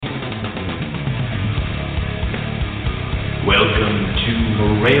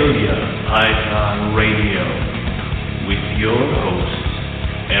Morelia Python Radio with your hosts,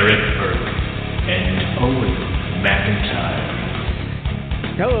 Eric Burke and Owen McIntyre.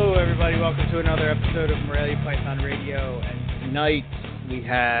 Hello, everybody. Welcome to another episode of Morelia Python Radio. And tonight we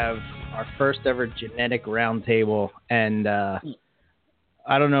have our first ever genetic roundtable. And I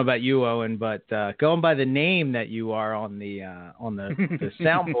don't know about you, Owen, but going by the name that you are on the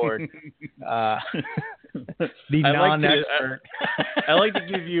soundboard, the non-expert.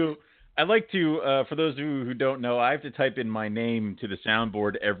 I'd like to, for those of you who don't know, I have to type in my name to the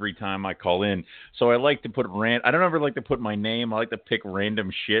soundboard every time I call in. So I like to put I don't ever like to put my name. I like to pick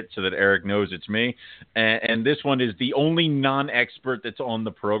random shit so that Eric knows it's me. And this one is the only non-expert that's on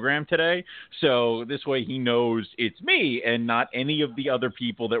the program today. So this way he knows it's me and not any of the other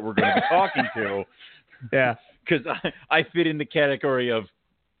people that we're going to be talking to. Yeah. Because I fit in the category of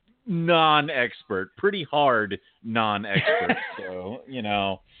non-expert, pretty hard non-expert. So, you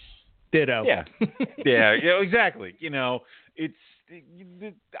know. Ditto. Yeah, yeah, exactly. You know,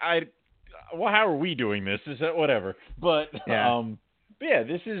 well, how are we doing this? Is that whatever? But yeah,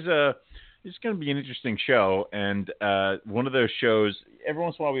 this is going to be an interesting show, and one of those shows. Every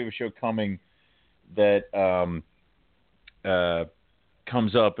once in a while, we have a show coming that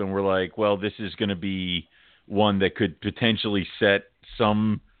comes up, and we're like, well, this is going to be one that could potentially set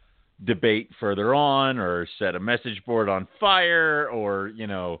some debate further on, or set a message board on fire, or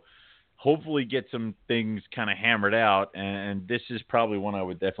hopefully get some things kind of hammered out, and this is probably one I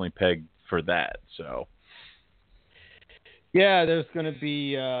would definitely peg for that. So, yeah, there's going to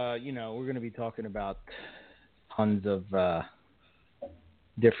be, we're going to be talking about tons of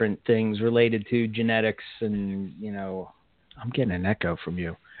different things related to genetics, and I'm getting an echo from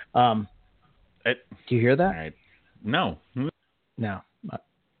you. Do you hear that? Right. No. No.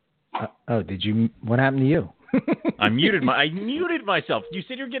 Did you? What happened to you? I muted myself. You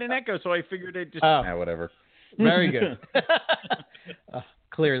said you're getting an echo, so I figured it just whatever. Very good.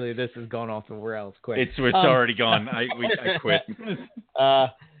 Clearly, this has gone off the rails quick. It's already gone. I quit.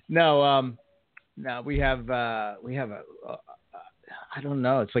 No, we have a I don't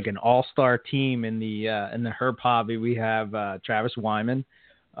know. It's like an all-star team in the herb hobby. We have Travis Wyman.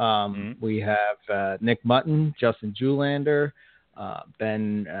 We have Nick Mutton, Justin Julander,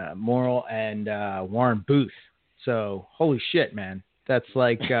 Ben Morrill, and Warren Booth. So, holy shit, man. That's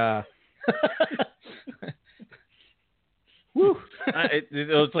like... Woo.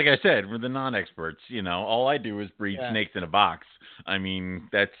 It's like I said, we're the non-experts. All I do is breed snakes in a box. I mean,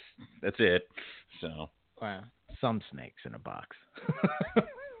 that's it. So, wow, some snakes in a box.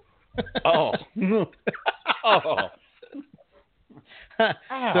 Oh.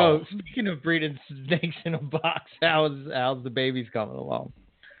 So, speaking of breeding snakes in a box, how's the babies coming along?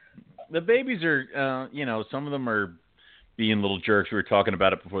 The babies are, some of them are being little jerks. We were talking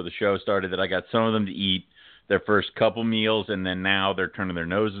about it before the show started, that I got some of them to eat their first couple meals, and then now they're turning their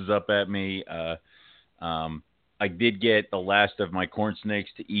noses up at me. I did get the last of my corn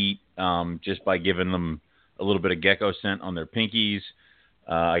snakes to eat just by giving them a little bit of gecko scent on their pinkies.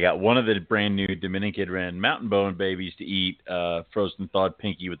 I got one of the brand new Dominican Red Mountain Bone babies to eat, frozen thawed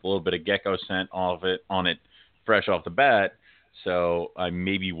pinky with a little bit of gecko scent on it, fresh off the bat. So I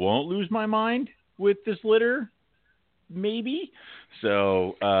maybe won't lose my mind with this litter, maybe.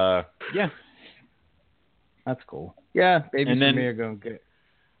 So yeah, that's cool. Yeah, babies and me are going good.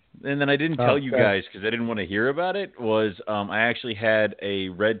 And then I didn't tell you guys because I didn't want to hear about it. Was I actually had a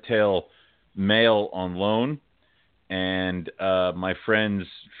red tail male on loan. And my friend's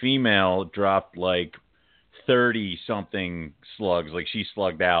female dropped like 30-something slugs. Like, she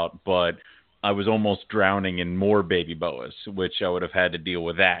slugged out, but I was almost drowning in more baby boas, which I would have had to deal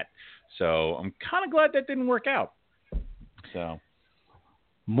with that. So I'm kind of glad that didn't work out. So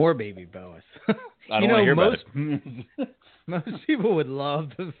more baby boas. I don't want to hear about it. Most people would love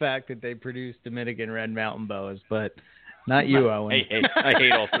the fact that they produce Dominican Red Mountain boas, but not you, Owen. I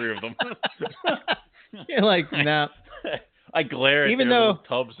hate all three of them. You're like, nah. I glare at their little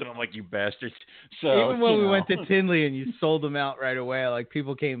tubs, and I'm like, you bastards. So even when we went to Tinley and you sold them out right away, like,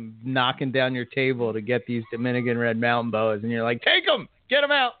 people came knocking down your table to get these Dominican Red Mountain boas, and you're like, take them, get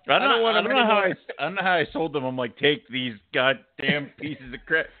them out. I don't know how I sold them. I'm like, take these goddamn pieces of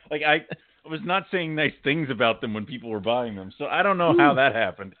crap. Like, I was not saying nice things about them when people were buying them, so I don't know how that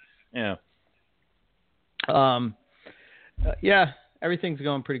happened. Yeah. Yeah. Everything's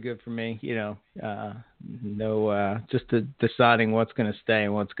going pretty good for me, just deciding what's going to stay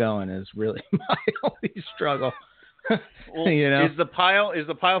and what's going is really my only struggle. Well, is the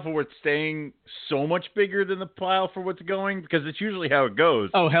pile for what's staying so much bigger than the pile for what's going? Because it's usually how it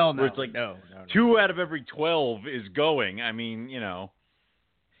goes. Oh, hell no. Where it's like no. 2 out of every 12 is going. I mean,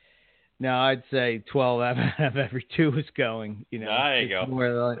 No, I'd say 12 out of every 2 is going. There you go.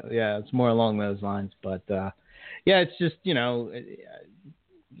 It's more along those lines. But it's just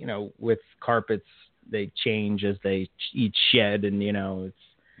with carpets they change as they each shed, and it's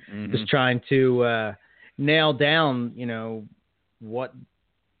just trying to nail down what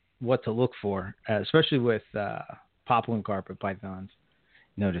to look for, especially with poplin carpet pythons.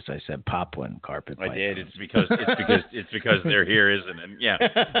 Notice I said poplin carpet pythons. I did. It's because they're here, isn't it? Yeah.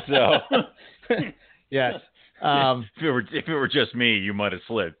 So yes. If it were just me, you might have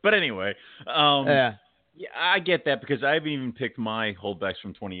slipped. But anyway, yeah, I get that, because I haven't even picked my holdbacks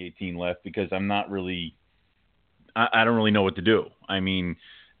from 2018 left, because I'm not really, I don't really know what to do. I mean,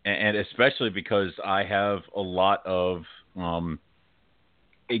 and especially because I have a lot of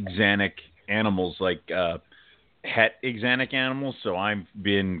axanthic animals, like het axanthic animals, so I've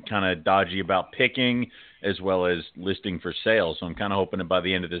been kind of dodgy about picking as well as listing for sale. So I'm kind of hoping that by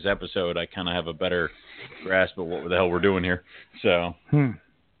the end of this episode, I kind of have a better grasp of what the hell we're doing here. So,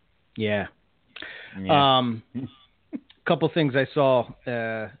 yeah. Couple things I saw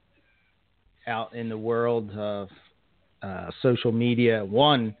out in the world of social media.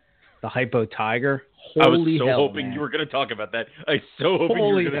 One, the hypo tiger. Holy hell, I was so hoping man. you were going to talk about that. I was so hoping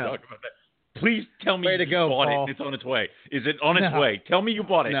you were going to talk about that. Please tell me you bought Paul. it. It's on its way. Is it on its way? Tell me you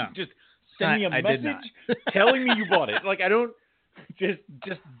bought it. No. Just send me a message did telling me you bought it. Like, I don't. Just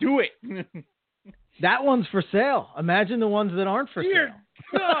do it. That one's for sale. Imagine the ones that aren't for Dear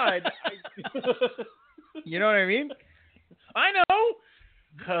sale. God. You know what I mean? I know.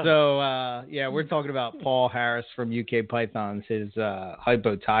 So, we're talking about Paul Harris from UK Pythons, his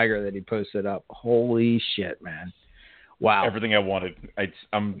hypo tiger that he posted up. Holy shit, man. Wow. Everything I wanted. I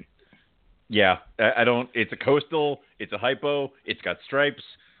don't. It's a coastal. It's a hypo. It's got stripes.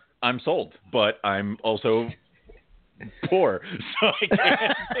 I'm sold, but I'm also poor, so I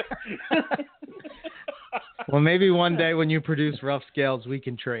can't. Well, maybe one day when you produce rough scales, we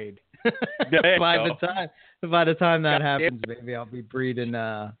can trade. By the time that happens, maybe I'll be breeding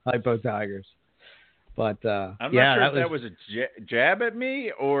hypo tigers. But I'm not sure if that was a jab at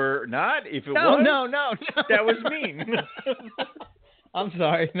me or not. If it was, no, that was mean. I'm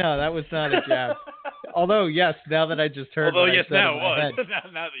sorry. No, that was not a jab. Although, yes, now that I just heard. Now it was. Now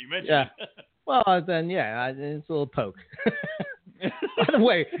that you mentioned it. Well, then, it's a little poke. By the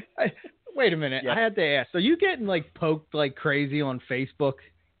way, wait a minute. Yeah. I had to ask. Are you getting, poked like crazy on Facebook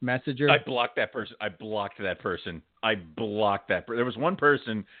Messenger? I blocked that person. There was one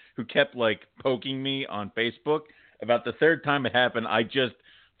person who kept, poking me on Facebook. About the third time it happened, I just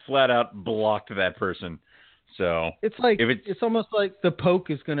flat out blocked that person. So it's like it's almost like the poke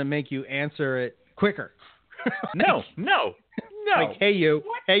is going to make you answer it quicker. No. Like, hey you,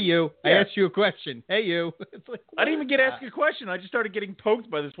 yeah. I asked you a question. Hey you. It's like, I didn't even get asked a question. I just started getting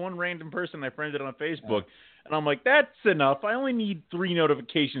poked by this one random person I friended on Facebook, and I'm like, that's enough. I only need 3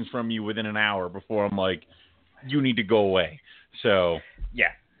 notifications from you within an hour before I'm like, you need to go away. So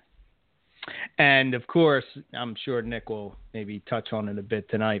yeah. And of course, I'm sure Nick will maybe touch on it a bit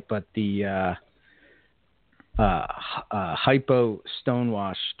tonight, but the hypo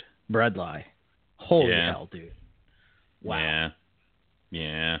stonewashed breadlie. Holy hell, dude. Wow.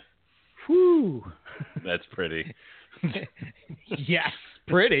 Yeah. Whew. That's pretty. Yes,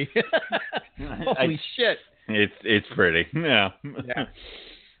 pretty. Holy shit. It's pretty. Yeah.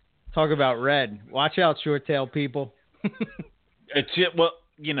 Talk about red. Watch out, short tail people. Well,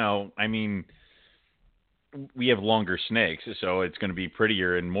 I mean, we have longer snakes, so it's going to be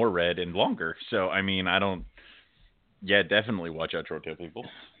prettier and more red and longer. So, I mean, definitely watch out, short tail people.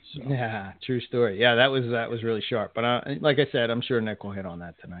 So. Yeah, true story. Yeah, that was really sharp. But like I said, I'm sure Nick will hit on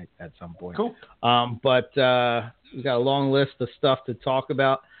that tonight at some point. Cool. But we've got a long list of stuff to talk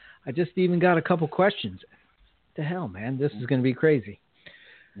about. I just even got a couple questions. What the hell, man? This is going to be crazy.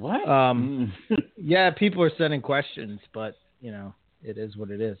 What? Yeah, people are sending questions, but it is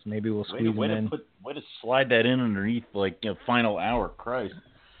what it is. Maybe we'll squeeze them in. Way to slide that in underneath, final hour. Christ.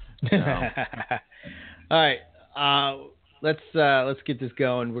 All right. Let's get this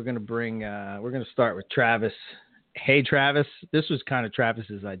going. We're gonna start with Travis. Hey, Travis. This was kind of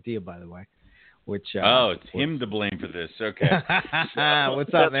Travis's idea, by the way. It's him to blame for this. Okay.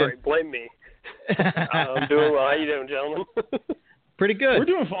 What's up, man? That's right. Blame me. I'm doing well. How you doing, gentlemen? Pretty good. We're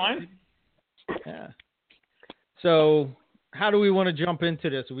doing fine. Yeah. So, how do we want to jump into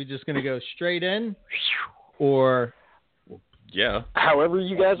this? Are we just gonna go straight in, or? Yeah. However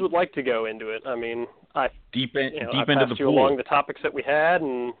you guys would like to go into it. I mean, deep into the you pool. Along the topics that we had,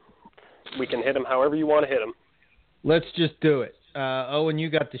 and we can hit them however you want to hit them. Let's just do it. Owen, you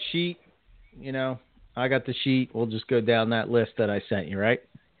got the sheet. I got the sheet. We'll just go down that list that I sent you, right?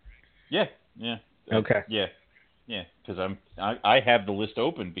 Yeah. Okay. Yeah. Because I have the list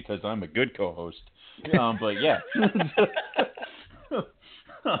open because I'm a good co-host. But yeah.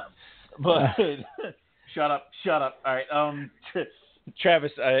 But shut up. All right.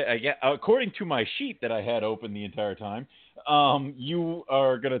 Travis, according to my sheet that I had open the entire time, you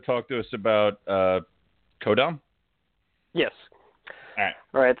are going to talk to us about Codom? Yes.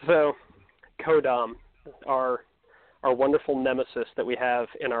 All right. So Codom, our wonderful nemesis that we have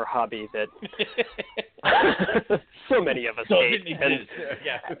in our hobby that so many of us hate. And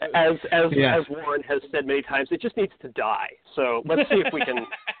as Warren has said many times, it just needs to die. So let's see if we can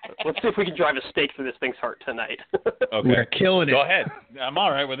drive a stake through this thing's heart tonight. Okay. We're killing it. Go ahead. I'm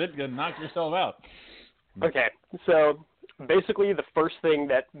all right with it. Knock yourself out. Okay. So basically the first thing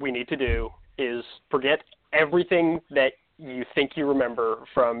that we need to do is forget everything that you think you remember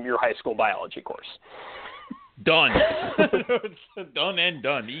from your high school biology course. Done. Done and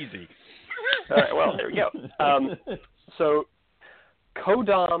done. Easy. All right, well, there we go. So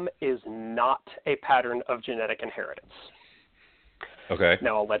Codom is not a pattern of genetic inheritance. Okay.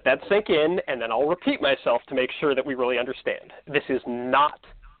 Now I'll let that sink in, and then I'll repeat myself to make sure that we really understand. This is not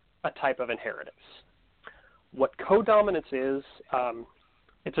a type of inheritance. What codominance is,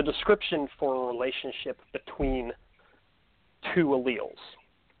 it's a description for a relationship between two alleles.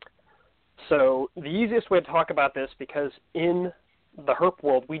 So the easiest way to talk about this, because in the herp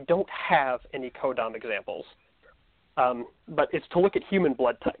world we don't have any codom examples, but it's to look at human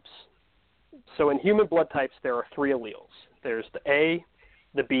blood types. So in human blood types there are three alleles. There's the A,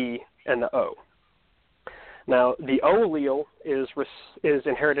 the B, and the O. Now the O allele is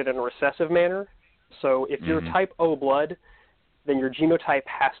inherited in a recessive manner. So if you're type O blood, then your genotype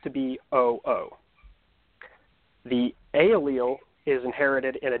has to be OO. The A allele is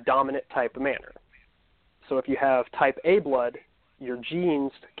inherited in a dominant type manner. So if you have type A blood, your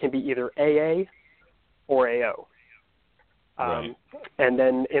genes can be either AA or AO. Right. And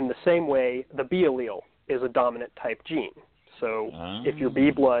then in the same way, the B allele is a dominant type gene. So if you're B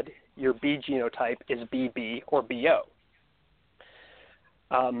blood, your B genotype is BB or BO.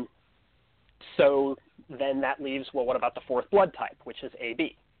 So then that leaves, well, what about the fourth blood type, which is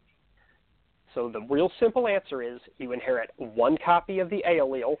AB? So the real simple answer is you inherit one copy of the A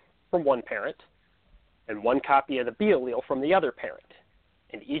allele from one parent and one copy of the B allele from the other parent.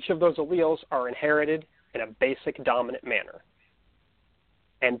 And each of those alleles are inherited in a basic dominant manner.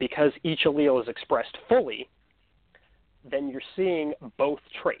 And because each allele is expressed fully, then you're seeing both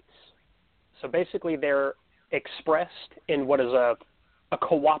traits. So basically they're expressed in what is a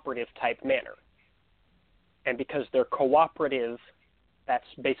cooperative type manner. And because they're cooperative, that's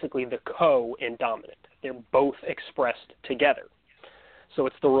basically the co in dominant. They're both expressed together. So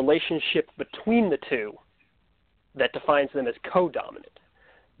it's the relationship between the two that defines them as codominant,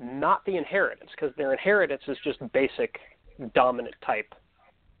 not the inheritance, because their inheritance is just basic dominant type,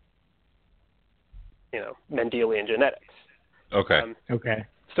 Mendelian genetics. Okay. Okay.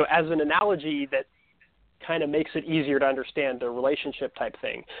 So as an analogy that kind of makes it easier to understand the relationship type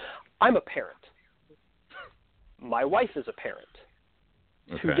thing, I'm a parent. My wife is a parent.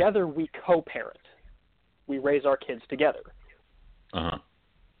 Okay. Together we co-parent. We raise our kids together. Uh-huh.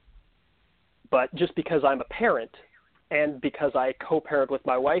 But just because I'm a parent and because I co-parent with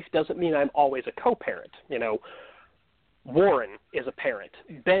my wife doesn't mean I'm always a co-parent. Warren is a parent.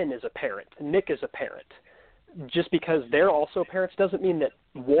 Ben is a parent. Nick is a parent. Just because they're also parents doesn't mean that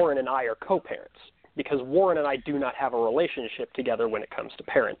Warren and I are co-parents, because Warren and I do not have a relationship together when it comes to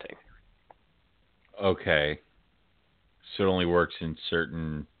parenting. Okay. So it only works in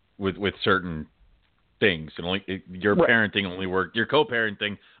certain with certain things. Your parenting only works. Your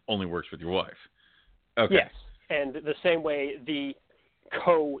co-parenting only works with your wife. Okay. Yes, and the same way the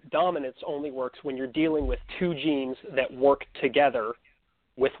co-dominance only works when you're dealing with two genes that work together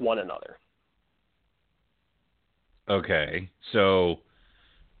with one another. Okay, so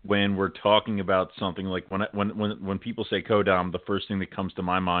when we're talking about something like when people say codom, the first thing that comes to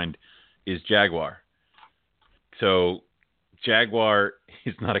my mind is Jaguar. So Jaguar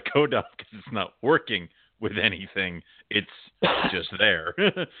is not a codom because it's not working with anything. It's just there.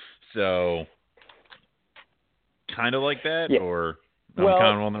 So kind of like that, yeah. Or I'm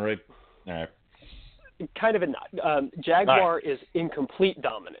kind of on the right. All right. Kind of and not. Jaguar is incomplete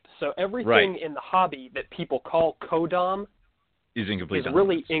dominant. So everything in the hobby that people call codom is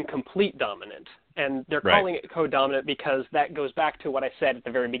really incomplete dominant. And they're calling it codominant because that goes back to what I said at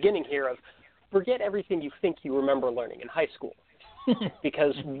the very beginning here of forget everything you think you remember learning in high school.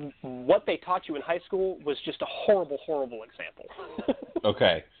 Because what they taught you in high school was just a horrible, horrible example.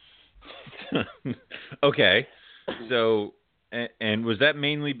 Okay. Okay. So And was that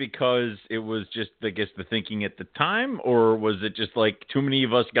mainly because it was just, I guess, the thinking at the time, or was it just like too many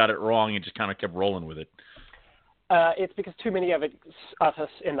of us got it wrong and just kind of kept rolling with it? It's because too many of us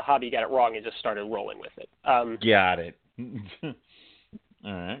in the hobby got it wrong and just started rolling with it. Got it.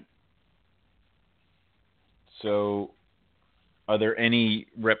 All right. So, are there any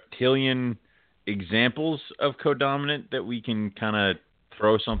reptilian examples of codominant that we can kind of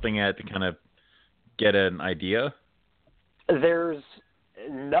throw something at to kind of get an idea? There's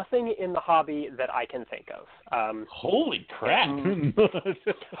nothing in the hobby that I can think of. Holy crap!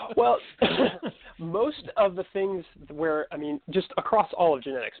 Well, most of the things where, just across all of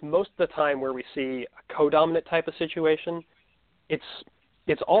genetics, most of the time where we see a codominant type of situation,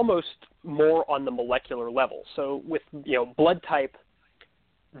 it's almost more on the molecular level. So with blood type,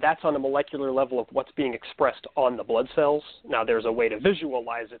 that's on a molecular level of what's being expressed on the blood cells. Now there's a way to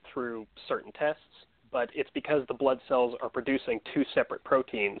visualize it through certain tests, but it's because the blood cells are producing two separate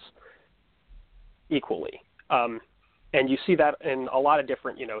proteins equally. And you see that in a lot of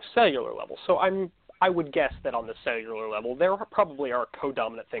different, cellular levels. So I would guess that on the cellular level, there probably are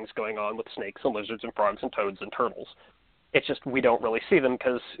codominant things going on with snakes and lizards and frogs and toads and turtles. It's just we don't really see them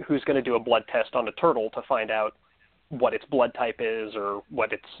because who's going to do a blood test on a turtle to find out what its blood type is or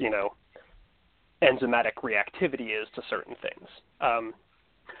what its, enzymatic reactivity is to certain things.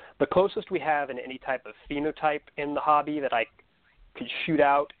 The closest we have in any type of phenotype in the hobby that I could shoot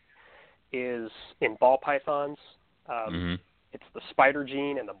out is in ball pythons. It's the spider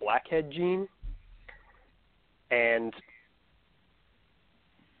gene and the blackhead gene. And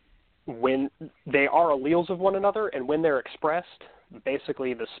when they are alleles of one another and when they're expressed,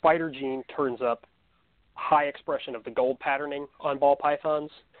 basically the spider gene turns up high expression of the gold patterning on ball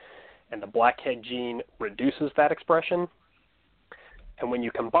pythons, and the blackhead gene reduces that expression. And when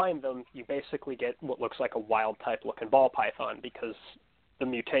you combine them, you basically get what looks like a wild type looking ball python because the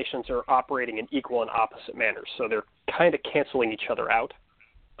mutations are operating in equal and opposite manners. So they're kind of canceling each other out.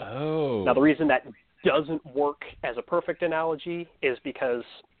 Oh. Now the reason that doesn't work as a perfect analogy is because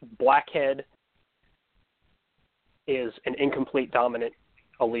blackhead is an incomplete dominant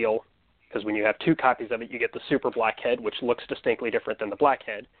allele, because when you have two copies of it, you get the super blackhead, which looks distinctly different than the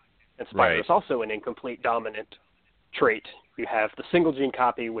blackhead. And spider is also an incomplete dominant trait. You have the single gene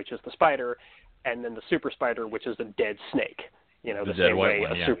copy, which is the spider, and then the super spider, which is a dead snake. The same way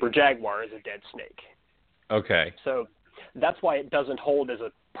a super jaguar is a dead snake. Okay. So that's why it doesn't hold as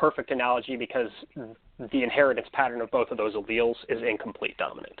a perfect analogy, because the inheritance pattern of both of those alleles is incomplete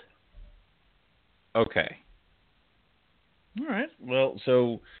dominant. Okay. All right. Well,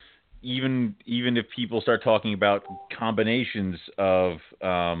 so even if people start talking about combinations of,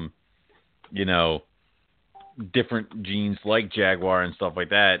 different genes like jaguar and stuff like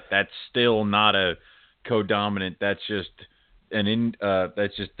that, that's still not a codominant. That's just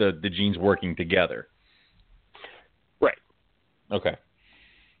that's just the genes working together. Right. Okay.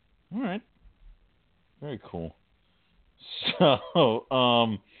 All right. Very cool. So,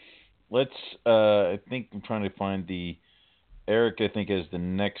 let's. I think I'm trying to find Eric. I think is the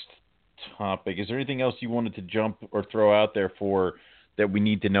next topic. Is there anything else you wanted to jump or throw out there for that we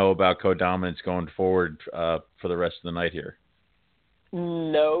need to know about codominance going forward for the rest of the night here?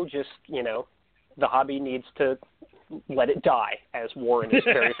 No, just the hobby needs to let it die, as Warren is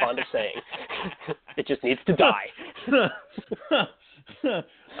very fond of saying. It just needs to die. All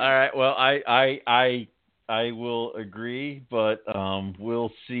right. Well, I will agree, but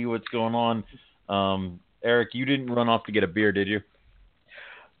we'll see what's going on. Eric, you didn't run off to get a beer, did you?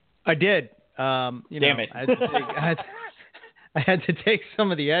 I did. Damn it! I had to take some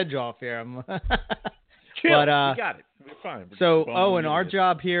of the edge off here. Chill. We got it. We're fine. And our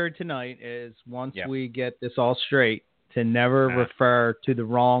job here tonight is once we get this all straight, to never refer to the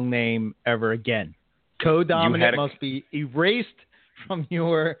wrong name ever again. Codominant must be erased from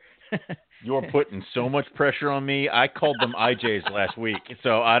your. You're putting so much pressure on me. I called them IJs last week,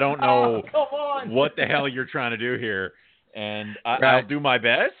 so I don't know what the hell you're trying to do here. And I'll do my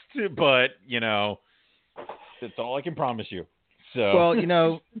best, but, that's all I can promise you. So.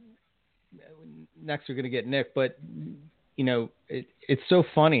 Well, next we're going to get Nick, but, it's so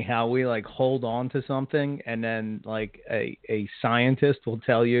funny how we, hold on to something and then, a scientist will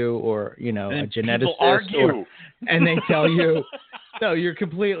tell you or, a geneticist. Argue. And they tell you, no, you're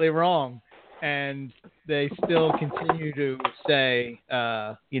completely wrong. And they still continue to say,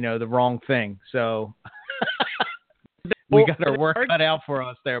 the wrong thing. So we got our work cut out for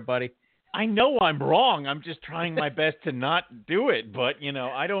us there, buddy. I know I'm wrong. I'm just trying my best to not do it. But,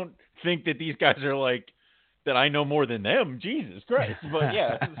 I don't think that these guys are that I know more than them. Jesus Christ. But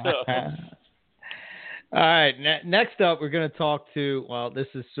yeah. So. All right. Next up, we're going to talk to. Well, this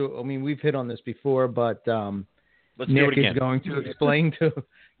is. We've hit on this before, but Let's Nick do it again. is going to explain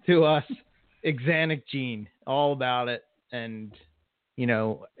to us Axanthic gene, all about it, and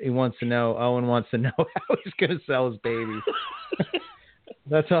he wants to know. Owen wants to know how he's going to sell his babies.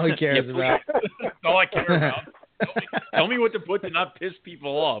 That's all he cares about. That's all I care about. Tell me what to put to not piss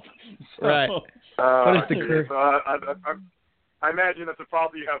people off. So, right. What is the I imagine that's a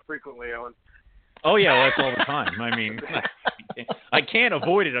problem you have frequently, Owen. Oh yeah, well, that's all the time. I mean, I can't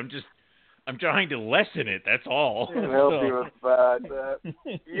avoid it. I'm trying to lessen it. That's all. Help you with that.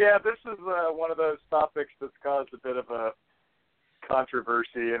 Yeah, this is one of those topics that's caused a bit of a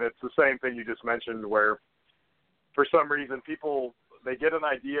controversy, and it's the same thing you just mentioned, where for some reason people, they get an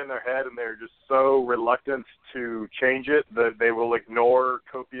idea in their head and they're just so reluctant to change it that they will ignore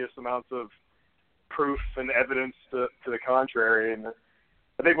copious amounts of proof and evidence to the contrary. And I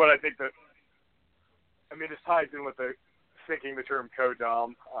think this ties in with the thinking the term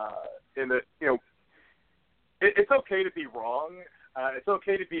codom, in that, it's okay to be wrong. It's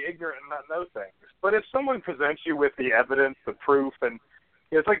okay to be ignorant and not know things. But if someone presents you with the evidence, the proof, and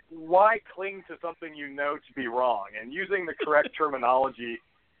it's like, why cling to something you know to be wrong? And using the correct terminology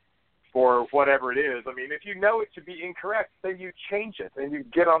for whatever it is, if you know it to be incorrect, then you change it and you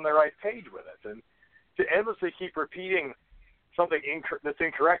get on the right page with it. And to endlessly keep repeating something that's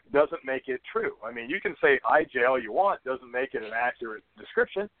incorrect doesn't make it true. You can say IJ all you want, doesn't make it an accurate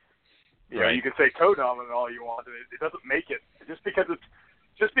description. You can say codominant all you want, it doesn't make it. Just because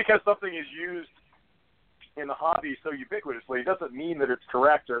something is used in the hobby so ubiquitously doesn't mean that it's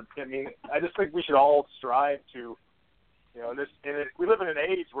correct. I just think we should all strive to, we live in an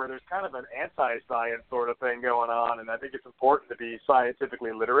age where there's kind of an anti-science sort of thing going on, and I think it's important to be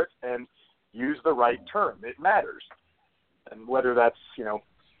scientifically literate and use the right term. It matters. And whether that's,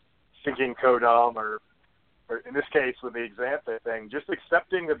 thinking codom or in this case with the Axanthic thing, just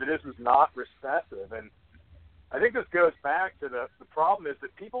accepting that this is not recessive. And I think this goes back to the problem is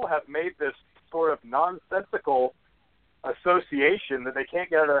that people have made this sort of nonsensical association that they can't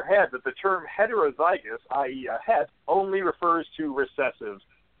get out of their head, that the term heterozygous, i.e. a het, only refers to recessive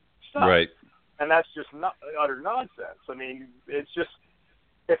stuff. Right. And that's just utter nonsense. It's just,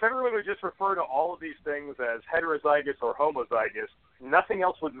 if everyone would just refer to all of these things as heterozygous or homozygous, nothing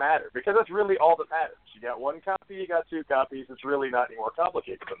else would matter, because that's really all that matters. You got one copy, you got two copies. It's really not any more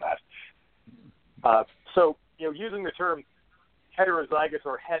complicated than that. So, using the term heterozygous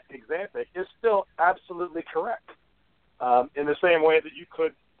or het Axanthic is still absolutely correct. In the same way that you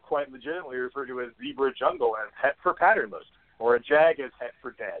could quite legitimately refer to a zebra jungle as het for patternless, or a jag as het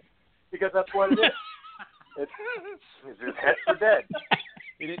for dead, because that's what it is. It's just het for dead.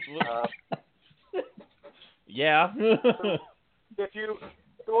 It is. Yeah.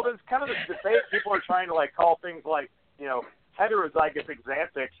 There's kind of this debate. People are trying to call things like, heterozygous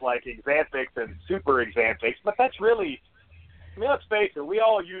Axanthics like Axanthics and super Axanthics, but that's really, let's face it, we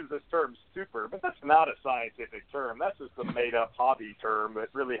all use this term super, but that's not a scientific term. That's just a made-up hobby term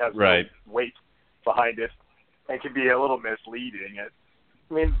that really has no weight behind it and can be a little misleading.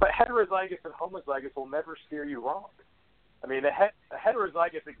 But heterozygous and homozygous will never steer you wrong. A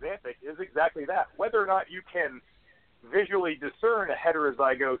heterozygous Axanthic is exactly that. Whether or not you can visually discern a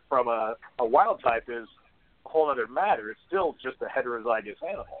heterozygote from a wild type is a whole other matter. It's still just a heterozygous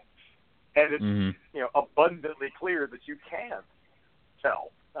animal. And it's abundantly clear that you can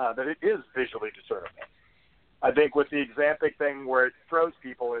tell that it is visually discernible. I think with the Axanthic thing, where it throws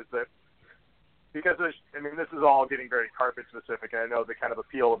people is that, because this is all getting very carpet specific, and I know the kind of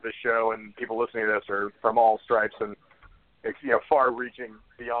appeal of this show and people listening to this are from all stripes and far-reaching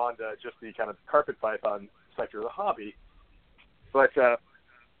beyond just the kind of carpet python sector of the hobby. But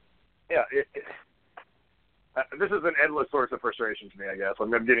this is an endless source of frustration to me, I guess.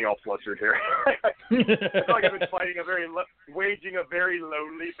 I'm getting all flustered here. I feel like I've been waging a very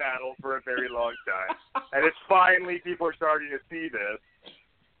lonely battle for a very long time, and it's finally people are starting to see this.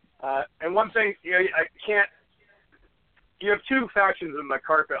 And one thing, you have two factions in the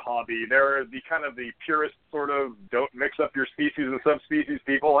carpet hobby. There are the kind of the purist sort of don't mix up your species and subspecies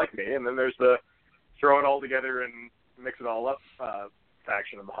people like me, and then there's the throw it all together and mix it all up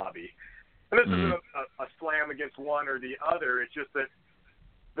faction of the hobby. And this isn't a slam against one or the other. It's just that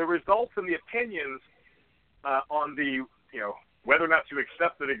the results and the opinions on the, whether or not to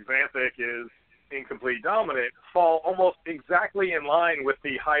accept that Axanthic is incomplete dominant fall almost exactly in line with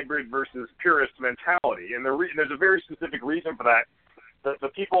the hybrid versus purist mentality. And there's a very specific reason for that. The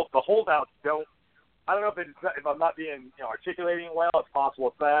holdouts don't, I don't know if I'm not being articulating well, it's possible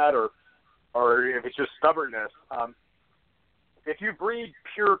it's that, or if it's just stubbornness. If you breed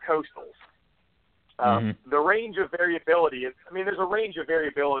pure coastals, The range of variability, there's a range of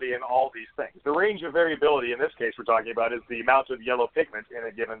variability in all these things. The range of variability in this case we're talking about is the amount of yellow pigment in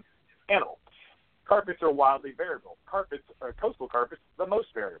a given animal. Carpets are wildly variable. Coastal carpets, the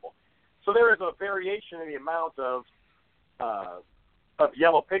most variable. So there is a variation in the amount of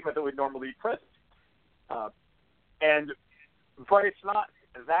yellow pigment that would normally be present. But it's not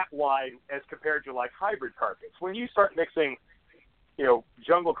that wide as compared to like hybrid carpets. When you start mixing,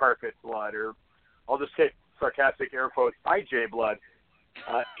 jungle carpet blood, or I'll just say sarcastic air quotes, IJ blood,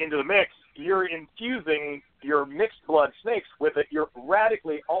 into the mix, you're infusing your mixed blood snakes with it. You're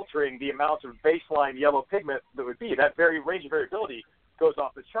radically altering the amount of baseline yellow pigment that would be. That very range of variability goes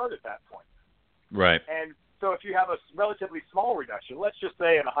off the chart at that point. Right. And so if you have a relatively small reduction, let's just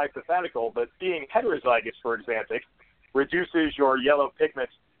say in a hypothetical, but being heterozygous for Axanthic reduces your yellow pigment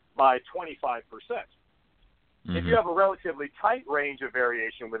by 25%. If you have a relatively tight range of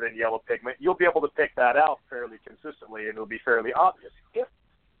variation within yellow pigment, you'll be able to pick that out fairly consistently, and it'll be fairly obvious. If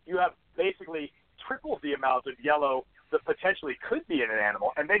you have basically triple the amount of yellow that potentially could be in an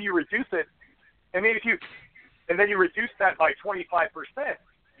animal, and then you reduce it, then you reduce that by 25%,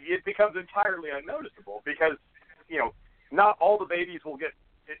 it becomes entirely unnoticeable because, not all the babies will get.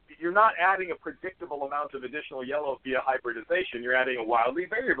 You're not adding a predictable amount of additional yellow via hybridization. You're adding a wildly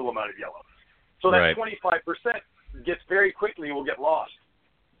variable amount of yellow. So that 25% gets very quickly will get lost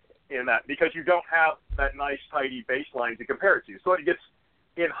in that because you don't have that nice, tidy baseline to compare it to. So it gets,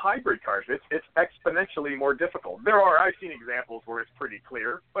 in hybrid carpets, it's exponentially more difficult. I've seen examples where it's pretty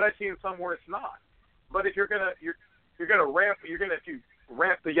clear, but I've seen some where it's not. But if you're gonna ramp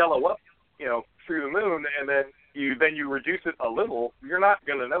the yellow up, through the moon, and then you reduce it a little, you're not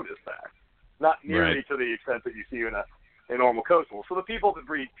gonna notice that. Not nearly to the extent that you see in a normal coastal. So the people that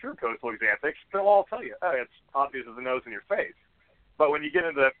breed pure coastal Axanthics, they'll all tell you, it's obvious as the nose in your face. But when you get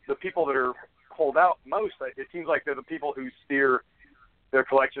into the people that are hold out most, it seems like they're the people who steer their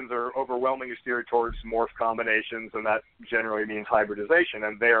collections are overwhelmingly steered towards morph combinations, and that generally means hybridization.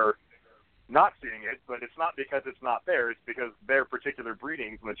 And they're not seeing it, but it's not because it's not there. It's because their particular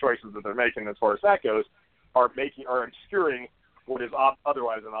breedings and the choices that they're making as far as that goes are obscuring what is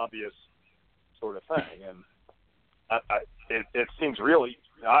otherwise an obvious sort of thing. And it seems really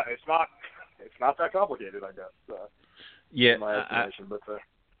it's not that complicated, I guess. In my estimation,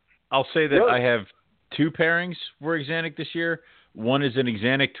 I'll say that I have two pairings for Axanthic this year. One is an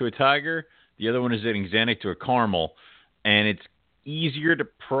Axanthic to a tiger. The other one is an Axanthic to a caramel, and it's easier to.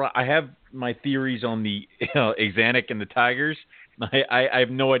 I have my theories on the Axanthic and the tigers. I have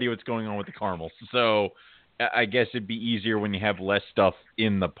no idea what's going on with the caramels, so I guess it'd be easier when you have less stuff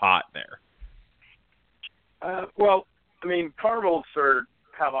in the pot there. Caramels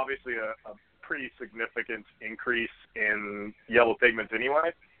have obviously a pretty significant increase in yellow pigment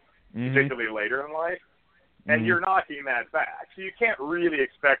anyway, particularly later in life, and you're knocking that back. So you can't really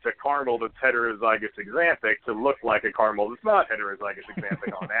expect a caramel that's heterozygous Axanthic to look like a caramel that's not heterozygous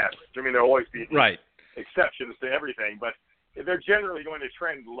Axanthic on average. There'll always be exceptions to everything, but they're generally going to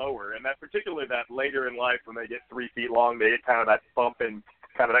trend lower, and particularly that later in life when they get 3 feet long, they get kind of that bump and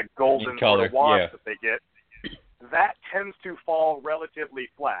kind of that golden sort of wash that they get. That tends to fall relatively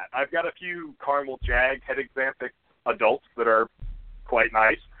flat. I've got a few caramel jag head Axanthic adults that are quite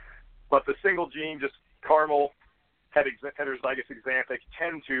nice, but the single gene, just caramel heterozygous Axanthic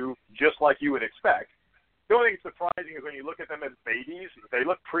tend to, just like you would expect. The only thing surprising is when you look at them as babies, they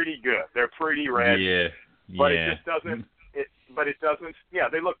look pretty good. They're pretty red. But it just doesn't.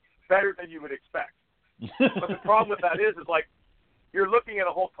 They look better than you would expect. But the problem with that is like you're looking at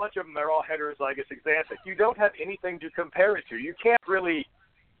a whole bunch of them. They're all heterozygous Axanthic. You don't have anything to compare it to. You can't really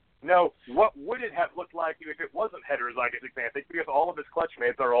know what would it have looked like if it wasn't heterozygous Axanthic, because all of its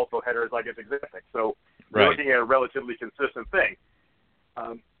clutchmates are also heterozygous Axanthic. So you're looking at a relatively consistent thing.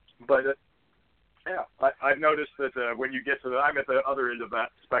 I've noticed that when you get to I'm at the other end of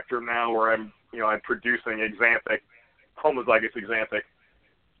that spectrum now, where I'm producing Axanthic, homozygous Axanthic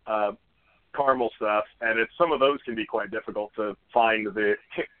caramel stuff, and some of those can be quite difficult to find the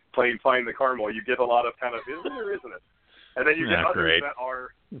caramel. You get a lot of kind of, is it or isn't it? And then you get others that are,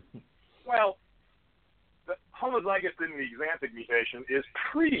 the homozygous in the Axanthic mutation is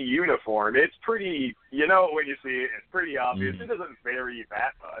pretty uniform. It's pretty, when you see it, it's pretty obvious. It doesn't vary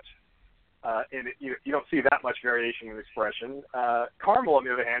that much. And you don't see that much variation in expression. Caramel, on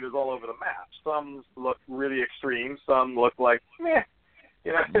the other hand, is all over the map. Some look really extreme. Some look like, meh.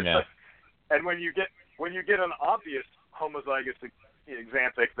 And when you get an obvious homozygous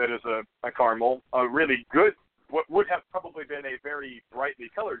Axanthic that is a caramel, a really good, what would have probably been a very brightly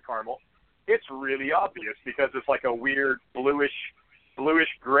colored caramel, it's really obvious because it's like a weird bluish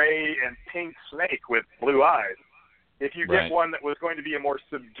gray and pink snake with blue eyes. If you Right. get one that was going to be a more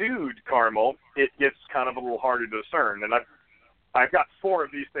subdued caramel, it gets kind of a little harder to discern. And I've got 4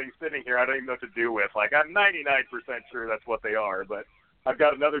 of these things sitting here I don't even know what to do with. Like, I'm 99% sure that's what they are, but I've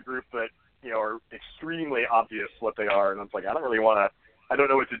got another group that, are extremely obvious what they are, and it's like, I don't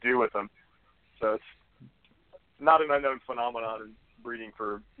know what to do with them. So it's not an unknown phenomenon in breeding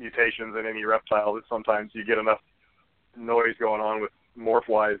for mutations in any reptile that sometimes you get enough noise going on with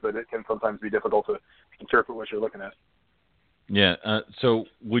morph-wise that it can sometimes be difficult to interpret what you're looking at. Yeah. So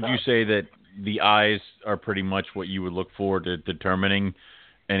would you say that the eyes are pretty much what you would look for to determining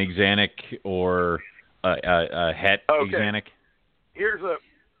an Axanthic or a het Axanthic?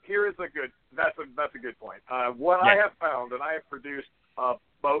 That's a good point. What I have found, and I have produced a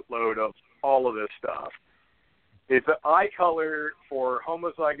boatload of all of this stuff, is the eye color for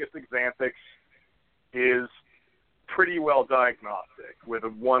homozygous Axanthics is pretty well diagnostic, with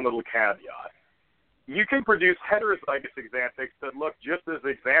one little caveat. You can produce heterozygous Axanthics that look just as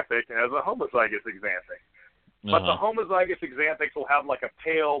Axanthic as a homozygous Axanthic. But the homozygous Axanthics will have like a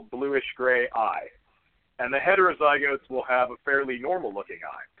pale bluish-gray eye, and the heterozygotes will have a fairly normal-looking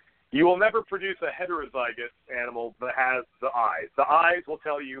eye. You will never produce a heterozygous animal that has the eyes. The eyes will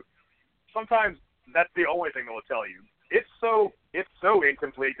tell you, sometimes that's the only thing that will tell you. It's so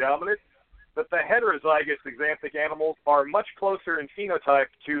incomplete dominant that the heterozygous Axanthic animals are much closer in phenotype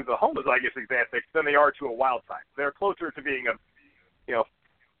to the homozygous Axanthics than they are to a wild type. They're closer to being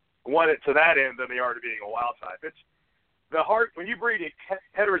one to that end than they are to being a wild type. It's when you breed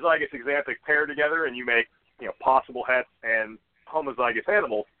a heterozygous Axanthic pair together and you make possible hets and homozygous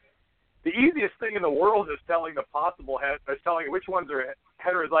animals, the easiest thing in the world is telling the possible hets, is telling which ones are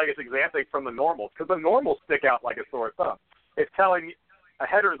heterozygous Axanthic from the normals, because the normals stick out like a sore thumb. It's telling a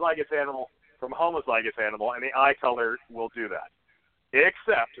heterozygous animal from a homozygous animal, and the eye color will do that.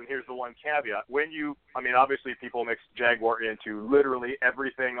 Except, and here's the one caveat, obviously people mix Jaguar into literally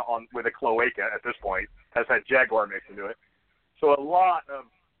everything with a cloaca at this point has had Jaguar mixed into it. So a lot of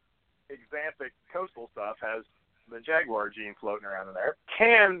Axanthic coastal stuff has the Jaguar gene floating around in there.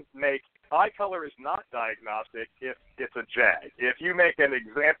 Eye color is not diagnostic if it's a Jag. If you make an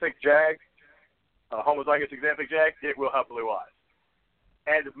Axanthic Jag, a homozygous Axanthic Jag, it will have blue eyes.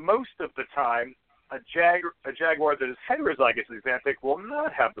 And most of the time, a Jaguar that is heterozygous Axanthic will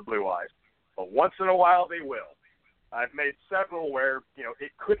not have the blue eyes. But once in a while, they will. I've made several where,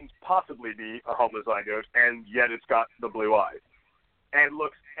 it couldn't possibly be a homozygote, and yet it's got the blue eyes. And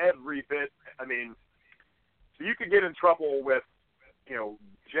looks every bit, so you could get in trouble with,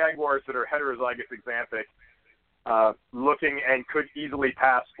 Jaguars that are heterozygous Axanthic looking and could easily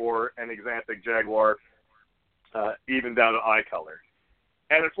pass for an Axanthic Jaguar, even down to eye color.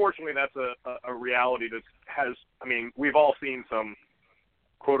 And unfortunately, that's a reality that has, we've all seen some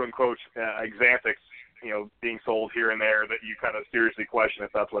quote-unquote Axanthics, being sold here and there that you kind of seriously question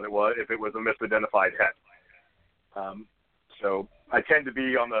if that's what it was, if it was a misidentified het. So I tend to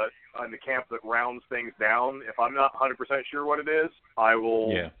be on the camp that rounds things down. If I'm not 100% sure what it is, I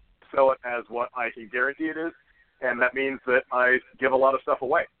will sell it as what I can guarantee it is, and that means that I give a lot of stuff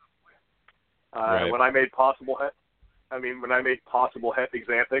away. When I made possible het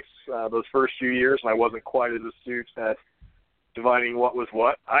Axanthics those first few years, and I wasn't quite as astute at dividing what was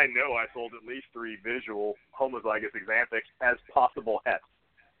what, I know I sold at least 3 visual homozygous Axanthics as possible hets.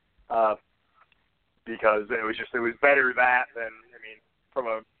 Because it was better that than, from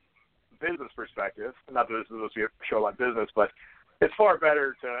a business perspective, not that this is supposed to be a show about business, but it's far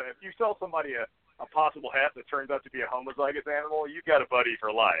better if you sell somebody a possible het that turns out to be a homozygous animal, you've got a buddy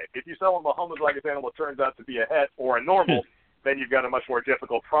for life. If you sell them a homozygous animal that turns out to be a het or a normal, then you've got a much more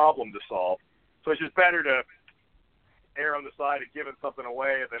difficult problem to solve. So it's just better to err on the side of giving something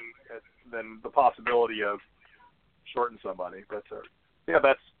away than the possibility of shorting somebody. But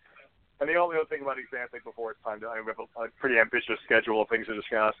that's. And the only other thing about Axanthic before it's time to, we have a pretty ambitious schedule of things to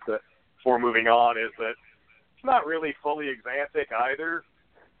discuss before moving on, is that it's not really fully Axanthic either.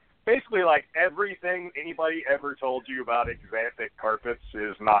 Basically, like everything anybody ever told you about Axanthic carpets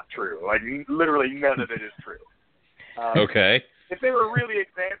is not true. Like literally none of it is true. Okay. If they were really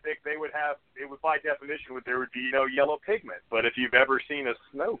Axanthic, by definition, there would be no yellow pigment. But if you've ever seen a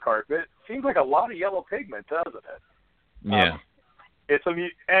snow carpet, it seems like a lot of yellow pigment, doesn't it? Yeah. It's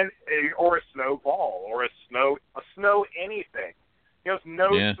or a snow ball or a snow anything.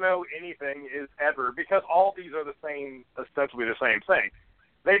 Snow anything is ever, because all these are essentially the same thing.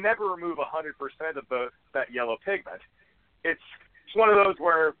 They never remove 100% of that yellow pigment. It's one of those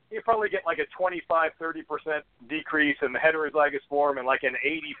where you probably get like a 25-30% decrease in the heterozygous form and like an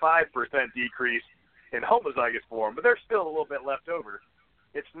 85% decrease in homozygous form, but there's still a little bit left over.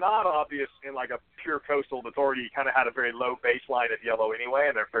 it's not obvious in like a pure coastal that's already kind of had a very low baseline of yellow anyway,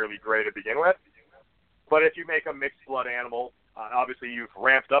 and they're fairly gray to begin with. But if you make a mixed blood animal, obviously you've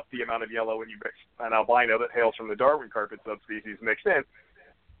ramped up the amount of yellow when you mix an albino that hails from the Darwin carpet subspecies mixed in.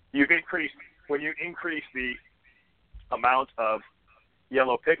 When you increase the amount of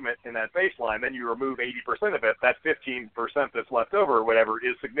yellow pigment in that baseline, then you remove 80% of it. That 15% that's left over or whatever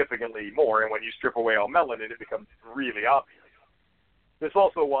is significantly more, and when you strip away all melanin, it becomes really obvious. This is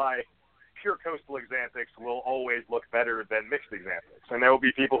also why pure coastal Axanthics will always look better than mixed Axanthics. And there will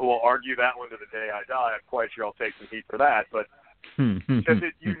be people who will argue that one to the day I die. I'm quite sure I'll take some heat for that. But because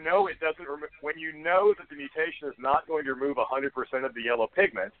it doesn't, when you know that the mutation is not going to remove 100% of the yellow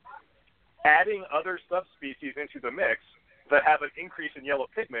pigment, adding other subspecies into the mix that have an increase in yellow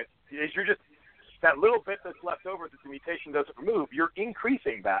pigment is you're just, that little bit that's left over that the mutation doesn't remove, you're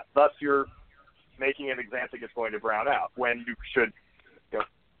increasing that. Thus, you're making an Axanthic that's going to brown out when you should,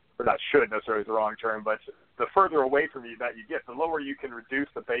 or not should necessarily is the wrong term, but the further away from you that you get, the lower you can reduce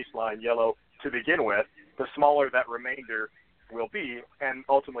the baseline yellow to begin with, the smaller that remainder will be, and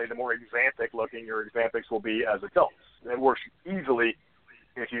ultimately the more Axanthic looking your Axanthics will be as adults. It works easily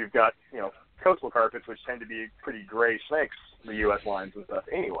if you've got, coastal carpets, which tend to be pretty gray snakes, the U.S. lines and stuff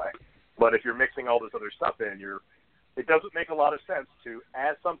anyway. But if you're mixing all this other stuff in, it doesn't make a lot of sense to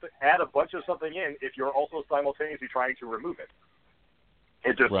add a bunch of something in if you're also simultaneously trying to remove it.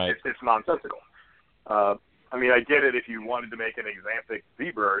 It just, it's nonsensical. I get it if you wanted to make an Axanthic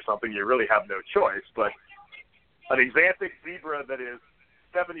zebra or something, you really have no choice, but an Axanthic zebra that is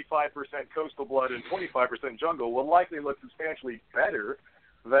 75% coastal blood and 25% jungle will likely look substantially better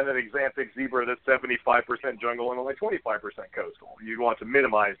than an Axanthic zebra that's 75% jungle and only 25% coastal. You'd want to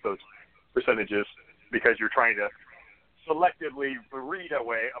minimize those percentages because you're trying to selectively breed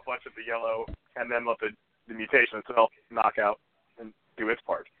away a bunch of the yellow and then let the mutation itself knock out and do its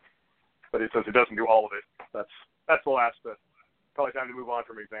part. But since it doesn't do all of it, that's the last. Probably time to move on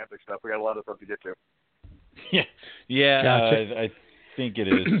from Axanthic stuff. We got a lot of stuff to get to. Yeah. Gotcha. I think it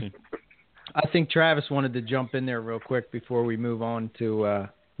is. I think Travis wanted to jump in there real quick before we move on to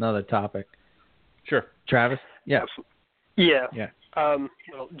another topic. Sure. Travis? Yeah. Yeah. Yeah.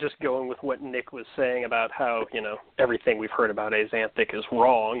 Just going with what Nick was saying about how, everything we've heard about Axanthic is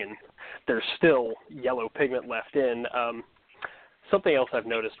wrong and there's still yellow pigment left in. Something else I've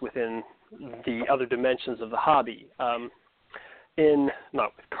noticed within the other dimensions of the hobby,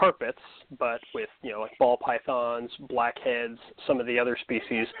 not with carpets, but with, like ball pythons, blackheads, some of the other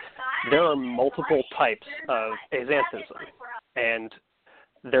species, there are multiple types of axanthism, and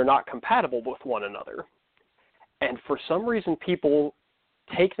they're not compatible with one another. And for some reason, people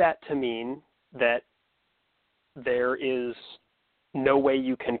take that to mean that there is no way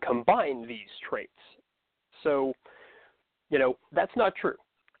you can combine these traits. So, that's not true.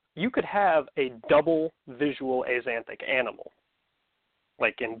 You could have a double visual axanthic animal,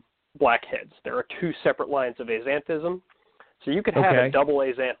 like in blackheads. There are two separate lines of axanthism. So you could have a double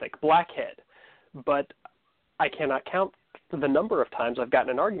axanthic blackhead, but I cannot count the number of times I've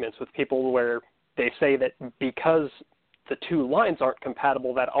gotten in arguments with people where they say that because the two lines aren't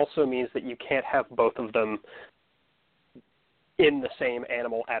compatible, that also means that you can't have both of them in the same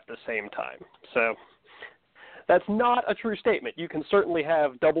animal at the same time. So that's not a true statement. You can certainly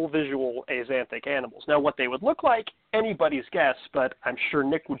have double visual axanthic animals. Now, what they would look like, anybody's guess, but I'm sure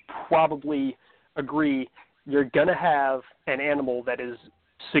Nick would probably agree, you're going to have an animal that is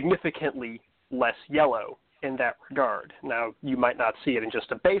significantly less yellow in that regard. Now, you might not see it in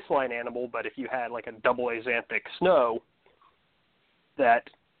just a baseline animal, but if you had like a double axanthic snow, that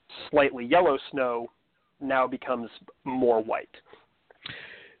slightly yellow snow now becomes more white.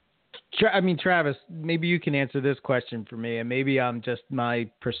 Travis, maybe you can answer this question for me, and maybe my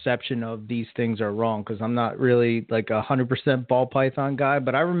perception of these things are wrong because I'm not really like 100% ball python guy,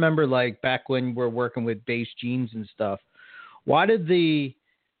 but I remember like back when we're working with base genes and stuff, why did the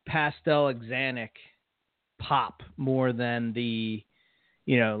pastel Axanthic pop more than the,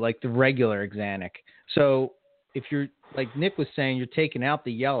 like the regular Axanthic? So if you're, like Nick was saying, you're taking out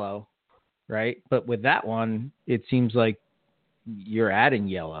the yellow, right? But with that one, it seems like you're adding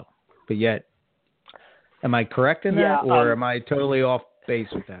yellow. But yet, am I correct in that, or am I totally off base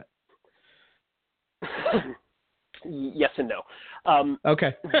with that? Yes and no.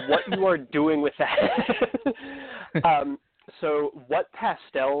 Okay. What you are doing with that. So what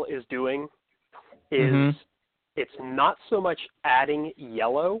pastel is doing is it's not so much adding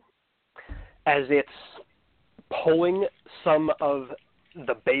yellow as it's pulling some of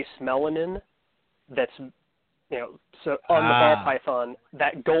the base melanin that's, so on the ball python,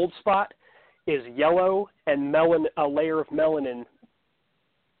 that gold spot is yellow, and a layer of melanin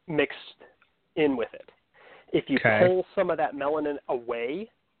mixed in with it. If you pull some of that melanin away,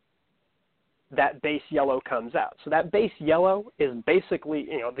 that base yellow comes out. So that base yellow is basically,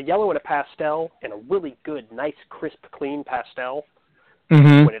 the yellow in a pastel, in a really good, nice, crisp, clean pastel,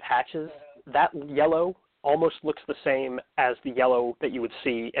 when it hatches, that yellow almost looks the same as the yellow that you would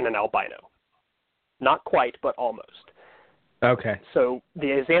see in an albino. Not quite, but almost. Okay. So the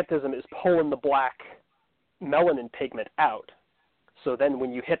axanthism is pulling the black melanin pigment out. So then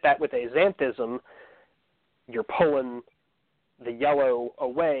when you hit that with axanthism, you're pulling the yellow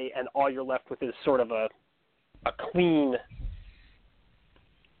away, and all you're left with is sort of a clean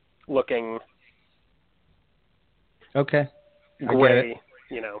looking gray,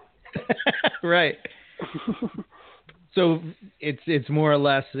 Right. So it's more or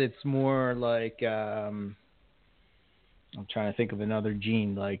less, it's more like I'm trying to think of another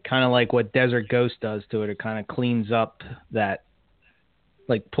gene, like kind of like what Desert Ghost does to it. It kind of cleans up that,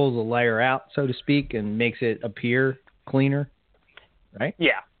 like pulls a layer out, so to speak, and makes it appear cleaner, right?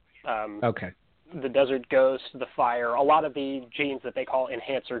 Yeah. Okay. The Desert Ghost, the Fire, a lot of the genes that they call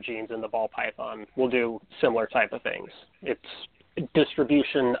enhancer genes in the ball python will do similar type of things. It's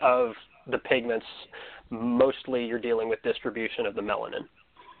distribution of the pigments. Mostly you're dealing with distribution of the melanin.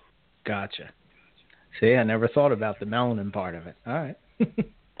 Gotcha. See, I never thought about the melanin part of it. All right.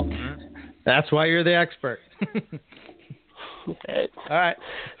 That's why you're the expert. All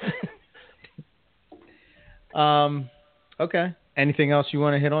right. Okay. Anything else you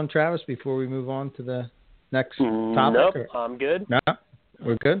want to hit on, Travis, before we move on to the next topic? Nope, I'm good. No,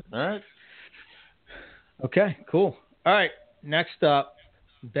 we're good? All right. Okay, cool. All right, next up,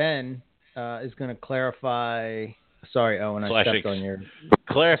 Ben is going to clarify. Sorry, Owen, I stepped on your...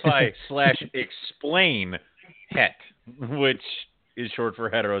 Clarify / explain het, which is short for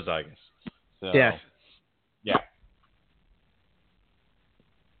heterozygous. So, yes. Yeah.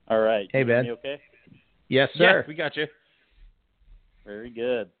 All right. Hey, Ben. You okay? Yes, sir. Yeah, we got you. Very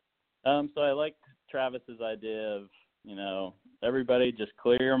good. So I like Travis's idea of, everybody just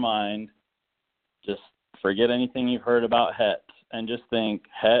clear your mind, just forget anything you've heard about het, and just think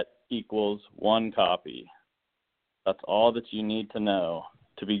het equals one copy. That's all that you need to know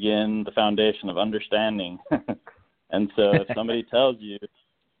to begin the foundation of understanding. And so if somebody tells you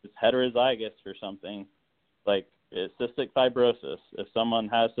it's heterozygous for something, like it's cystic fibrosis, if someone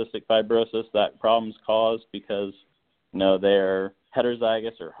has cystic fibrosis, that problem's caused because, they're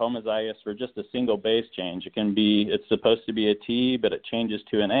heterozygous or homozygous for just a single base change. It's supposed to be a T, but it changes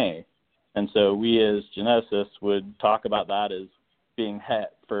to an A. And so we as geneticists would talk about that as being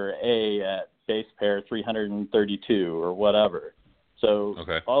het for A at base pair 332 or whatever. So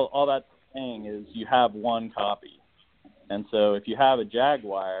all that's saying is you have one copy. And so if you have a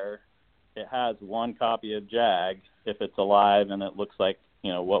jaguar, it has one copy of jag if it's alive and it looks like,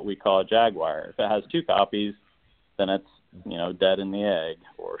 what we call a jaguar. If it has two copies, then it's, dead in the egg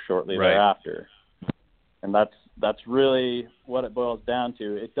or shortly thereafter. And that's really what it boils down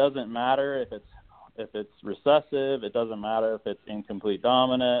to. It doesn't matter if it's recessive. It doesn't matter if it's incomplete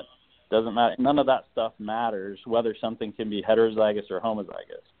dominant. Doesn't matter. None of that stuff matters whether something can be heterozygous or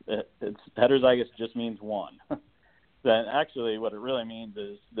homozygous. It's heterozygous just means one. Then actually what it really means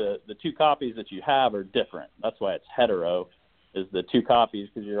is the two copies that you have are different. That's why it's hetero, is the two copies,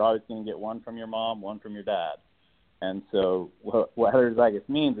 because you're always going to get one from your mom, one from your dad. And so what heterozygous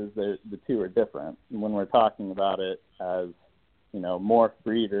means is the two are different. And when we're talking about it as, morph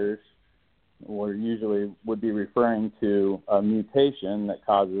breeders, we usually would be referring to a mutation that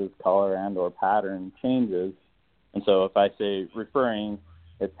causes color and or pattern changes. And so if I say referring,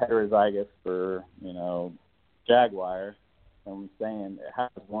 it's heterozygous for, jaguar, and I'm saying it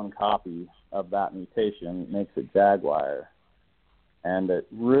has one copy of that mutation, it makes it jaguar. And it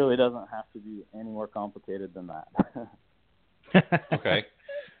really doesn't have to be any more complicated than that. Okay.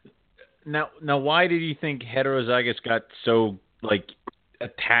 Now, why did you think heterozygous got so,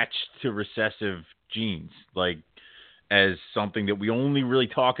 attached to recessive genes, as something that we only really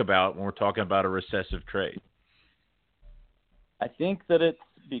talk about when we're talking about a recessive trait? I think that it's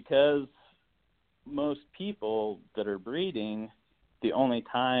because most people that are breeding, the only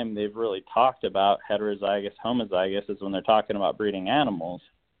time they've really talked about heterozygous, homozygous is when they're talking about breeding animals.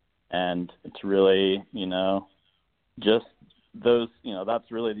 And it's really, just those,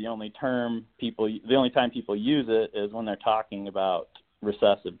 that's really the only time people use it is when they're talking about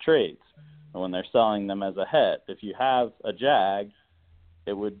recessive traits and when they're selling them as a het. If you have a jag,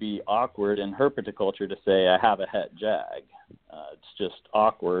 it would be awkward in herpetoculture to say, I have a het jag. It's just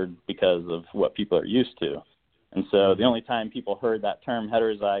awkward because of what people are used to. And so the only time people heard that term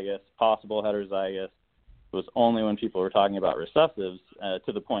heterozygous, possible heterozygous, was only when people were talking about recessives,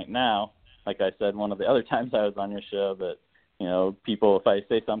 to the point now, like I said one of the other times I was on your show, that, you know, people, if I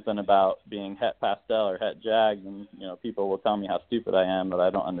say something about being het pastel or het jag, then, you know, people will tell me how stupid I am, that I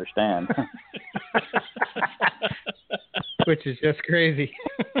don't understand. Which is just crazy.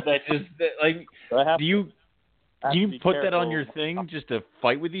 Do you put that on your thing just to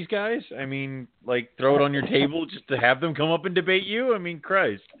fight with these guys? I mean, like, throw it on your table just to have them come up and debate you? I mean,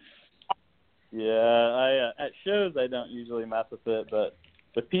 Christ. Yeah, at shows I don't usually mess with it, but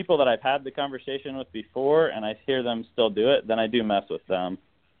with people that I've had the conversation with before and I hear them still do it, then I do mess with them.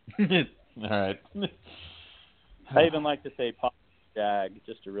 All right. I even like to say pop jag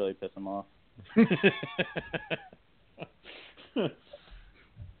just to really piss them off.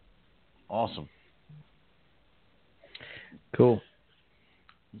 Awesome. Cool.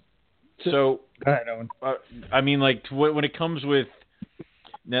 So, go ahead, Owen. I mean, like, when it comes with,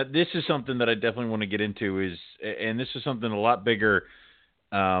 now this is something that I definitely want to get into is, and this is something a lot bigger.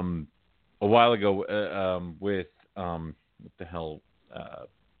 A while ago, with what the hell,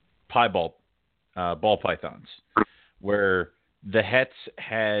 piebald ball pythons, where the hets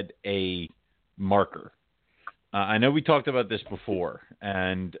had a marker. I know we talked about this before,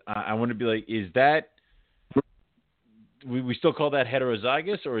 and I want to be like, is that, we still call that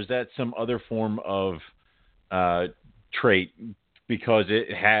heterozygous, or is that some other form of trait because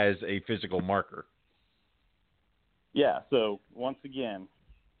it has a physical marker? Yeah, so once again,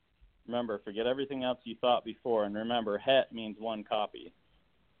 remember, forget everything else you thought before, and remember, het means one copy.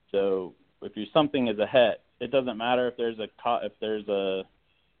 So if something is a het, it doesn't matter if there's a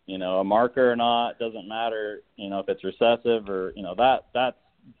you know, a marker or not. It doesn't matter, you know, if it's recessive or, you know, that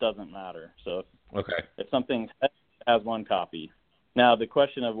doesn't matter. So if something's het, it has one copy. Now the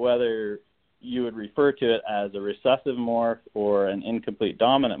question of whether you would refer to it as a recessive morph or an incomplete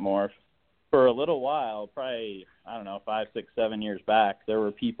dominant morph, for a little while, probably, I don't know, 5, 6, 7 years back, there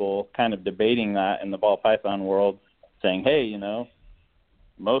were people kind of debating that in the ball python world, saying, hey, you know,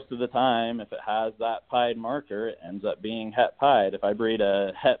 most of the time, if it has that pied marker, it ends up being het pied. If I breed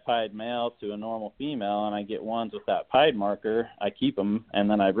a het pied male to a normal female and I get ones with that pied marker, I keep them, and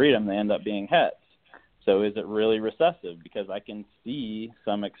then I breed them, they end up being hets. So is it really recessive? Because I can see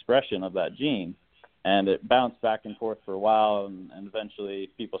some expression of that gene. And it bounced back and forth for a while, and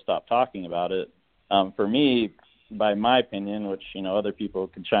eventually people stopped talking about it. For me, by my opinion, which, you know, other people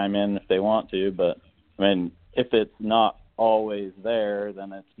can chime in if they want to, but, I mean, if it's not always there,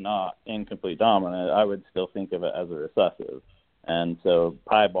 then it's not incomplete dominant. I would still think of it as a recessive. And so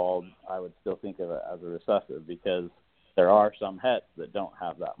piebald, I would still think of it as a recessive because there are some hets that don't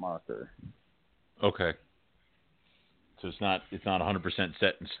have that marker. Okay. So it's not 100%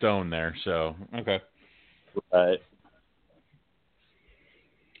 set in stone there. So, okay. Right.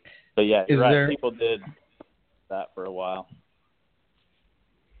 But yeah, you're right. People did that for a while.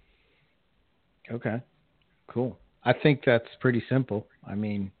 Okay. Cool. I think that's pretty simple. I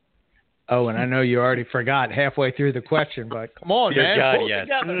mean, oh, and I know you already forgot halfway through the question, but come on, man. God, yes.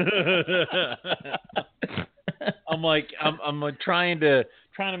 I'm trying to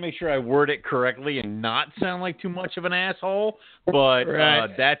make sure I word it correctly and not sound like too much of an asshole, but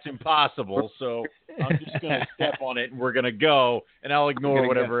that's impossible. So I'm just going to step on it and we're going to go, and I'll ignore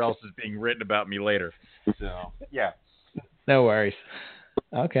whatever else is being written about me later. So, yeah. No worries.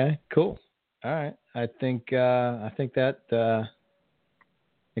 Okay, cool. All right. I think that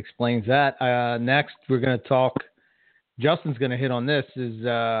explains that. Next, we're going to talk. Justin's going to hit on this is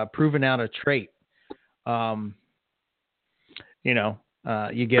proving out a trait. You know,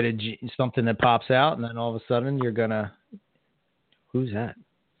 you get something that pops out, and then all of a sudden you're gonna. Who's that?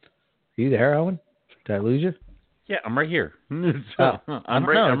 Are you there, Owen? Did I lose you? Yeah, I'm right here. I'm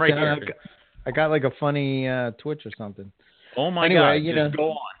right here. I got like a funny twitch or something. Oh my God! You know,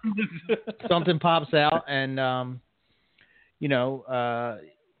 go on. Something pops out, and you know,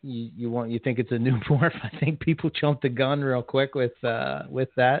 you think it's a new morph. I think people jump the gun real quick with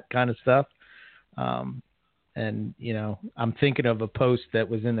that kind of stuff. And, you know, I'm thinking of a post that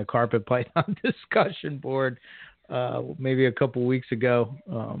was in the Carpet Python discussion board maybe a couple weeks ago.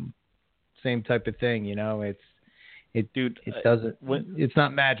 Same type of thing, you know. It's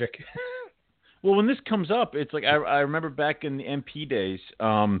not magic. Well, when this comes up, it's like I remember back in the MP days,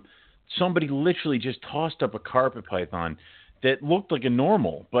 somebody literally just tossed up a Carpet Python that looked like a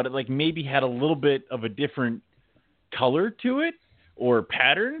normal, but it like maybe had a little bit of a different color to it or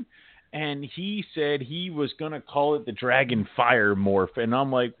pattern. And he said he was going to call it the Dragon Fire morph. And I'm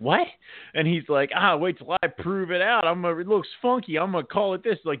like, what? And he's like, wait till I prove it out. It looks funky. I'm going to call it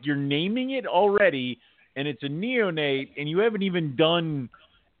this. Like, you're naming it already, and it's a neonate, and you haven't even done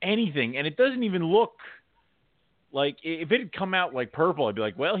anything. And it doesn't even look Like, if it had come out like purple, I'd be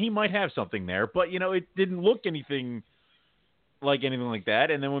like, well, he might have something there. But, it didn't look anything like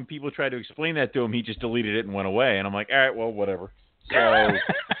that. And then when people tried to explain that to him, he just deleted it and went away. And I'm like, all right, well, whatever. So,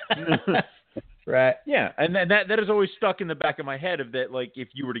 right. Yeah. And that has always stuck in the back of my head of that, like, if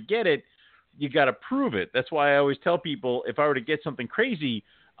you were to get it, you got to prove it. That's why I always tell people, if I were to get something crazy,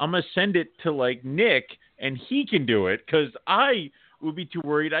 I'm going to send it to, like, Nick, and he can do it, because I would be too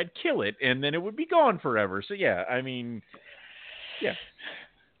worried I'd kill it, and then it would be gone forever. So, yeah, I mean, yeah.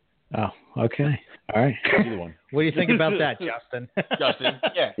 Oh, okay. All right. Either one. What do you think about that, Justin? Justin,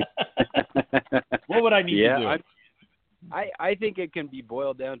 yeah. What would I need to do? I think it can be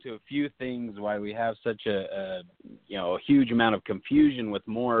boiled down to a few things why we have such a huge amount of confusion with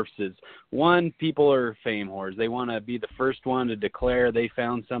morphs. Is one, people are fame whores. They want to be the first one to declare they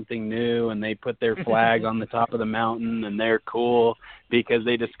found something new, and they put their flag on the top of the mountain, and they're cool because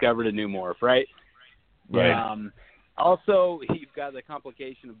they discovered a new morph, right? Right. Also, you've got the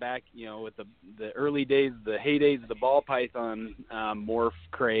complication of back, with the early days, the heydays of the ball python morph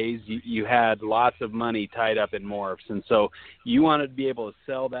craze, you had lots of money tied up in morphs. And so you wanted to be able to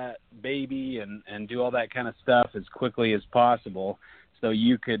sell that baby and do all that kind of stuff as quickly as possible so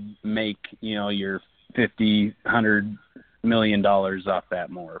you could make, your $50, $100 million off that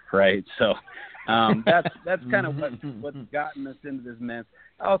morph, right? So that's kind of what's gotten us into this mess.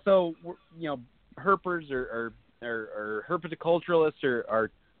 Also, herpers or herpetoculturalists are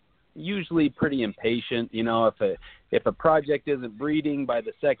usually pretty impatient. If a project isn't breeding by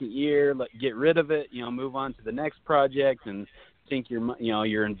the second year, get rid of it. Move on to the next project and sink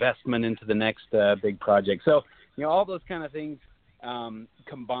your investment into the next big project. So all those kind of things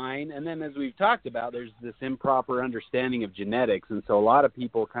combine. And then, as we've talked about, there's this improper understanding of genetics, and so a lot of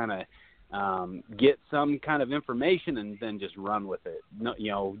people kind of get some kind of information and then just run with it.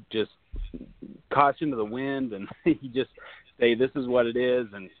 Just caution to the wind, and you just say this is what it is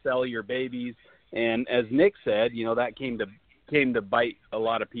and sell your babies. And as Nick said, that came to bite a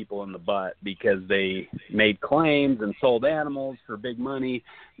lot of people in the butt because they made claims and sold animals for big money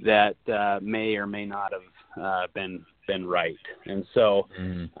that may or may not have been right. And so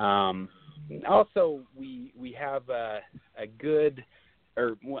also we have a good,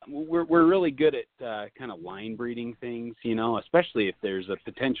 or we're really good at kind of line breeding things, especially if there's a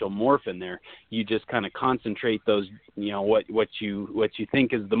potential morph in there. You just kind of concentrate those, what you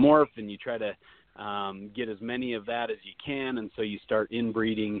think is the morph, and you try to get as many of that as you can, and so you start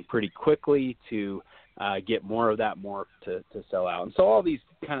inbreeding pretty quickly to get more of that morph to sell out. And so all these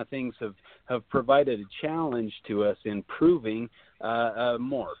kind of things have provided a challenge to us in proving a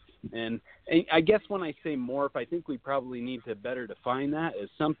morph. And I guess when I say morph, I think we probably need to better define that as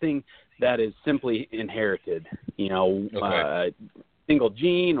something that is simply inherited, Okay. Single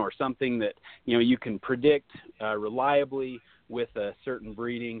gene, or something that, you can predict reliably with a certain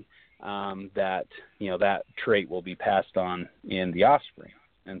breeding, that trait will be passed on in the offspring.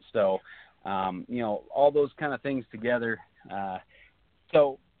 And so, all those kind of things together.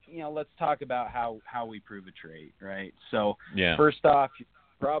 So, let's talk about how we prove a trait, right? So First off,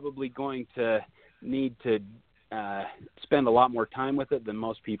 probably going to need to spend a lot more time with it than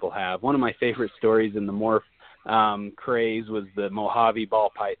most people have. One of my favorite stories in the morph craze was the Mojave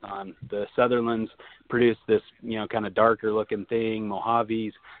ball python. The Sutherlands produced this, kind of darker looking thing,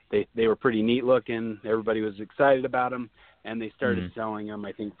 Mojaves. They were pretty neat looking. Everybody was excited about them, and they started selling them,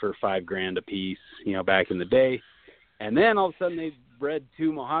 I think, for $5,000 a piece, back in the day. And then all of a sudden they bred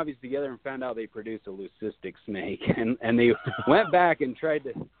two Mojaves together and found out they produced a leucistic snake, and they went back and tried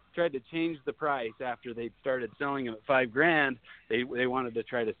to change the price after they started selling them at $5,000. They wanted to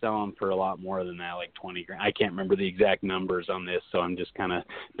try to sell them for a lot more than that, like $20,000. I can't remember the exact numbers on this, so I'm just kind of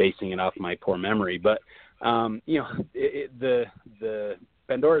basing it off my poor memory. But the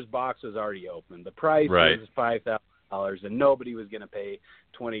Pandora's box was already open. The price was $5,000, and nobody was going to pay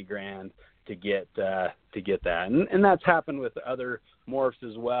 $20,000 to get that, and that's happened with other morphs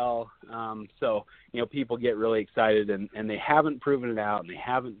as well. So people get really excited, and they haven't proven it out, and they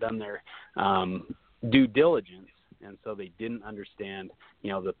haven't done their due diligence, and so they didn't understand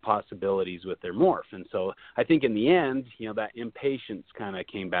the possibilities with their morph. And so I think in the end, that impatience kind of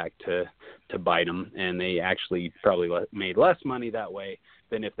came back to bite them, and they actually probably made less money that way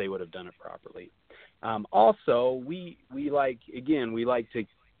than if they would have done it properly. Also, we like to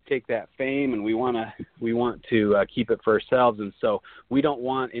take that fame, and we want to keep it for ourselves, and so we don't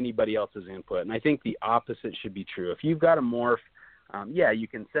want anybody else's input. And I think the opposite should be true. If you've got a morph, you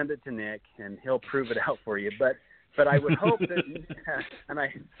can send it to Nick, and he'll prove it out for you. But I would hope that, and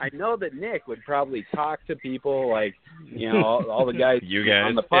I know that Nick would probably talk to people like all the guys you guys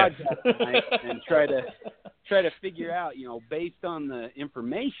on the podcast tonight, and try to try to figure out, based on the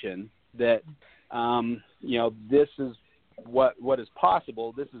information that, this is what is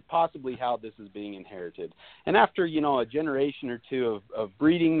possible. This is possibly how this is being inherited. And after, a generation or two of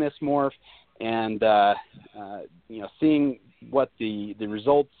breeding this morph and, seeing what the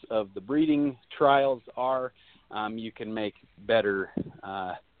results of the breeding trials are, you can make better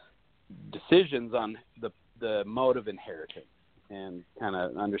decisions on the mode of inheritance and kind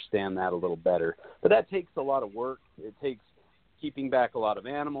of understand that a little better. But that takes a lot of work. It takes keeping back a lot of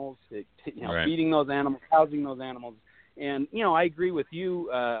animals, Right. feeding those animals, housing those animals. And, I agree with you,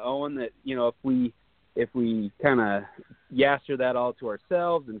 Owen, that, if we kind of yasser that all to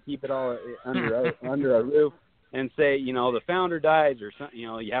ourselves and keep it all under a roof and say, the founder dies or something,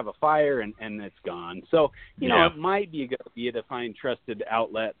 you have a fire and it's gone. So, it might be a good idea to find trusted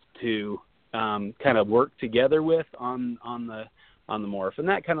outlets to kind of work together with on the morph. And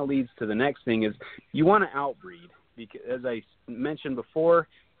that kind of leads to the next thing is you want to outbreed, because as I mentioned before,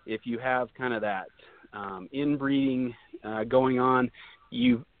 if you have kind of that inbreeding going on,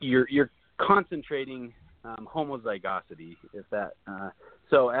 you're concentrating homozygosity. If that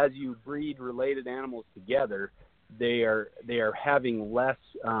so as you breed related animals together, they are having less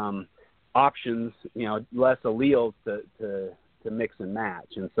options, less alleles to mix and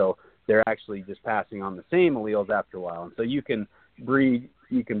match, and so they're actually just passing on the same alleles after a while. And so you can breed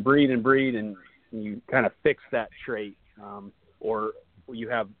and breed, and you kind of fix that trait, or you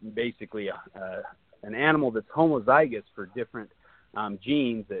have basically an animal that's homozygous for different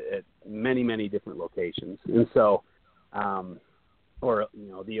genes at many, many different locations. And so, the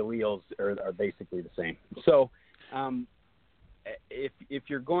alleles are basically the same. So, if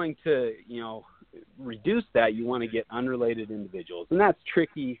you're going to, reduce that, you want to get unrelated individuals. And that's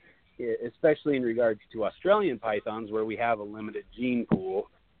tricky, especially in regards to Australian pythons, where we have a limited gene pool.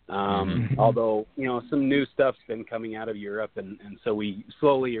 Although, some new stuff's been coming out of Europe, and so we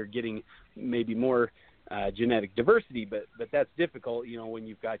slowly are getting maybe more genetic diversity, but that's difficult, when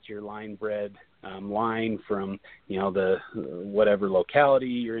you've got your line-bred line from, the whatever locality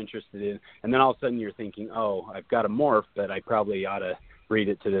you're interested in, and then all of a sudden you're thinking, oh, I've got a morph, but I probably ought to breed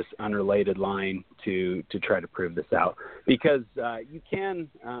it to this unrelated line to try to prove this out. Because you can,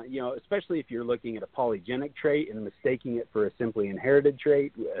 especially if you're looking at a polygenic trait and mistaking it for a simply inherited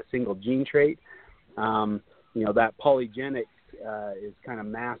trait, a single gene trait, that polygenic is kind of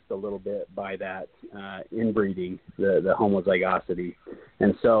masked a little bit by that inbreeding, the homozygosity.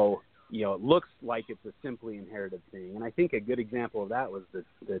 And so, it looks like it's a simply inherited thing. And I think a good example of that was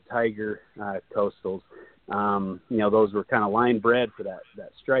the tiger coastals. Those were kind of line bred for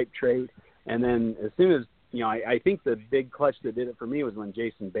that stripe trait. And then as soon as, I think the big clutch that did it for me was when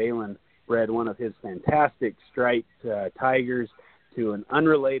Jason Balin bred one of his fantastic striped tigers to an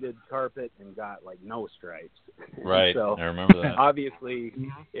unrelated carpet and got like no stripes. Right. So I remember that. Obviously,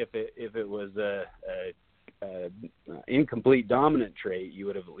 if it was a incomplete dominant trait, you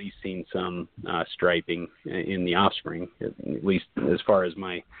would have at least seen some striping in the offspring, at least as far as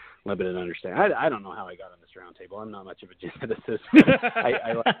my limited understanding. I don't know how I got on this roundtable. I'm not much of a geneticist.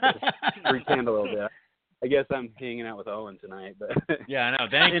 I like to pretend a little bit. I guess I'm hanging out with Owen tonight, but yeah, I know.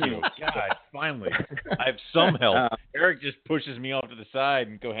 Thank you. God, finally, I have some help. Eric just pushes me off to the side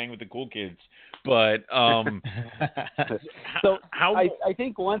and go hang with the cool kids. But so I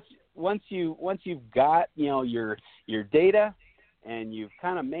think once you've got your data and you've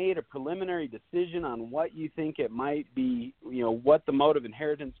kind of made a preliminary decision on what you think it might be, what the mode of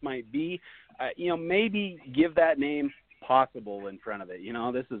inheritance might be, maybe give that name possible in front of it.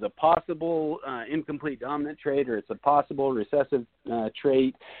 This is a possible incomplete dominant trait, or it's a possible recessive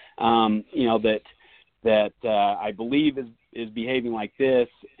trait, that I believe is behaving like this,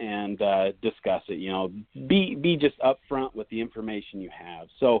 and discuss it. Be just upfront with the information you have.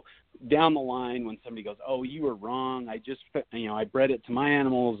 So down the line, when somebody goes, "Oh, you were wrong. I bred it to my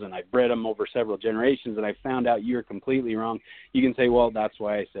animals, and I bred them over several generations, and I found out you're completely wrong," you can say, "Well, that's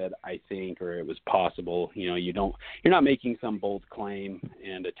why I said I think, or it was possible." You're not making some bold claim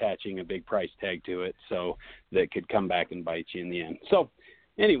and attaching a big price tag to it, so that could come back and bite you in the end. So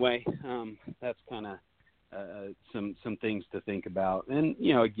anyway, that's kind of some things to think about. And,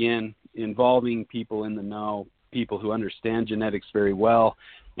 again, involving people in the know, people who understand genetics very well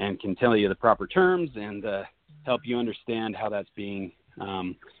and can tell you the proper terms and help you understand how that's being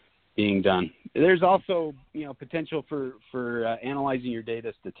done. There's also, potential for analyzing your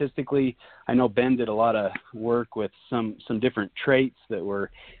data statistically. I know Ben did a lot of work with some different traits that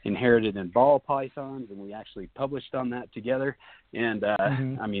were inherited in ball pythons, and we actually published on that together. And,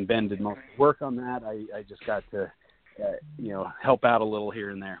 Ben did most work on that. I just got to, help out a little here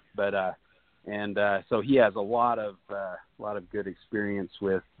and there. But And so he has a lot of good experience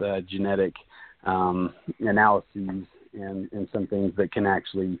with genetic analyses and some things that can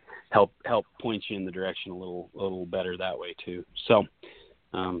actually help point you in the direction a little better that way too. So,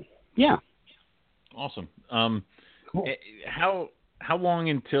 yeah. Awesome. Cool. How long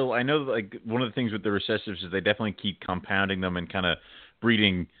until, I know like one of the things with the recessives is they definitely keep compounding them and kind of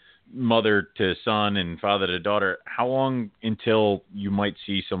breeding mother to son and father to daughter. How long until you might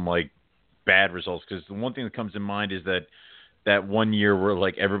see some like bad results? Because the one thing that comes to mind is that 1 year where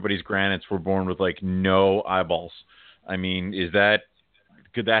like everybody's granites were born with like no eyeballs. I mean,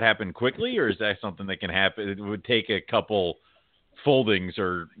 could that happen quickly, or is that something that can happen? It would take a couple foldings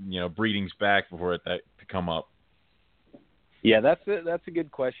or breedings back before to come up. Yeah, that's a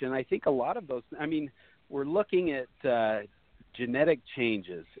good question. I think a lot of those. I mean, we're looking at genetic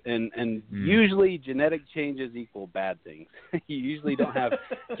changes, and usually genetic changes equal bad things. You usually don't have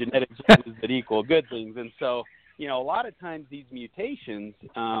genetic changes that equal good things, and so a lot of times these mutations,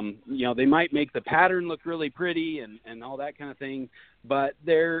 they might make the pattern look really pretty and all that kind of thing, but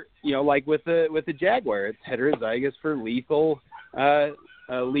they're like with the jaguar, it's heterozygous for lethal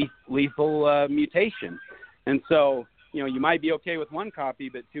mutation, and so you might be okay with one copy,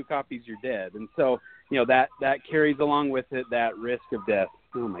 but two copies you're dead. And so, that carries along with it that risk of death.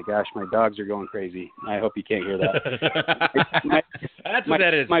 Oh my gosh, my dogs are going crazy. I hope you can't hear that. That's what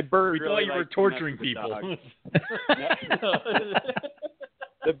that is. My bird. We really thought you were torturing people.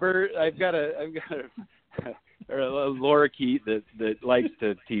 The bird. I've got a lorikeet that likes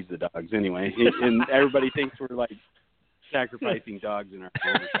to tease the dogs. Anyway, and everybody thinks we're like sacrificing dogs in our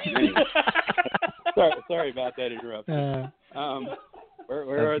home. Anyway. Sorry about that interruption. Where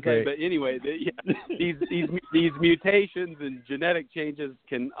was I? But anyway, these mutations and genetic changes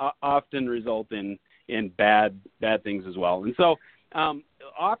can often result in bad things as well. And so,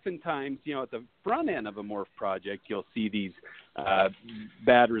 oftentimes, at the front end of a morph project, you'll see these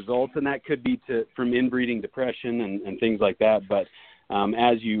bad results, and that could be from inbreeding depression and things like that. But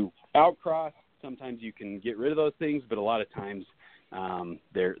as you outcross, sometimes you can get rid of those things, but a lot of times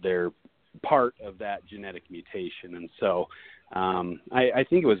they're part of that genetic mutation. And so I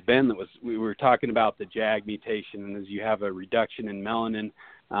think it was Ben we were talking about the JAG mutation, and as you have a reduction in melanin,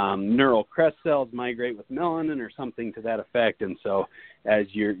 neural crest cells migrate with melanin or something to that effect. And so as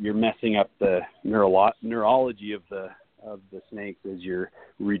you're messing up the neurology of the snakes as you're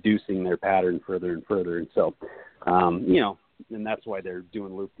reducing their pattern further and further. And so and that's why they're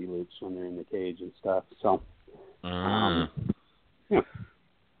doing loop-de-loops when they're in the cage and stuff. So yeah.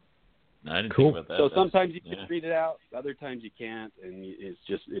 I didn't Cool. think about that. So sometimes you can read it out, other times you can't, and it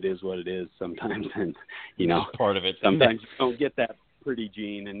is what it is sometimes, and Just part of it. Sometimes you don't get that pretty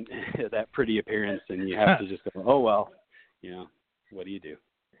gene and that pretty appearance, and you have to just go, oh well, what do you do?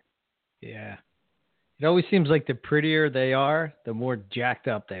 Yeah, it always seems like the prettier they are, the more jacked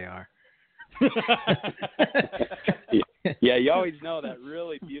up they are. Yeah, you always know that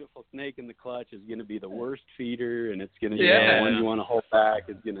really beautiful snake in the clutch is going to be the worst feeder, and it's going to be the one you want to hold back.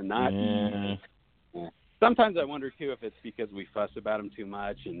 It's going to not eat. Yeah. Sometimes I wonder, too, if it's because we fuss about them too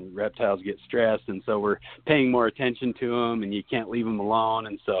much and reptiles get stressed, and so we're paying more attention to them, and you can't leave them alone.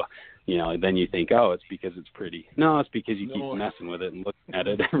 And so, then you think, oh, it's because it's pretty. No, it's because you keep messing with it and looking at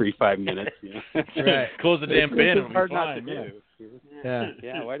it every 5 minutes. Right. Close the damn bin. It's hard not to do.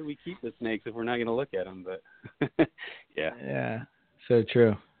 Yeah. Why do we keep the snakes if we're not going to look at them? But yeah, so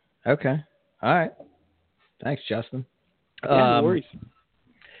true. Okay, all right. Thanks, Justin. No worries.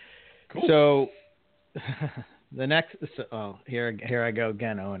 Cool. So the next. Here I go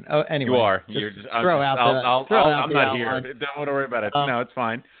again, Owen. Oh, anyway, you are. You're just, I'm not here. Don't worry about it. No, it's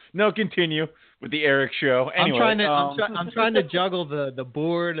fine. No, continue with the Eric show. Anyway, I'm trying to juggle the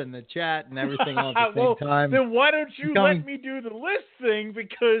board and the chat and everything all at the same time. Then why don't you let me do the list thing,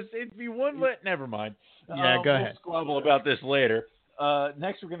 because it'd be one never mind. Yeah, go ahead. We'll squabble about this later.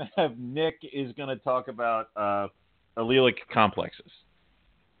 Next, we're going to have Nick is going to talk about allelic complexes.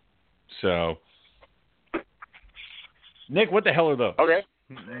 So, Nick, what the hell are those? Okay.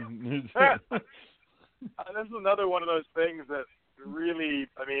 This is another one of those things that really,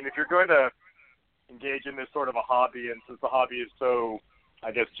 if you're going to engage in this sort of a hobby, and since the hobby is so,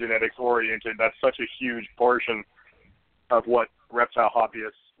 genetics oriented, that's such a huge portion of what reptile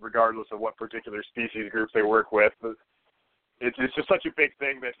hobbyists, regardless of what particular species groups they work with, it's just such a big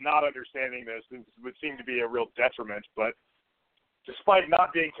thing that not understanding this would seem to be a real detriment. But despite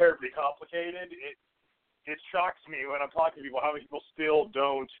not being terribly complicated, it shocks me when I'm talking to people how many people still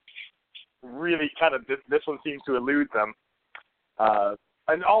don't really this one seems to elude them.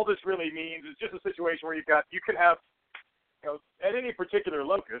 And all this really means is just a situation where you can have at any particular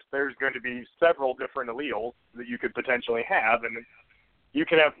locus, there's going to be several different alleles that you could potentially have, and you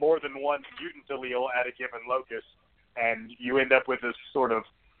can have more than one mutant allele at a given locus, and you end up with this sort of,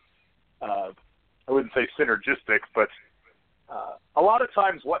 I wouldn't say synergistic, but a lot of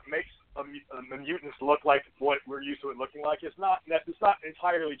times what makes the mutants look like what we're used to it looking like is not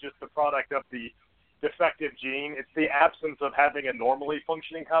entirely just the product of the defective gene. It's the absence of having a normally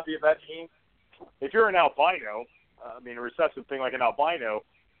functioning copy of that gene. If you're an albino, a recessive thing like an albino,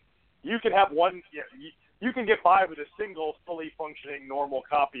 you can have one. You can get by with a single fully functioning normal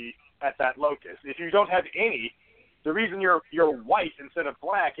copy at that locus. If you don't have any, the reason you're white instead of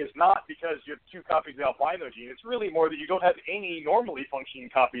black is not because you have two copies of the albino gene. It's really more that you don't have any normally functioning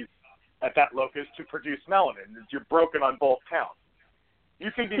copies at that locus to produce melanin. You're broken on both counts. You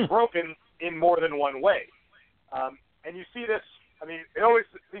can be broken in more than one way. And you see this,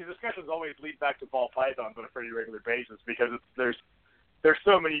 these discussions always lead back to ball pythons on a pretty regular basis because there's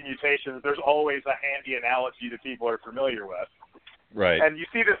so many mutations. There's always a handy analogy that people are familiar with. Right. And you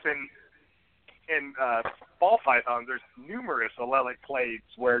see this in ball pythons. There's numerous allelic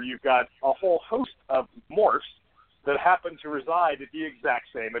clades where you've got a whole host of morphs that happen to reside at the exact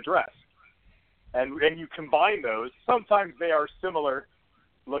same address. And you combine those. Sometimes they are similar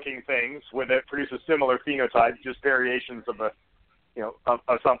looking things where they produce a similar phenotype, just variations of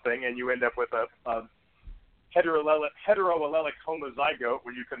of something, and you end up with a heteroallelic homozygote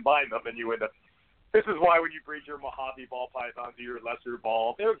when you combine them, and you end up. This is why when you breed your Mojave ball pythons or your lesser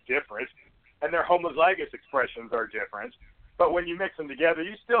ball, they're different, and their homozygous expressions are different. But when you mix them together,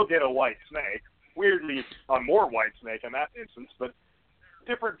 you still get a white snake. Weirdly, a more white snake in that instance, but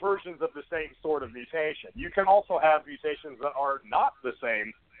different versions of the same sort of mutation. You can also have mutations that are not the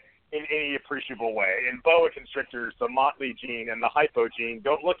same in any appreciable way. In boa constrictors, the motley gene and the hypo gene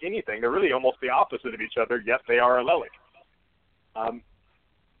don't look anything. They're really almost the opposite of each other, yet they are allelic.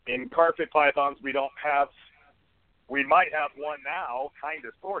 In carpet pythons, we might have one now, kind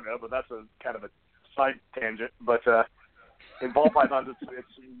of, sort of, but that's a kind of a side tangent. But in ball pythons,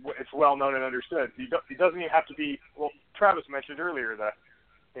 it's well known and understood. It doesn't even have to be. Well, Travis mentioned earlier that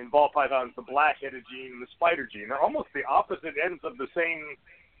in ball pythons, the black-headed gene and the spider gene, they're almost the opposite ends of the same,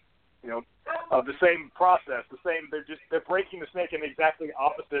 of the same process. They're breaking the snake in exactly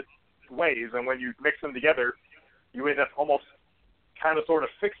opposite ways, and when you mix them together, you end up almost kind of sort of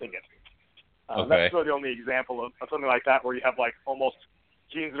fixing it. Okay. That's really the only example of something like that where you have like almost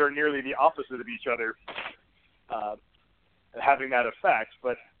genes that are nearly the opposite of each other having that effect.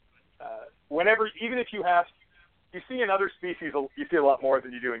 But even if you see in other species, you see a lot more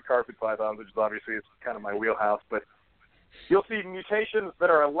than you do in carpet pythons, which is obviously it's kind of my wheelhouse, but you'll see mutations that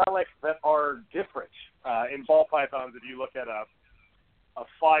are allelic that are different. In ball pythons, if you look at a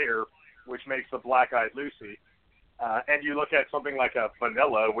fire, which makes a black-eyed Lucy, and you look at something like a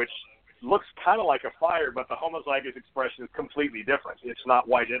vanilla, which looks kind of like a fire, but the homozygous expression is completely different. It's not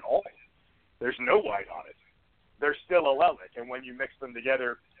white at all. There's no white on it. They're still allelic, and when you mix them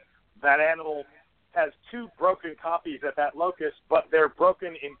together, that animal has two broken copies at that locus, but they're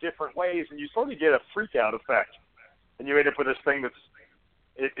broken in different ways, and you sort of get a freak-out effect. And you end up with this thing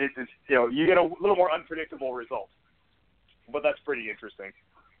you get a little more unpredictable result. But that's pretty interesting,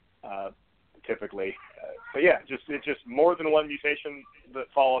 typically. But yeah, it's just more than one mutation that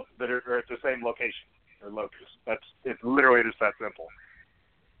are at the same location or locus. It's literally just that simple.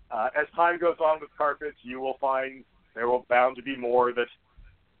 As time goes on with carpets, you will find there will bound to be more that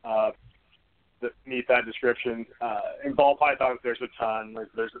meet that description. In ball pythons, there's a ton.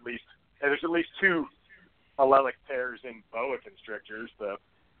 There's at least two allelic pairs in boa constrictors.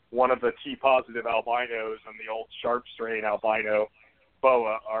 One of the T-positive albinos and the old sharp strain albino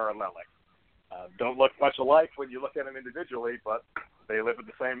boa are allelic. Don't look much alike when you look at them individually, but they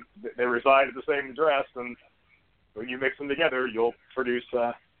reside at the same address, and when you mix them together, you'll produce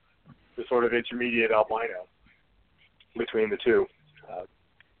the sort of intermediate albino between the two.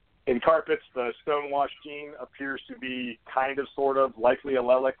 In carpets, the stonewash gene appears to be kind of, sort of, likely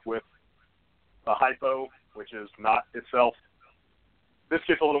allelic with the hypo, which is not itself. This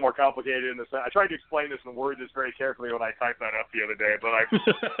gets a little more complicated in the sense. I tried to explain this and word this very carefully when I typed that up the other day, but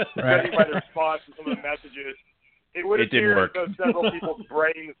judging by the response to some of the messages, it would appear as though several people's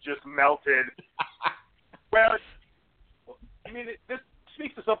brains just melted. Well, this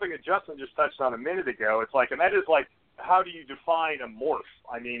speaks to something that Justin just touched on a minute ago. It's like, and that is like, how do you define a morph?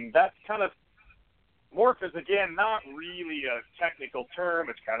 That's kind of, morph is, again, not really a technical term.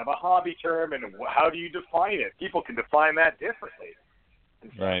 It's kind of a hobby term, and how do you define it? People can define that differently.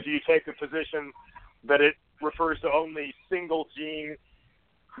 Right. Do you take the position that it refers to only single gene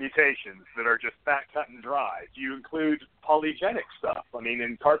mutations that are just that cut and dry? Do you include polygenic stuff? I mean,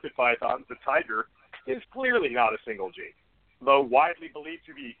 in carpet pythons, the tiger is clearly not a single gene, though widely believed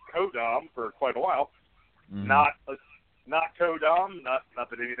to be codom for quite a while. Not codom, not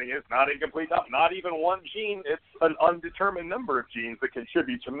that anything is, not incomplete dom, not even one gene. It's an undetermined number of genes that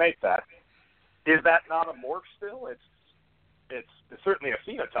contribute to make that. Is that not a morph still? It's certainly a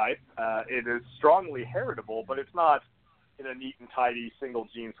phenotype. It is strongly heritable, but it's not in a neat and tidy single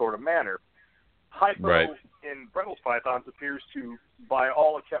gene sort of manner. Hypo in Bredl's pythons appears to, by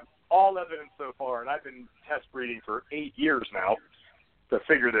all evidence so far, and I've been test breeding for 8 years now to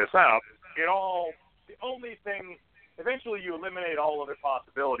figure this out. The only thing, eventually you eliminate all other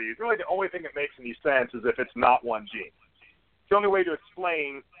possibilities. Really, the only thing that makes any sense is if it's not one gene. It's the only way to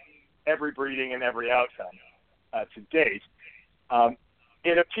explain every breeding and every outcome to date.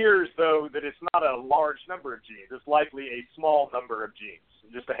 It appears, though, that it's not a large number of genes. It's likely a small number of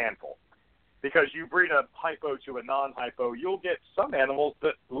genes, just a handful. Because you breed a hypo to a non-hypo, you'll get some animals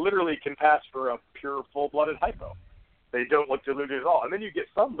that literally can pass for a pure full-blooded hypo. They don't look diluted at all. And then you get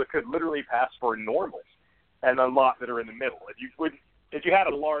some that could literally pass for normals, and a lot that are in the middle. If you had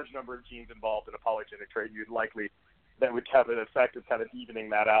a large number of genes involved in a polygenic trait, that would have an effect of kind of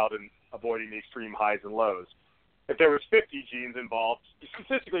evening that out and avoiding the extreme highs and lows. If there was 50 genes involved,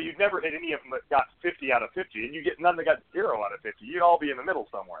 statistically, you'd never hit any of them that got 50 out of 50, and you get none that got 0 out of 50. You'd all be in the middle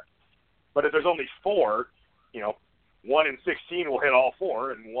somewhere. But if there's only 4, 1 in 16 will hit all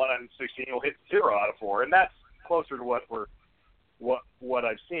 4, and 1 in 16 will hit 0 out of 4, and that's closer to what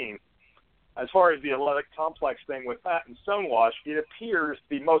I've seen. As far as the allelic complex thing with that and stonewash, it appears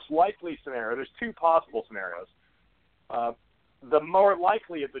the most likely scenario. There's 2 possible scenarios. The more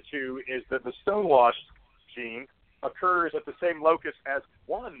likely of the 2 is that the stonewash gene occurs at the same locus as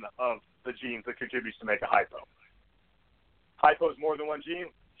one of the genes that contributes to make a hypo. Hypo is more than one gene.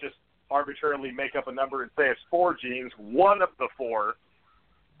 Just arbitrarily make up a number and say it's 4 genes. One of the 4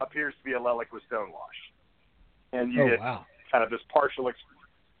 appears to be allelic with stonewash. And you get kind of this partial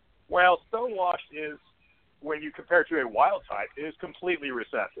stonewash is, when you compare to a wild type, is completely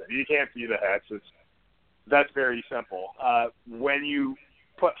recessive. You can't see the hex. That's very simple. When you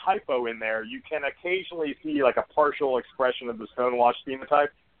put hypo in there, you can occasionally see like a partial expression of the stonewash phenotype,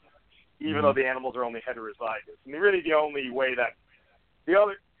 even though the animals are only heterozygous. And really the only way that the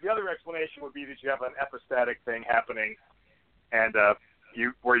other explanation would be that you have an epistatic thing happening, and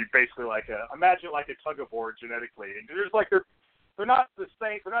where you basically imagine like a tug of war genetically, and there's they're not the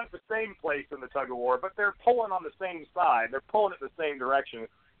same. They're not at the same place in the tug of war, but they're pulling on the same side. They're pulling it the same direction,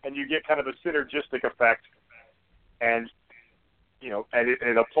 and you get kind of a synergistic effect, and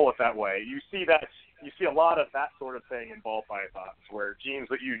it'll pull it that way. You see a lot of that sort of thing in ball pythons, where genes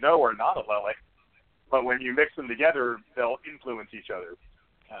that are not allelic, but when you mix them together, they'll influence each other.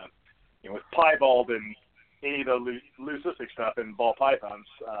 With piebald and any of the leucistic stuff in ball pythons,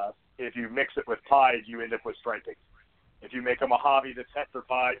 if you mix it with pied, you end up with striping. If you make a Mojave that's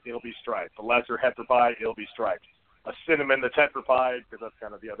heteropied, it'll be striped. A lesser heteropied, it'll be striped. A cinnamon that's heteropied, because that's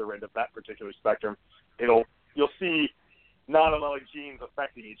kind of the other end of that particular spectrum, you'll see non-allelic genes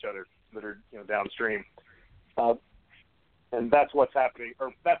affecting each other that are downstream, and that's what's happening.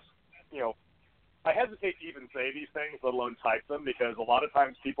 Or that's I hesitate to even say these things, let alone type them, because a lot of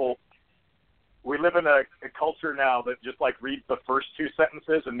times we live in a culture now that just reads the first 2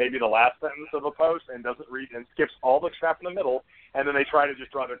 sentences and maybe the last sentence of a post and doesn't read and skips all the crap in the middle, and then they try to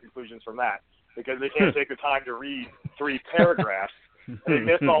just draw their conclusions from that because they can't take the time to read 3 paragraphs. They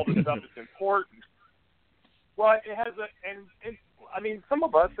miss all the stuff that's important. Well, it has some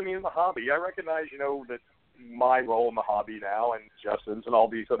of us, in the hobby, I recognize, that my role in the hobby now, and Justin's and all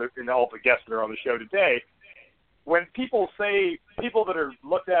these other, all the guests that are on the show today, when people that are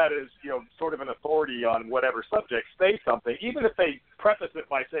looked at as, sort of an authority on whatever subject say something, even if they preface it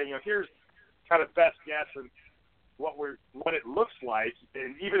by saying, here's kind of best guess and what it looks like,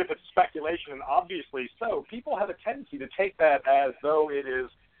 and even if it's speculation, and obviously so, people have a tendency to take that as though it is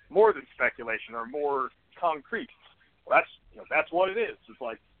more than speculation or more concrete. Well, that's what it is. It's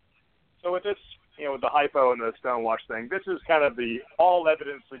so with this, with the hypo and the stonewash thing, this is kind of the all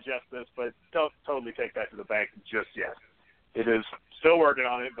evidence suggests this, but don't totally take that to the bank just yet. It is still working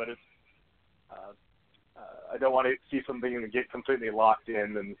on it, but it's I don't want to see something and get completely locked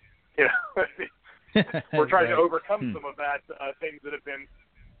in, and we're trying to overcome some of that things that have been,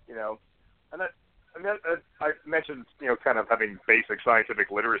 and I mentioned kind of having basic scientific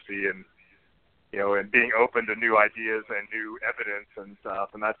literacy and and being open to new ideas and new evidence and stuff,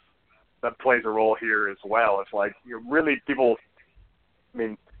 and that plays a role here as well. It's really people,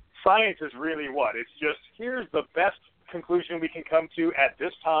 science is really what? It's just, here's the best conclusion we can come to at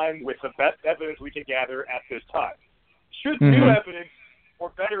this time with the best evidence we can gather at this time. Should new evidence or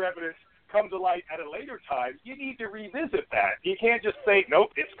better evidence come to light at a later time, you need to revisit that. You can't just say,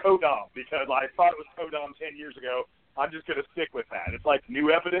 nope, it's codom, because I thought it was codom 10 years ago. I'm just going to stick with that. It's like new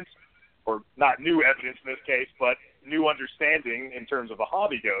evidence, or not new evidence in this case, but new understanding in terms of a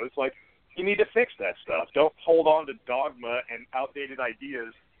hobby goes. Like, you need to fix that stuff. Don't hold on to dogma and outdated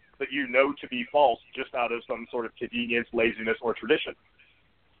ideas that you know to be false just out of some sort of convenience, laziness, or tradition.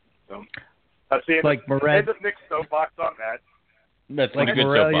 So that's the end of Nick's soapbox on that. That's like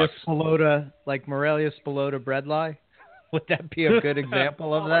Morelia Spilota bread lie? Would that be a good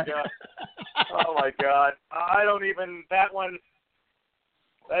example of that? Oh my God! I don't even that one.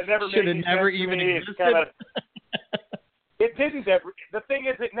 That never should have made never sense even to me. existed. It didn't ever. The thing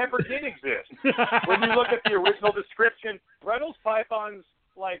is, it never did exist. When you look at the original description, Bredl's pythons,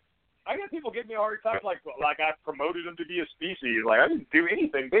 like, I got people giving me a hard time, like I promoted them to be a species. Like, I didn't do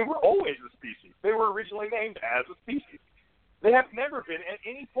anything. They were always a species. They were originally named as a species. They have never been, at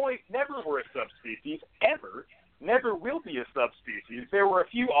any point, never were a subspecies, ever. Never will be a subspecies. There were a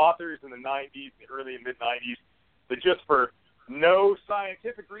few authors in the 90s, the early and mid-90s, that just for no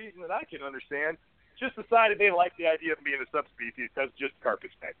scientific reason that I can understand, just decided they liked the idea of being a subspecies because just carpet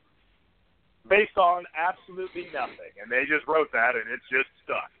snake. Based on absolutely nothing. And they just wrote that, and it's just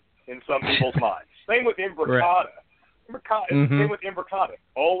stuck in some people's minds. Same with imbricata. Same with imbricata.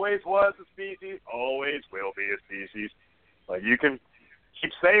 Always was a species, always will be a species. Like, you can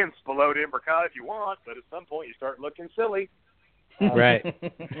keep saying Spilota imbricata if you want, but at some point you start looking silly. Right.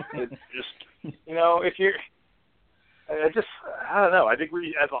 It's just, if you're, I don't know. I think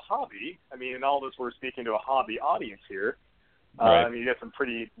we, as a hobby, I mean, in all this, we're speaking to a hobby audience here. Right. I mean, you got some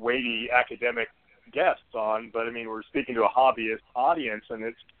pretty weighty academic guests on, but I mean, we're speaking to a hobbyist audience, and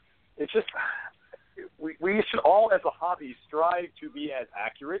it's just, we should all, as a hobby, strive to be as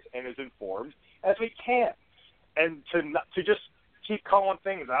accurate and as informed as we can. And to just keep calling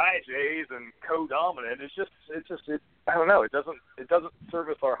things IJs and co-dominant, it's just I don't know. It doesn't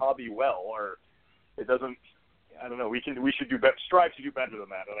service our hobby well, or it doesn't. I don't know. We should strive to do better than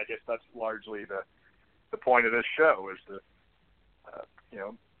that, and I guess that's largely the point of this show is to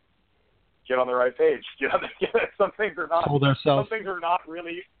get on the right page. Some things are not. Hold ourselves. Some things are not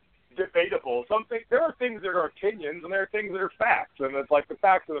really debatable. There are things that are opinions, and there are things that are facts, and it's like the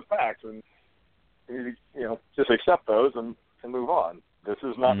facts are the facts, and just accept those and move on. This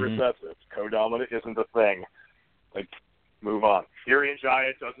is not recessive. Co-dominant isn't a thing. Like, move on. Irian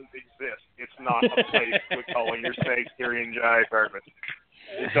Jaya doesn't exist. It's not a place with calling your snakes Irian Jaya carpet.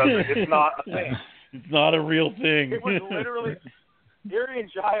 It doesn't. It's not a thing. It's not a real thing. It was literally Irian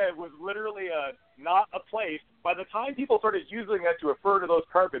Jaya was literally not a place. By the time people started using that to refer to those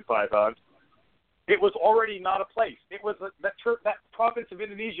carpet pythons, it was already not a place. It was that province of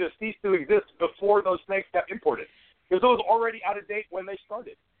Indonesia ceased to exist before those snakes got imported. Because it was already out of date when they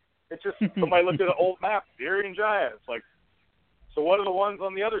started. It's just, somebody looked at an old map, Irian Jaya. It's like, so what are the ones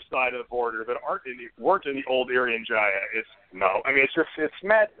on the other side of the border that weren't in the old Irian Jaya? It's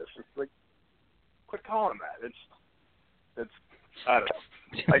madness. It's like, quit calling that. It's I don't know.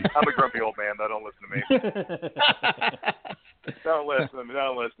 I'm a grumpy old man, though. Don't listen to me. Don't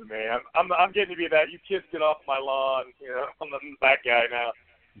listen to me. I'm getting to be that. You kids get off my lawn. I'm that guy now.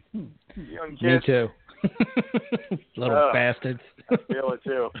 Young kids. Me too. Little bastards. I feel it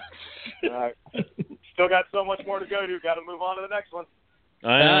too. Still got so much more to go to. Got to move on to the next one.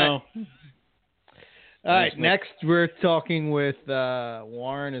 I know. All right, next we're talking with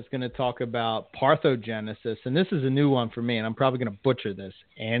Warren is going to talk about Parthenogenesis, and this is a new one for me, and I'm probably going to butcher this.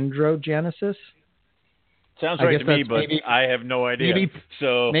 Androgenesis? Sounds right to me, but I have no idea.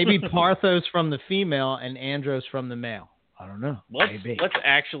 Maybe Parthos from the female and Andros from the male. I don't know. Let's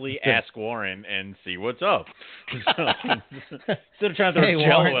actually ask Warren and see what's up. Instead of trying to throw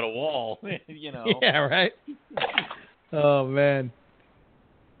jello Warren. at a wall, Yeah, right. Oh man.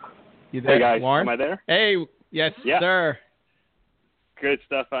 You there, Hey guys, Warren? am I there? Hey, yes, sir. Good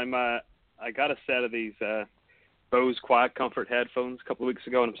stuff. I got a set of these Bose Quiet Comfort headphones a couple of weeks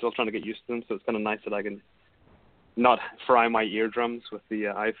ago, and I'm still trying to get used to them. So it's kind of nice that I can not fry my eardrums with the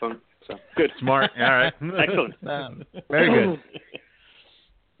iPhone. So good, smart. All right, excellent. Very good.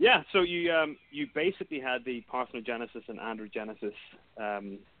 Yeah. So you basically had the Parthenogenesis and androgenesis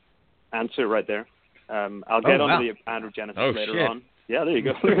answer right there. I'll get onto the androgenesis later on. Yeah, there you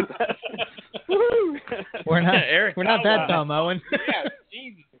go. Look at that. We're not that dumb, Owen. Yeah,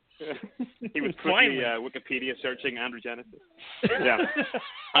 Jesus. He was quickly Wikipedia searching androgenesis. Yeah.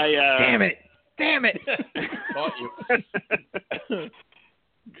 Damn it. Caught you.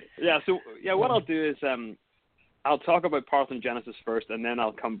 Yeah. So what I'll do is I'll talk about parthenogenesis first, and then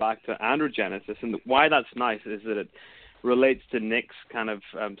I'll come back to androgenesis. And why that's nice is that it relates to Nick's kind of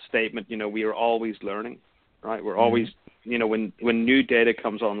statement. We are always learning, right? We're always, when new data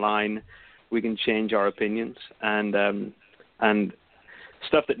comes online, we can change our opinions. And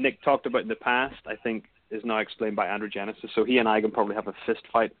stuff that Nick talked about in the past, I think, is now explained by androgenesis. So he and I can probably have a fist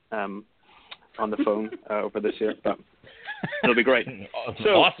fight on the phone over this year, but it'll be great.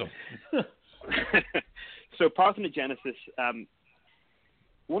 Awesome. So parthenogenesis,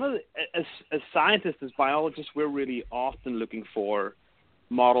 one of the, as scientists, as biologists, we're really often looking for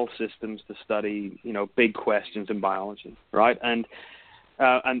model systems to study, big questions in biology, right? And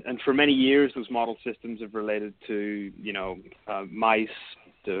for many years, those model systems have related to, mice,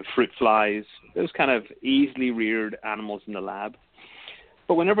 to fruit flies, those kind of easily reared animals in the lab.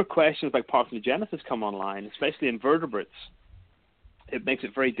 But whenever questions like parthenogenesis come online, especially in vertebrates, it makes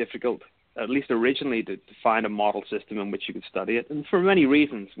it very difficult, at least originally, to find a model system in which you could study it. And for many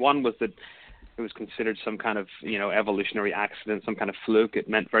reasons. One was that it was considered some kind of, evolutionary accident, some kind of fluke. It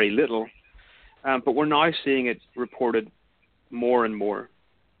meant very little. But we're now seeing it reported more and more.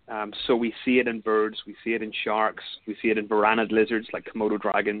 So we see it in birds, we see it in sharks, we see it in varanid lizards like Komodo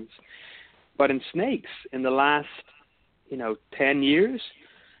dragons. But in snakes, in the last, 10 years,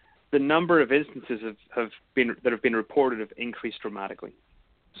 the number of instances that have been reported have increased dramatically.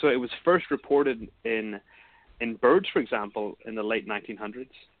 So it was first reported in birds, for example, in the late 1900s.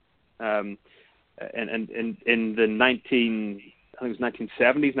 And in the 1970s,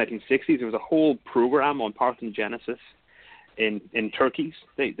 1960s, there was a whole program on parthenogenesis in turkeys.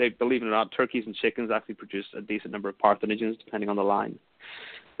 They believe it or not, turkeys and chickens actually produce a decent number of parthenogens, depending on the line.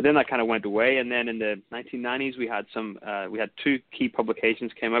 But then that kind of went away, and then in the 1990s, we had two key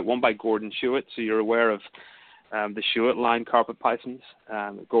publications came out. One by Gordon Schuett, so you're aware of the Schuett line carpet pythons.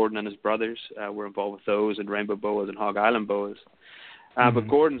 Gordon and his brothers were involved with those, and rainbow boas and hog island boas. But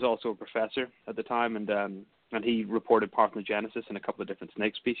Gordon's also a professor at the time, and he reported parthenogenesis in a couple of different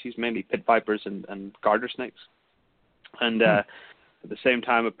snake species, mainly pit vipers and garter snakes. And at the same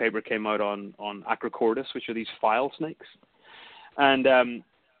time, a paper came out on Acrocordus, which are these file snakes. And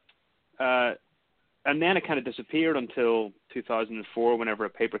then it kind of disappeared until 2004, whenever a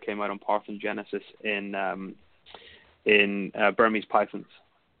paper came out on parthenogenesis in Burmese pythons.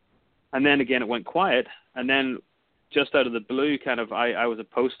 And then again, it went quiet. And then just out of the blue, I was a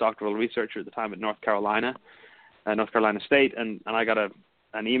postdoctoral researcher at the time at North Carolina State, and I got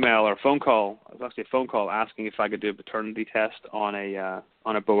an email or a phone call. It was actually a phone call asking if I could do a paternity test on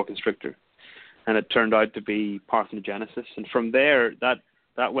a boa constrictor, and it turned out to be parthenogenesis. And from there,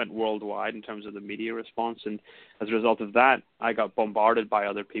 that went worldwide in terms of the media response. And as a result of that, I got bombarded by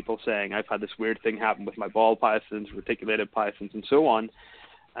other people saying, I've had this weird thing happen with my ball pythons, reticulated pythons, and so on.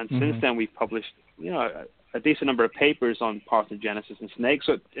 And since then, we've published, a decent number of papers on parthenogenesis in snakes.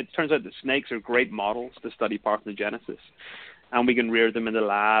 So it turns out that snakes are great models to study parthenogenesis. And we can rear them in the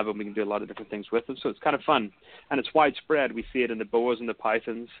lab, and we can do a lot of different things with them. So it's kind of fun. And it's widespread. We see it in the boas and the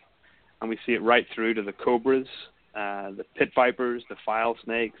pythons, and we see it right through to the cobras, the pit vipers, the file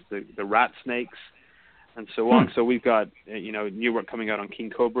snakes, the rat snakes, and so on. So we've got new work coming out on king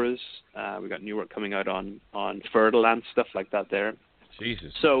cobras. We've got new work coming out on fertile ants, stuff like that there.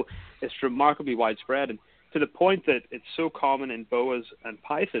 Jesus. So it's remarkably widespread, and to the point that it's so common in boas and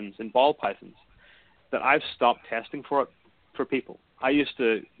pythons, and ball pythons, that I've stopped testing for it for people. I used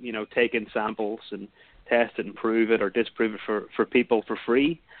to, take in samples and test it and prove it or disprove it for people for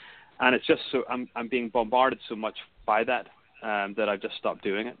free. And it's just so I'm being bombarded so much by that that I've just stopped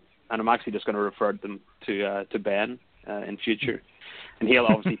doing it. And I'm actually just going to refer them to Ben in future, and he'll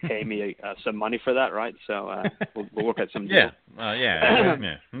obviously pay me some money for that, right? So we'll work out some deal. Yeah,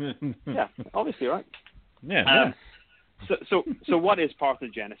 obviously, right? Yeah. So what is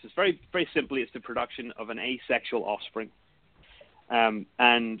parthenogenesis? Very very simply, it's the production of an asexual offspring. And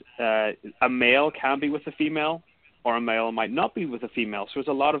a male can be with a female, or a male might not be with a female. So there's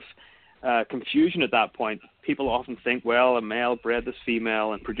a lot of confusion at that point. People often think, well, a male bred this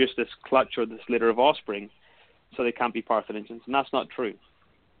female and produced this clutch or this litter of offspring, so they can't be parthenogens. And that's not true.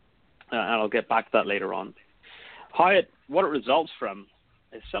 And I'll get back to that later on. What it results from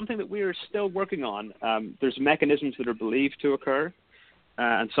is something that we are still working on. There's mechanisms that are believed to occur,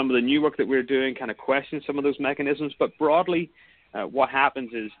 and some of the new work that we're doing kind of questions some of those mechanisms. But broadly, what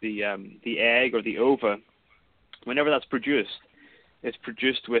happens is the egg or the ova, whenever that's produced, it's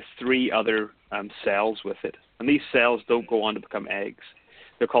produced with three other cells with it. And these cells don't go on to become eggs.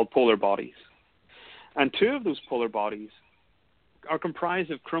 They're called polar bodies. And two of those polar bodies are comprised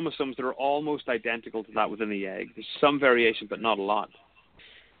of chromosomes that are almost identical to that within the egg. There's some variation, but not a lot.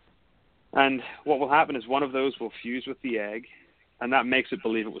 And what will happen is one of those will fuse with the egg, and that makes it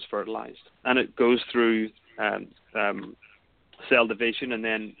believe it was fertilized. And it goes through cell division and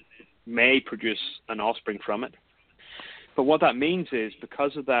then may produce an offspring from it. But what that means is,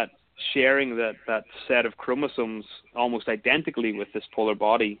 because of that sharing that set of chromosomes almost identically with this polar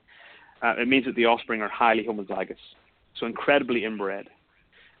body, it means that the offspring are highly homozygous, so incredibly inbred.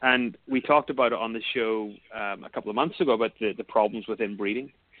 And we talked about it on the show a couple of months ago about the problems with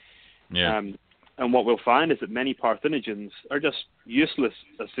inbreeding. Yeah. And what we'll find is that many parthenogens are just useless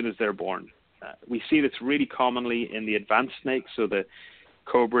as soon as they're born. We see this really commonly in the advanced snakes, so the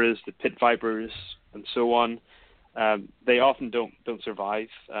cobras, the pit vipers, and so on. They often don't survive.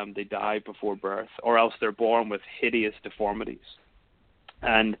 They die before birth, or else they're born with hideous deformities.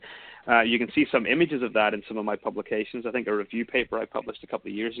 And you can see some images of that in some of my publications. I think a review paper I published a couple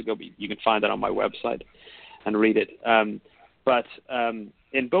of years ago, but you can find that on my website and read it. But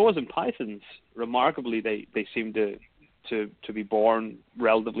in boas and pythons, remarkably, they seem to be born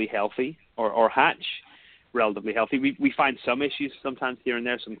relatively healthy or hatch relatively healthy. We find some issues sometimes here and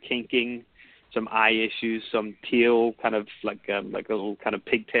there, some kinking, some eye issues, some tail kind of like a little kind of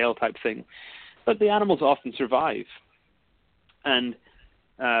pigtail type thing. But the animals often survive. And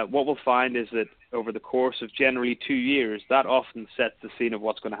what we'll find is that over the course of generally 2 years, that often sets the scene of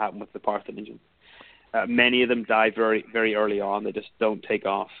what's going to happen with the parthenogen. Many of them die very, very early on. They just don't take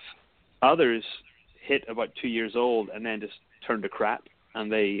off. Others hit about 2 years old and then just turn to crap,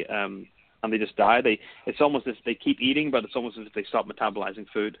 and they just die. It's almost as if they keep eating, but it's almost as if they stop metabolizing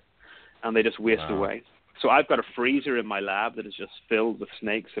food, and they just waste away. So I've got a freezer in my lab that is just filled with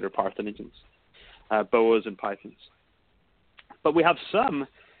snakes that are parthenogens, boas and pythons. But we have some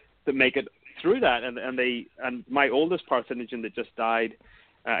that make it through that, and my oldest parthenogen that just died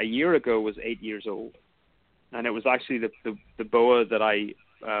a year ago was 8 years old, and it was actually the boa that I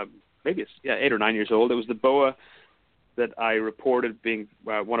maybe it's 8 or 9 years old. It was the boa that I reported being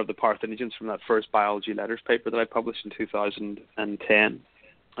one of the parthenogens from that first Biology Letters paper that I published in 2010,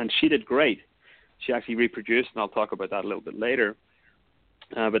 and she did great. She actually reproduced, and I'll talk about that a little bit later.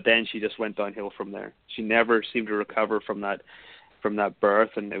 But then she just went downhill from there. She never seemed to recover from that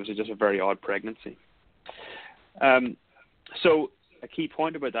birth, and it was just a very odd pregnancy. So a key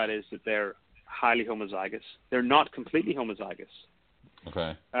point about that is that they're highly homozygous. They're not completely homozygous.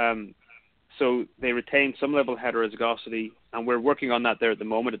 Okay. So they retain some level of heterozygosity, and we're working on that there at the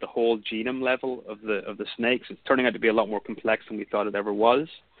moment at the whole genome level of the snakes. It's turning out to be a lot more complex than we thought it ever was.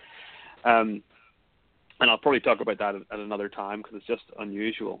 And I'll probably talk about that at another time because it's just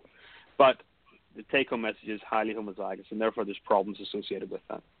unusual. But the take-home message is highly homozygous, and therefore there's problems associated with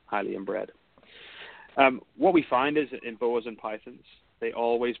that, highly inbred. What we find is that in boas and pythons, they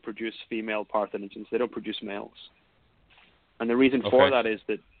always produce female parthenogens. They don't produce males. And the reason for that is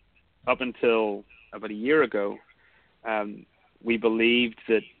that up until about a year ago, we believed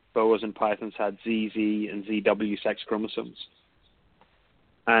that boas and pythons had ZZ and ZW sex chromosomes.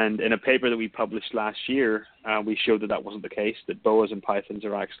 And in a paper that we published last year, we showed that wasn't the case, that boas and pythons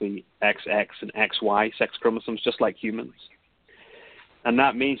are actually XX and XY sex chromosomes, just like humans. And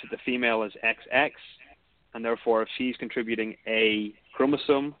that means that the female is XX, and therefore if she's contributing a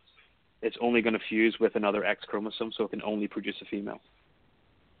chromosome, it's only going to fuse with another X chromosome, so it can only produce a female.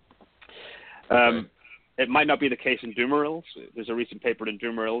 It might not be the case in Dumerils. There's a recent paper in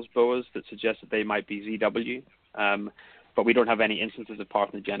Dumerils boas that suggests that they might be ZW, but we don't have any instances of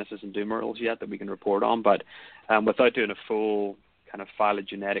parthenogenesis in Dumerils yet that we can report on. But without doing a full kind of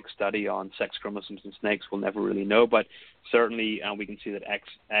phylogenetic study on sex chromosomes in snakes, we'll never really know. But certainly we can see that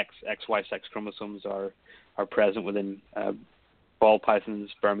XY sex chromosomes are present within ball pythons,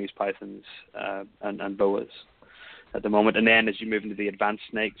 Burmese pythons, and boas at the moment. And then as you move into the advanced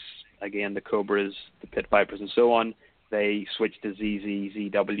snakes, again, the cobras, the pit vipers, and so on, they switch to ZZ,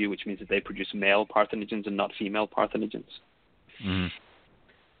 ZW, which means that they produce male parthenogens and not female parthenogens.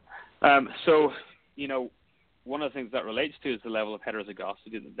 So, one of the things that relates to is the level of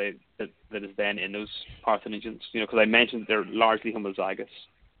heterozygosity that is then in those parthenogens, because I mentioned they're largely homozygous.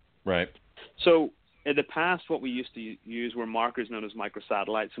 Right. So in the past, what we used to use were markers known as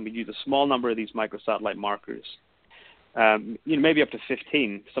microsatellites, and we'd use a small number of these microsatellite markers, maybe up to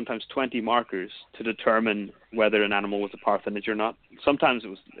 15, sometimes 20 markers to determine whether an animal was a parthenogen or not. Sometimes it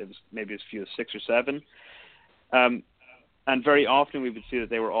was maybe as few as 6 or 7. And very often we would see that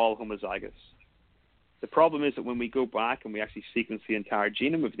they were all homozygous. The problem is that when we go back and we actually sequence the entire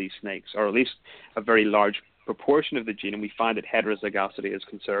genome of these snakes, or at least a very large proportion of the genome, we find that heterozygosity is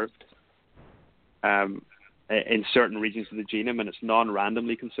conserved in certain regions of the genome, and it's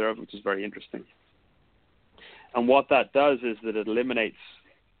non-randomly conserved, which is very interesting. And what that does is that it eliminates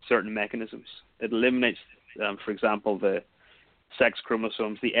certain mechanisms. It eliminates, for example, the sex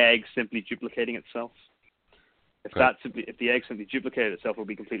chromosomes, the egg simply duplicating itself. If the egg simply duplicated itself, it would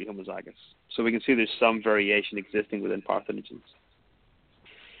be completely homozygous. So we can see there's some variation existing within parthenogens.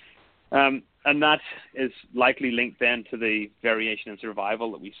 And that is likely linked then to the variation in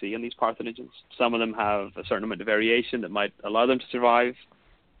survival that we see in these parthenogens. Some of them have a certain amount of variation that might allow them to survive,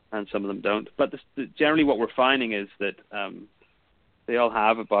 and some of them don't. But generally what we're finding is that they all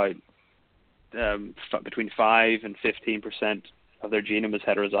have about between 5 and 15% of their genome is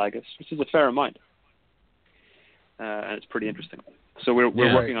heterozygous, which is a fair amount. And it's pretty interesting. So we're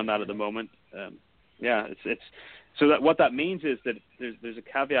working on that at the moment. So that what that means is that there's a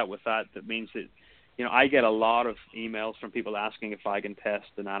caveat with that means that, you know, I get a lot of emails from people asking if I can test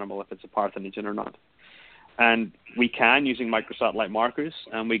an animal if it's a parthenogen or not. And we can using microsatellite markers,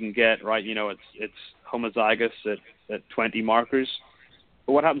 and we can get, right, you know, it's homozygous at 20 markers.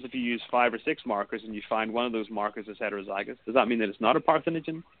 But what happens if you use 5 or 6 markers and you find one of those markers is heterozygous? Does that mean that it's not a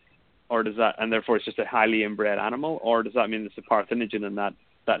parthenogen? Or does that, and therefore it's just a highly inbred animal? Or does that mean it's a parthenogen and that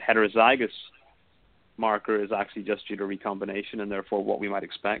heterozygous marker is actually just due to recombination and therefore what we might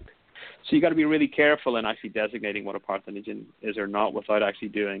expect? So you got to be really careful in actually designating what a parthenogen is or not without actually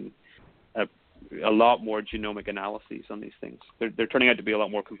doing a lot more genomic analyses on these things. They're turning out to be a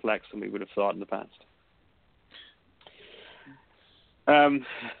lot more complex than we would have thought in the past.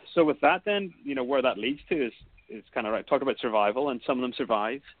 So with that then, you know, where that leads to is kind of right. Talk about survival, and some of them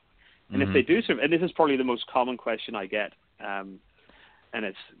survive. And if they do survive, and this is probably the most common question I get, and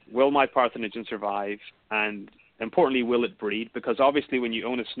it's, will my parthenogen survive? And importantly, will it breed? Because obviously when you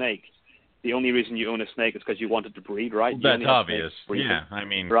own a snake, the only reason you own a snake is because you want it to breed, right? Well, that's obvious. Yeah, I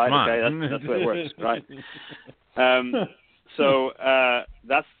mean, right? Come on. Okay, that's the way it works, right? So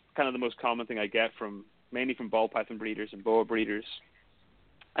that's kind of the most common thing I get mainly from ball python breeders and boa breeders.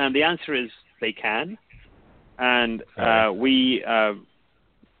 And the answer is they can. And we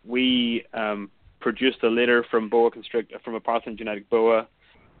produced a litter from from a parthenogenetic boa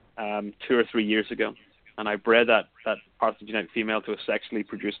 2 or 3 years ago, and I bred that parthenogenetic female to a sexually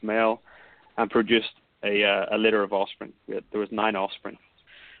produced male, and produced a litter of offspring. There was 9 offspring.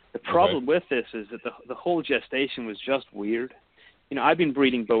 The problem with this is that the whole gestation was just weird. You know, I've been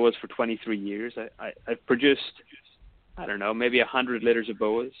breeding boas for 23 years. I've produced, I don't know, maybe 100 litters of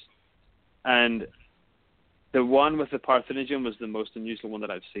boas, and the one with the parthenogen was the most unusual one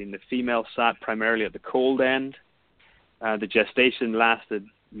that I've seen. The female sat primarily at the cold end. The gestation lasted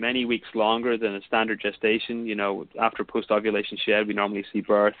many weeks longer than a standard gestation. You know, after post-ovulation shed, we normally see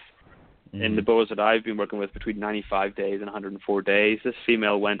birth. In the boas that I've been working with, between 95 days and 104 days. This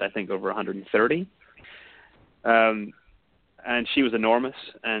female went, I think, over 130. And she was enormous.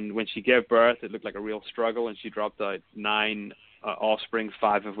 And when she gave birth, it looked like a real struggle, and she dropped out 9 offspring,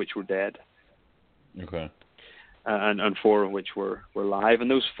 5 of which were dead. Okay. And 4 of which were live. And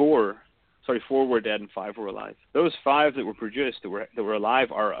those 4 were dead and 5 were alive. Those 5 that were produced that were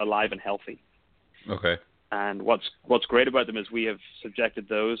alive are alive and healthy. Okay. And what's great about them is we have subjected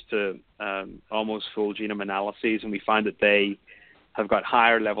those to almost full genome analyses, and we find that they have got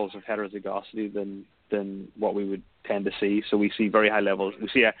higher levels of heterozygosity than what we would tend to see. So we see very high levels. We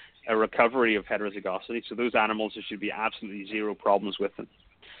see a recovery of heterozygosity. So those animals, there should be absolutely zero problems with them.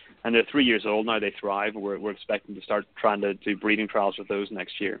 And they're 3 years old now. They thrive. We're expecting to start trying to do breeding trials with those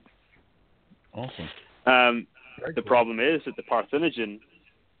next year. Awesome. The problem is that the parthenogen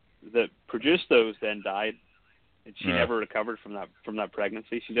that produced those then died, and she never recovered from that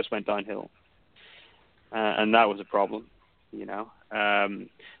pregnancy. She just went downhill, and that was a problem. You know,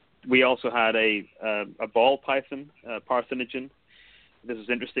 we also had a ball python parthenogen. This is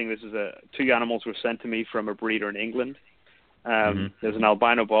interesting. This is 2 animals were sent to me from a breeder in England. There's an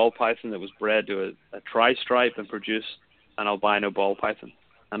albino ball python that was bred to a tri-stripe and produced an albino ball python.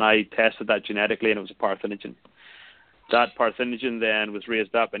 And I tested that genetically, and it was a parthenogen. That parthenogen then was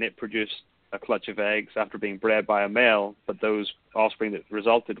raised up, and it produced a clutch of eggs after being bred by a male, but those offspring that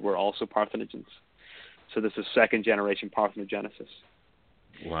resulted were also parthenogens. So this is 2nd generation parthenogenesis.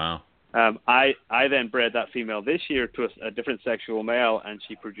 Wow. I then bred that female this year to a different sexual male, and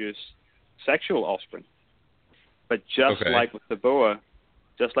she produced sexual offspring. But just like with the boa,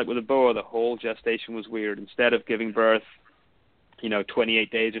 the whole gestation was weird. Instead of giving birth,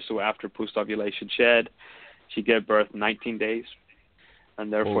 28 days or so after post-ovulation shed, she gave birth 19 days.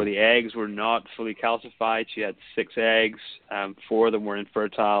 And therefore the eggs were not fully calcified. She had 6 eggs. 4 of them were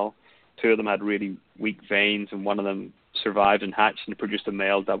infertile. 2 of them had really weak veins, and one of them survived and hatched and produced a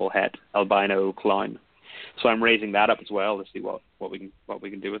male double het albino clown. So I'm raising that up as well to see what we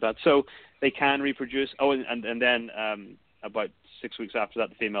can do with that. So they can reproduce. Oh, and then about 6 weeks after that,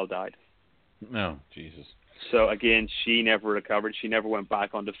 the female died. Oh, Jesus. So again, she never recovered. She never went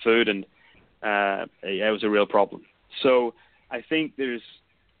back onto food, and it was a real problem. So I think there's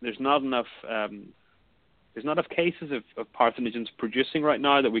not enough cases of parthenogens producing right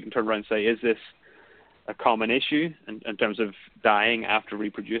now that we can turn around and say, is this a common issue in terms of dying after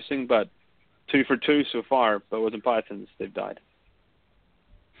reproducing? But 2 for 2 so far, boas and pythons, they've died.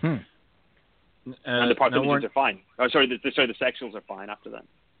 And the parthenogens are fine. Oh, sorry, the sexuals are fine after that.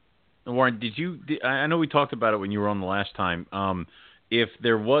 Warren, I know we talked about it when you were on the last time. If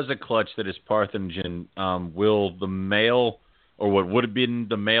there was a clutch that is parthenogen, will the male, or what would have been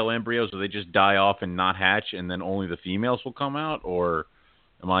the male embryos, will they just die off and not hatch, and then only the females will come out, or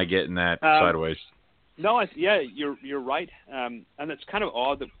am I getting that sideways? No, you're right, and it's kind of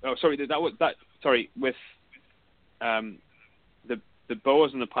odd. With the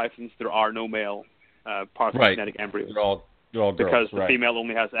boas and the pythons, there are no male parthenogenetic embryos. They're all girls, because the female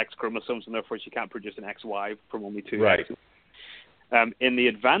only has X chromosomes, and therefore she can't produce an XY from only 2 X's. In the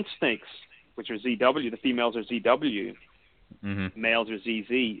advanced snakes, which are ZW, the females are ZW, males are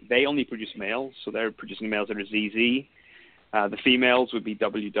ZZ. They only produce males, so they're producing males that are ZZ. The females would be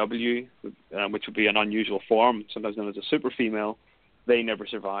WW, which would be an unusual form, sometimes known as a super female. They never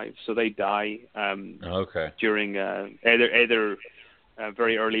survive, so they die during either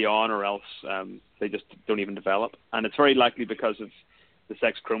very early on, or else they just don't even develop. And it's very likely because of the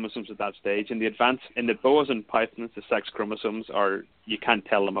sex chromosomes at that stage. In the boas and pythons, the sex chromosomes you can't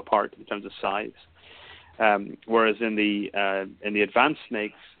tell them apart in terms of size. Whereas in the advanced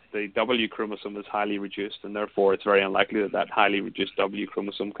snakes, the W chromosome is highly reduced, and therefore it's very unlikely that highly reduced W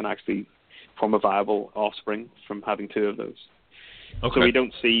chromosome can actually form a viable offspring from having 2 of those. So we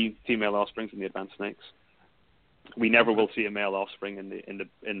don't see female offsprings in the advanced snakes. We never will see a male offspring in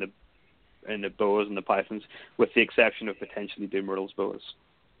the boas and the pythons, with the exception of potentially Dumervil's boas.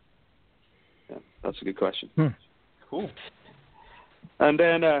 Yeah, that's a good question. Cool. And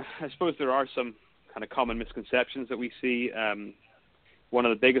then I suppose there are some kind of common misconceptions that we see. One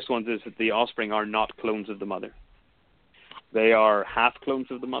of the biggest ones is that the offspring are not clones of the mother. They are half clones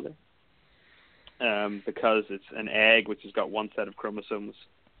of the mother, because it's an egg which has got one set of chromosomes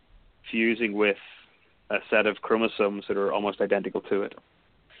fusing with a set of chromosomes that are almost identical to it.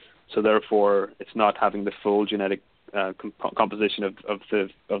 So therefore, it's not having the full genetic composition of the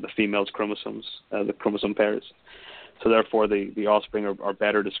female's chromosomes, the chromosome pairs. So therefore, the offspring are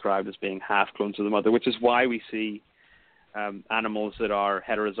better described as being half clones of the mother, which is why we see animals that are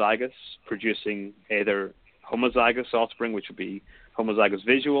heterozygous producing either homozygous offspring, which would be homozygous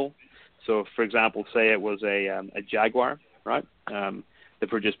visual. So, for example, say it was a jaguar, right, that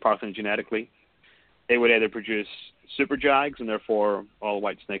produced parthenogenetically. It would either produce super jags, and therefore all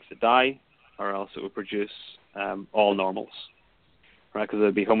white snakes that die, or else it would produce all normals, right? Because it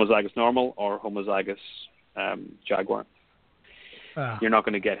would be homozygous normal or homozygous jaguar. You're not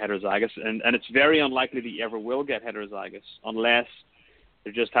going to get heterozygous, and it's very unlikely that you ever will get heterozygous unless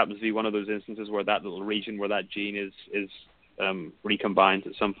there just happens to be one of those instances where that little region where that gene is recombines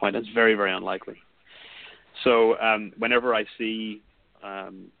at some point. It's very, very unlikely. So whenever I see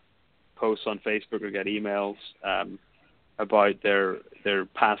posts on Facebook or get emails about their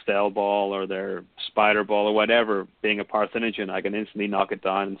pastel ball or their spider ball or whatever being a parthenogen, I can instantly knock it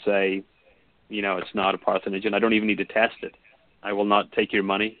down and say, it's not a parthenogen. I don't even need to test it. I will not take your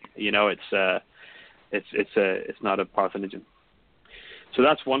money. It's not a parthenogen. So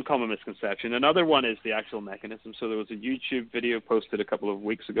that's one common misconception. Another one is the actual mechanism. So there was a YouTube video posted a couple of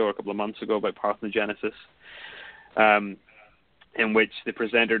weeks ago or a couple of months ago about parthenogenesis, in which the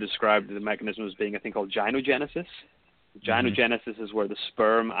presenter described the mechanism as being a thing called gynogenesis. Gynogenesis is where the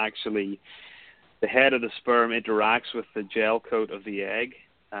head of the sperm interacts with the gel coat of the egg,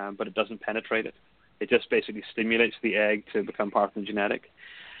 but it doesn't penetrate it. It just basically stimulates the egg to become parthenogenetic.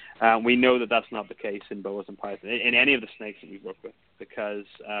 We know that that's not the case in boas and pythons, in any of the snakes that we work with, because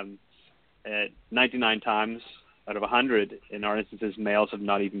 99 times out of 100, in our instances, males have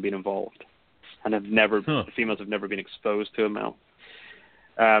not even been involved, and the females have never been exposed to a male.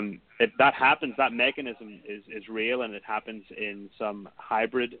 If that happens, that mechanism is real, and it happens in some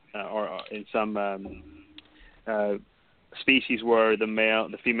hybrid or in some species where the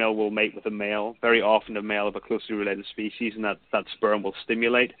female will mate with a male, very often a male of a closely related species, and that sperm will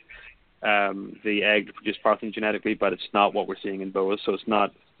stimulate the egg to produce parthenogenetically, but it's not what we're seeing in boas. So it's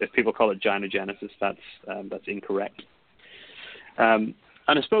not. If people call it gynogenesis, that's incorrect. And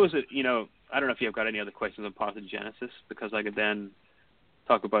I suppose that I don't know if you've got any other questions on parthenogenesis, because I could then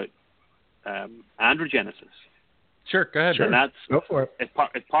talk about androgenesis. Sure, go ahead. Sure. And Go for it. If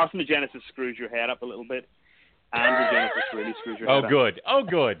parthenogenesis screws your head up a little bit, androgenesis really screws your head up. Oh,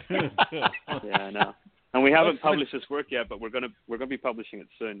 good. Yeah, I know. And we haven't published this work yet, but we're gonna be publishing it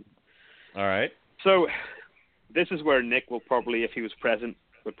soon. All right. So this is where Nick will probably, if he was present,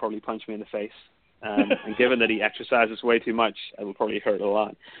 would probably punch me in the face. And given that he exercises way too much, it will probably hurt a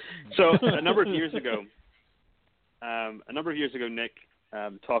lot. So a number of years ago, Nick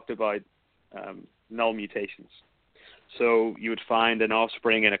talked about null mutations. So you would find an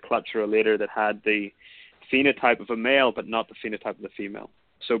offspring in a clutch or a litter that had the phenotype of a male, but not the phenotype of the female.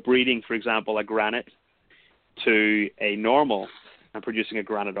 So breeding, for example, a granite to a normal and producing a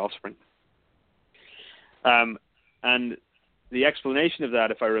granite offspring. And the explanation of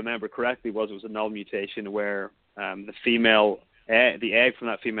that, if I remember correctly, was it was a null mutation where the egg from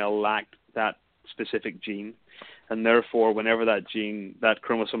that female lacked that specific gene, and therefore, whenever that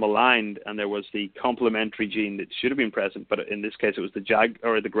chromosome aligned, and there was the complementary gene that should have been present, but in this case it was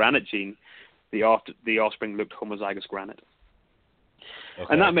the granite gene, the offspring looked homozygous granite. Okay.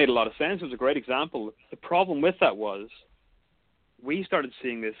 And that made a lot of sense. It was a great example. The problem with that was we started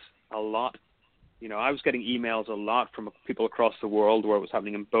seeing this a lot. You know, I was getting emails a lot from people across the world where it was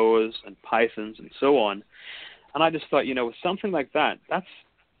happening in boas and pythons and so on. And I just thought, with something like that,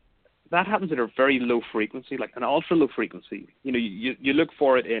 that happens at a very low frequency, like an ultra low frequency. You look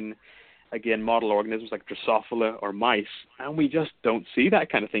for it in, again, model organisms like Drosophila or mice, and we just don't see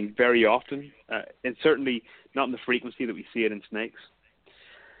that kind of thing very often, and certainly not in the frequency that we see it in snakes.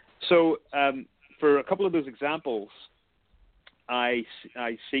 So for a couple of those examples, I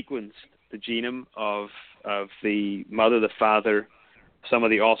sequenced the genome of the mother, the father, some of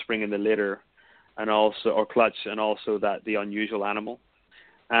the offspring in the litter, and also or clutch, and also the unusual animal.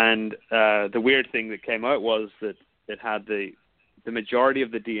 And the weird thing that came out was that it had the majority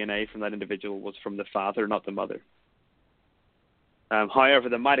of the DNA from that individual was from the father, not the mother. However,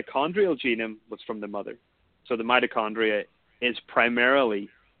 the mitochondrial genome was from the mother. So the mitochondria is primarily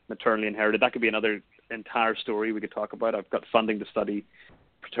maternally inherited. That could be another entire story we could talk about. I've got funding to study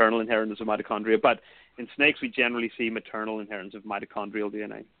paternal inheritance of mitochondria, but in snakes we generally see maternal inheritance of mitochondrial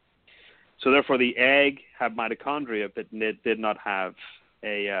DNA. So therefore the egg had mitochondria, but it did not have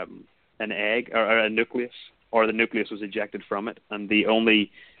an egg or a nucleus, or the nucleus was ejected from it, and the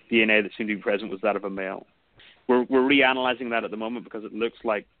only DNA that seemed to be present was that of a male. We're reanalyzing that at the moment because it looks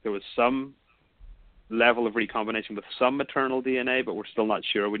like there was some level of recombination with some maternal DNA, but we're still not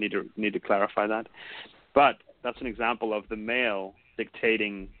sure. We need to clarify that. But that's an example of the male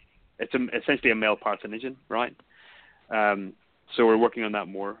dictating. It's essentially a male parthenogen, right? So we're working on that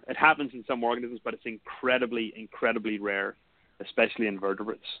more. It happens in some organisms, but it's incredibly, incredibly rare, especially in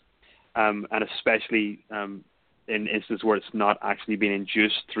vertebrates, and especially in instances where it's not actually being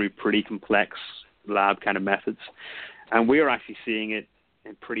induced through pretty complex lab kind of methods. And we are actually seeing it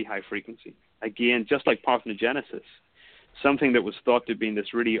in pretty high frequency. Again, just like parthenogenesis, something that was thought to have been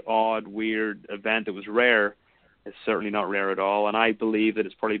this really odd, weird event that was rare is certainly not rare at all. And I believe that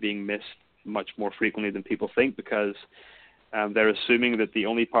it's probably being missed much more frequently than people think, because they're assuming that the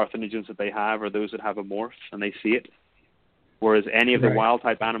only parthenogens that they have are those that have a morph, and they see it. Whereas any of the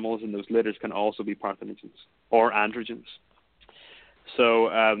wild-type animals in those litters can also be parthenogens or androgens. So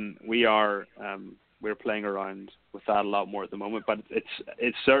we're playing around with that a lot more at the moment, but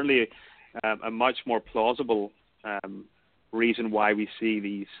it's certainly a much more plausible reason why we see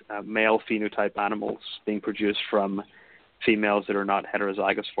these male phenotype animals being produced from females that are not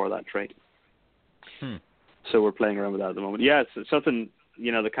heterozygous for that trait. So we're playing around with that at the moment. Yeah, it's something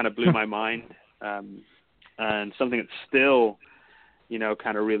that kind of blew my mind. And something that's still,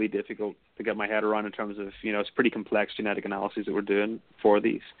 kind of really difficult to get my head around in terms of, it's pretty complex genetic analyses that we're doing for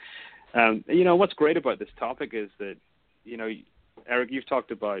these. What's great about this topic is that, Eric, you've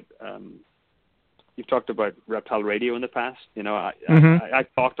talked about Reptile Radio in the past. I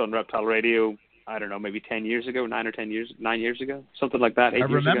talked on Reptile Radio, I don't know, maybe 10 years ago, 9 years ago, something like that, 8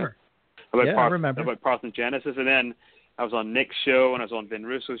 years ago. I remember. About Parthenogenesis, and then I was on Nick's show, and I was on Ben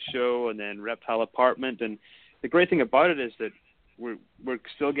Russo's show, and then Reptile Apartment. And the great thing about it is that we're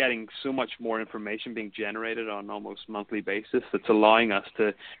still getting so much more information being generated on an almost monthly basis that's allowing us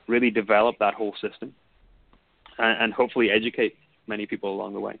to really develop that whole system and hopefully educate many people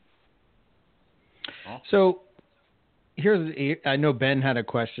along the way. So I know Ben had a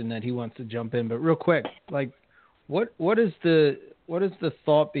question that he wants to jump in, but real quick, like what is the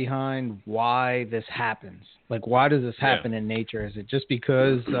thought behind why this happens? Like, why does this happen in nature? Is it just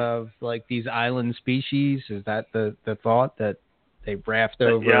because of like these island species? Is that the thought that they raft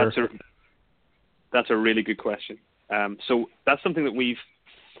over? Yeah, that's a really good question. So that's something that we've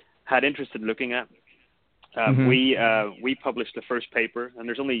had interest in looking at. We published the first paper, and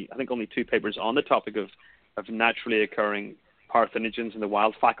there's only 2 papers on the topic of of naturally occurring parthenogens in the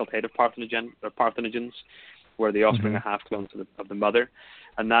wild, facultative parthenogens, where the offspring are half clones of the mother.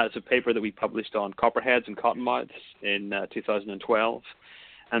 And that is a paper that we published on copperheads and cottonmouths in 2012.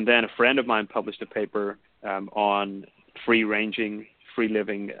 And then a friend of mine published a paper on free-ranging,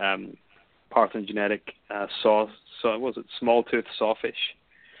 free-living parthenogenetic small-toothed sawfish.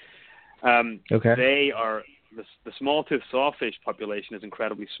 They are the small-toothed sawfish population is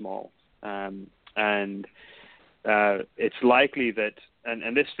incredibly small, and it's likely that,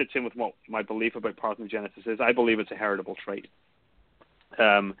 and this fits in with what my belief about parthenogenesis is. I believe it's a heritable trait.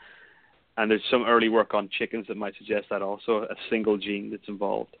 And there's some early work on chickens that might suggest that also, a single gene that's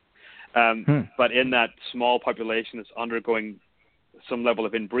involved. But in that small population that's undergoing some level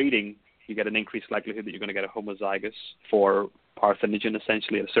of inbreeding, you get an increased likelihood that you're going to get a homozygous for parthenogen,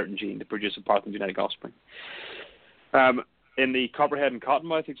 essentially a certain gene to produce a parthenogenetic offspring. In the copperhead and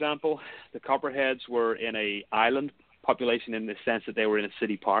cottonmouth example, the copperheads were in an island population in the sense that they were in a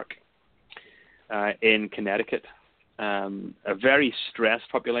city park in Connecticut. A very stressed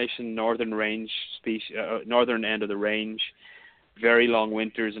population, northern end of the range, very long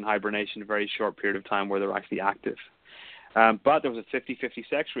winters and hibernation, a very short period of time where they're actually active. But there was a 50-50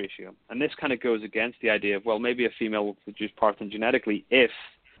 sex ratio. And this kind of goes against the idea of, well, maybe a female will produce parthenogenetically if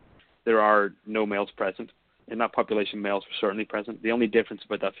there are no males present. In that population, males were certainly present. The only difference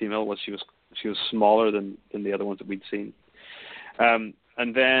about that female was she was smaller than the other ones that we'd seen. And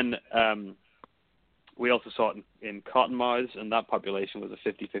then we also saw it in cottonmouths, and that population was a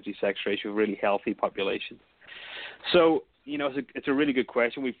 50-50 sex ratio, a really healthy population. So, it's a really good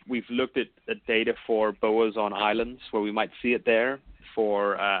question. We've looked at data for boas on islands where we might see it there.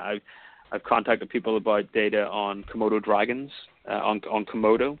 I've contacted people about data on Komodo dragons on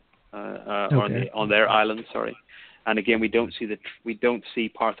Komodo on their island. Sorry, and again we don't see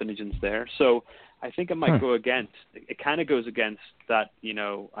parthenogens there. So I think it might go against. It kind of goes against that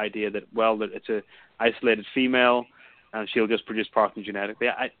idea that that it's a isolated female and she'll just produce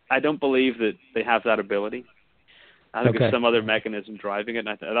parthenogenetically. I don't believe that they have that ability. I think there's some other mechanism driving it,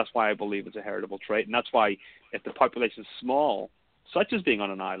 and that's why I believe it's a heritable trait. And that's why, if the population is small, such as being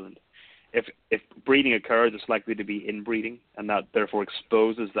on an island, if breeding occurs, it's likely to be inbreeding, and that therefore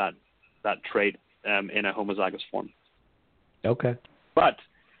exposes that trait in a homozygous form. Okay. But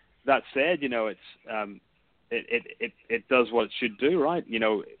that said, it does what it should do, right?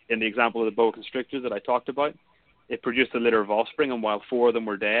 In the example of the boa constrictor that I talked about, it produced a litter of offspring, and while 4 of them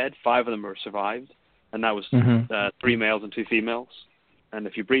were dead, 5 of them were survived. And that was 3 males and 2 females. And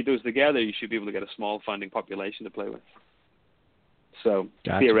if you breed those together, you should be able to get a small founding population to play with. So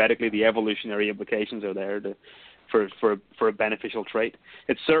theoretically, the evolutionary implications are there for a beneficial trait.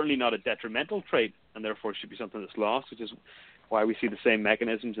 It's certainly not a detrimental trait, and therefore should be something that's lost, which is why we see the same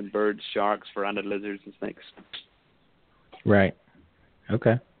mechanisms in birds, sharks, verandid lizards, and snakes. Right.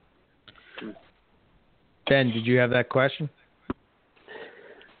 Okay. Ben, did you have that question?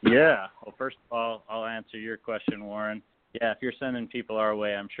 Yeah. Well, first of all, I'll answer your question, Warren. Yeah, if you're sending people our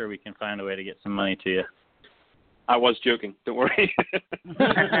way, I'm sure we can find a way to get some money to you. I was joking. Don't worry.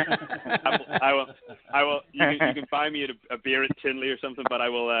 I will. You can buy me a beer at Tinley or something, but I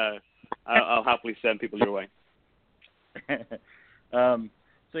will. I'll happily send people your way.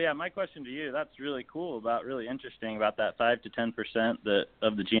 So yeah, my question to you. That's really cool. Really interesting about that 5 to 10%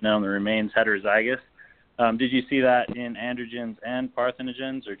 of the genome that remains heterozygous. Did you see that in androgens and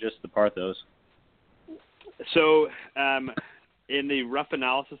parthenogens, or just the parthos? So, in the rough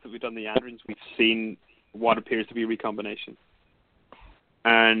analysis that we've done the androgens, we've seen what appears to be recombination,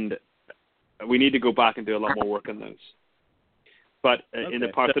 and we need to go back and do a lot more work on those. But in the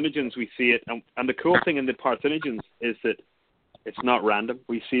parthenogens, we see it, and the cool thing in the parthenogens is that it's not random.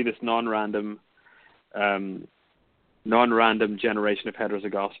 We see this non-random generation of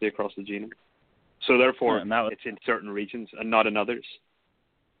heterozygosity across the genome. So therefore, it's in certain regions and not in others.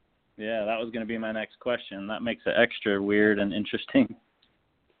 Yeah, that was going to be my next question. That makes it extra weird and interesting.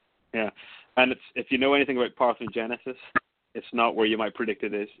 Yeah, and if you know anything about parthenogenesis, it's not where you might predict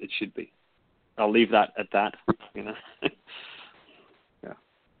it is. It should be. I'll leave that at that. Yeah.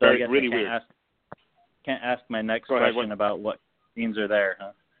 So I guess really weird. Can't ask my next question about what genes are there,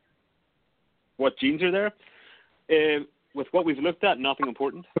 huh? What genes are there? With what we've looked at, nothing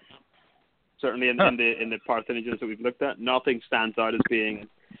important. Certainly in the parthenogens that we've looked at, nothing stands out as being,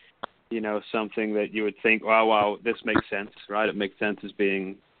 something that you would think, wow, this makes sense, right? It makes sense as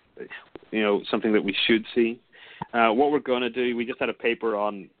being, something that we should see. What we're going to do, we just had a paper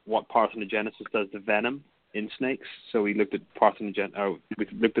on what parthenogenesis does to venom in snakes. So we looked at we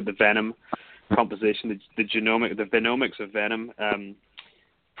looked at the venom composition, the genomics of venom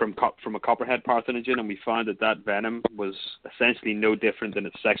from a copperhead parthenogen, and we found that venom was essentially no different than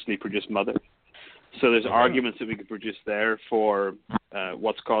its sexually produced mother. So there's arguments that we could produce there for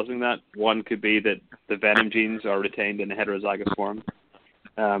what's causing that. One could be that the venom genes are retained in a heterozygous form.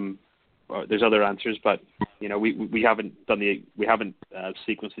 There's other answers, but we haven't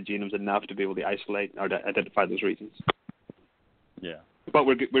sequenced the genomes enough to be able to isolate or to identify those reasons. Yeah, but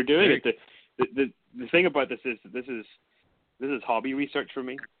we're doing it. The thing about this is this is hobby research for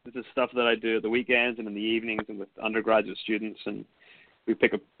me. This is stuff that I do at the weekends and in the evenings and with undergraduate students, and we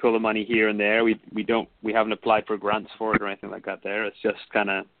pull the money here and there. We haven't applied for grants for it or anything like that. There, it's just kind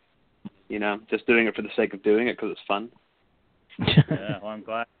of just doing it for the sake of doing it because it's fun. Yeah, well, I'm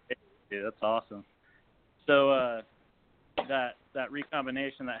glad. Yeah, that's awesome. So that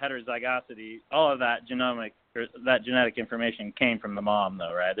recombination, that heterozygosity, all of that genetic information came from the mom,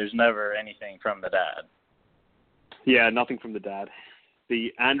 though, right? There's never anything from the dad. Yeah, nothing from the dad.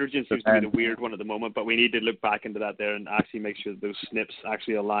 The androgen seems to be the weird one at the moment, but we need to look back into that there and actually make sure that those SNPs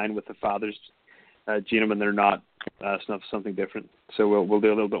actually align with the father's genome and they're not something different. So we'll do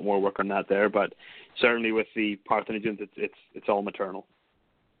a little bit more work on that there, but certainly with the parthenogens, it's all maternal.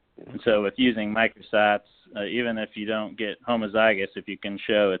 And so with using microsats, even if you don't get homozygous, if you can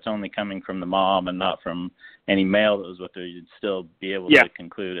show it's only coming from the mom and not from any male that was with her, you'd still be able to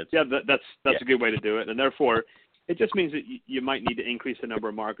conclude it's... Yeah, that's a good way to do it. And therefore, it just means that you might need to increase the number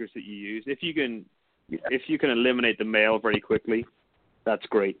of markers that you use. If you can eliminate the male very quickly, that's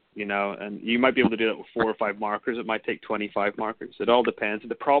great, and you might be able to do that with 4 or 5 markers. It might take 25 markers. It all depends.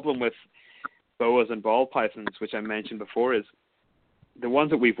 The problem with boas and ball pythons, which I mentioned before, is the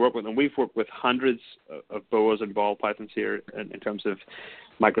ones that we've worked with, and we've worked with hundreds of boas and ball pythons here in terms of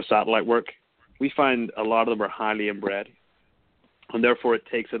microsatellite work, we find a lot of them are highly inbred, and therefore it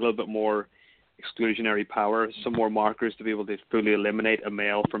takes a little bit more exclusionary power, some more markers to be able to fully eliminate a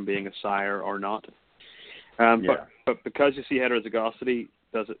male from being a sire or not. But because you see heterozygosity,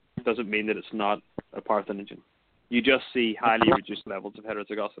 doesn't mean that it's not a parthenogen. You just see highly reduced levels of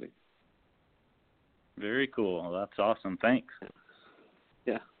heterozygosity. Very cool. Well, that's awesome. Thanks.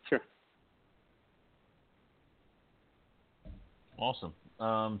 Yeah, sure. Awesome.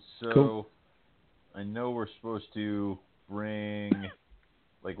 So cool. I know we're supposed to bring,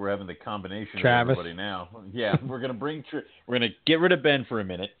 we're having the combination Travis. of everybody now. Yeah, we're gonna we're gonna get rid of Ben for a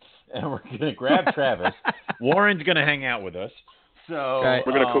minute, and we're gonna grab Travis. Warren's gonna hang out with us. So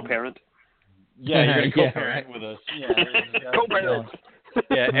we're gonna co-parent. Yeah, you're gonna co-parent with us. Yeah, co-parent.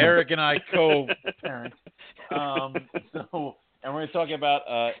 Yeah, Eric and I co-parent. And we're going to talk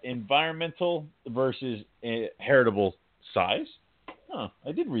about environmental versus heritable size. Huh,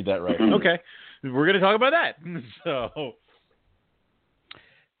 I did read that right. Okay, we're going to talk about that. So,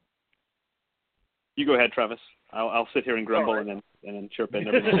 you go ahead, Travis. I'll sit here and grumble and then chirp in.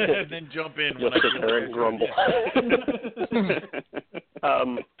 And then jump in when I sit there and grumble.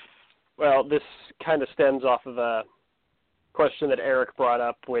 Well, this kind of stems off of a question that Eric brought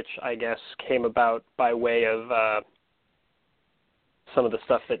up, which I guess came about by way of some of the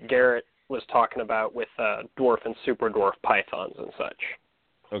stuff that Garrett was talking about with dwarf and super dwarf pythons and such.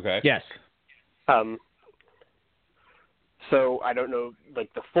 Okay. Yes. So I don't know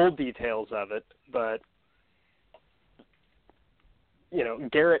the full details of it, but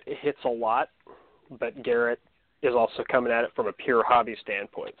Garrett hits a lot, but Garrett is also coming at it from a pure hobby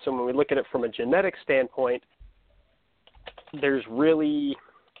standpoint. So when we look at it from a genetic standpoint, there's really,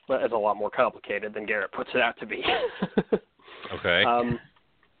 it's a lot more complicated than Garrett puts it out to be. Okay.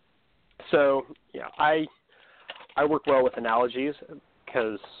 So I work well with analogies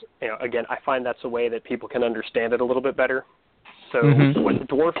because again, I find that's a way that people can understand it a little bit better. So what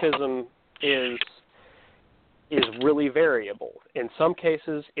dwarfism is really variable. In some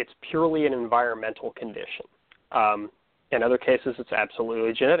cases, it's purely an environmental condition. In other cases, it's absolutely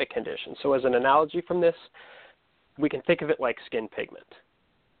a genetic condition. So as an analogy from this, we can think of it like skin pigment.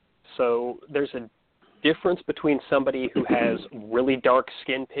 So there's a difference between somebody who has really dark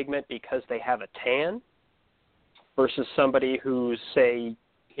skin pigment because they have a tan versus somebody who, say,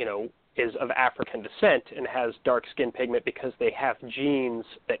 is of African descent and has dark skin pigment because they have genes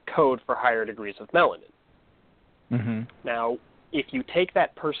that code for higher degrees of melanin. Mm-hmm. Now, if you take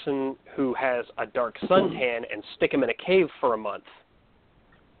that person who has a dark suntan and stick them in a cave for a month,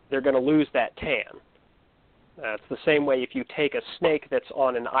 they're going to lose that tan. It's the same way if you take a snake that's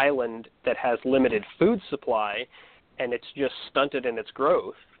on an island that has limited food supply and it's just stunted in its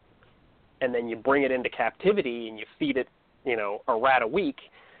growth, and then you bring it into captivity and you feed it, a rat a week,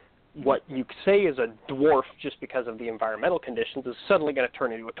 what you say is a dwarf just because of the environmental conditions is suddenly going to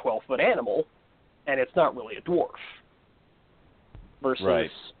turn into a 12-foot animal, and it's not really a dwarf.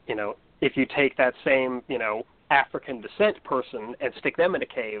 versus, if you take that same, African descent person and stick them in a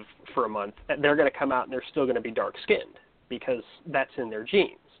cave for a month, they're going to come out and they're still going to be dark-skinned because that's in their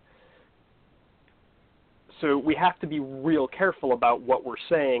genes. So we have to be real careful about what we're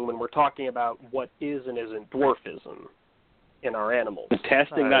saying when we're talking about what is and isn't dwarfism in our animals.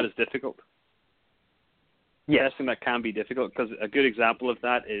 Testing that is difficult. Yes. Testing that can be difficult because a good example of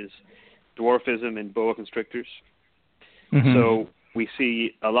that is dwarfism in boa constrictors. Mm-hmm. So we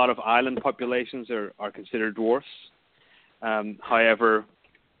see a lot of island populations are considered dwarfs. However,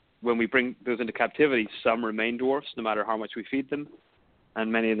 when we bring those into captivity, some remain dwarfs no matter how much we feed them,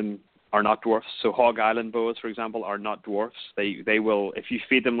 and many of them are not dwarfs. So hog island boas, for example, are not dwarfs. They will, if you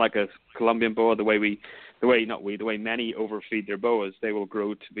feed them like a Colombian boa, the way many overfeed their boas, they will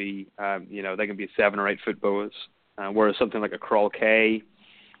grow to be, they can be 7 or 8 foot boas. Whereas something like a Coral K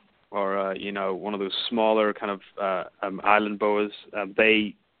or one of those smaller kind of island boas,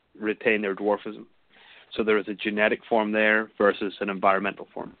 they retain their dwarfism. So there is a genetic form there versus an environmental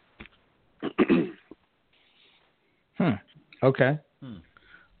form. Okay.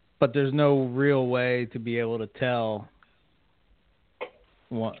 But there's no real way to be able to tell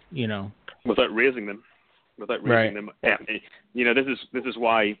what, without raising them. Right. This is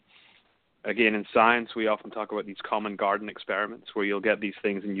why, again, in science, we often talk about these common garden experiments where you'll get these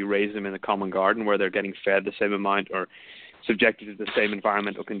things and you raise them in a common garden where they're getting fed the same amount or subjected to the same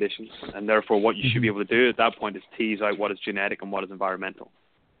environmental conditions. And therefore, what you should be able to do at that point is tease out what is genetic and what is environmental.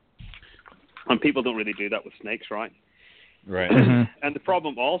 And people don't really do that with snakes, right? Right. And the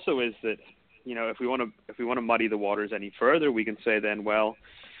problem also is that, if we want to muddy the waters any further, we can say then, well,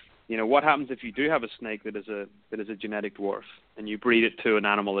 what happens if you do have a snake that is a genetic dwarf and you breed it to an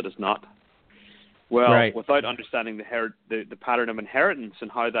animal that is not? Well, without understanding the pattern of inheritance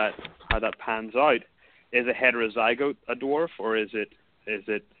and how that pans out, is a heterozygote a dwarf or is it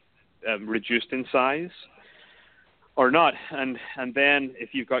reduced in size or not? And then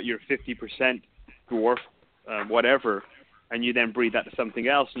if you've got your 50% dwarf, whatever, and you then breed that to something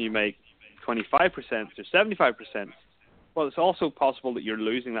else and you make 25% or 75%, well, it's also possible that you're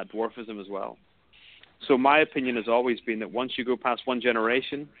losing that dwarfism as well. So my opinion has always been that once you go past one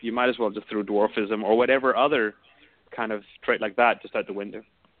generation, you might as well just throw dwarfism or whatever other kind of trait like that just out the window.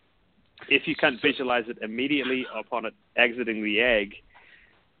 If you can't visualize it immediately upon it exiting the egg,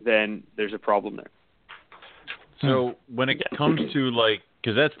 then there's a problem there. So when it comes to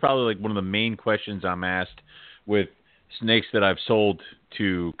because that's probably one of the main questions I'm asked with snakes that I've sold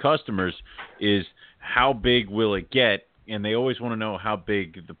to customers is how big will it get? And they always want to know how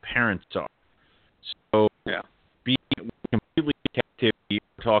big the parents are. So being completely in captivity,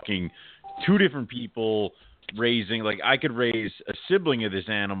 we're talking 2 different people raising, I could raise a sibling of this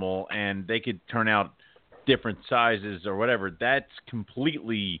animal and they could turn out different sizes or whatever. That's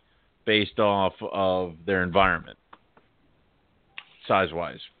completely based off of their environment,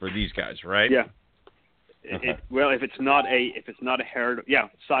 size-wise, for these guys, right? Yeah. If it's not a heritable,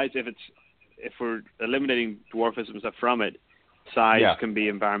 size. If we're eliminating dwarfisms from it, size can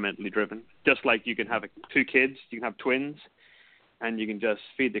be environmentally driven. Just like you can have 2 kids, you can have twins, and you can just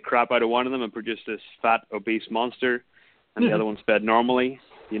feed the crap out of one of them and produce this fat, obese monster, and the other one's fed normally,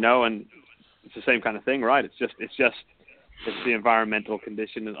 and it's the same kind of thing, right? It's the environmental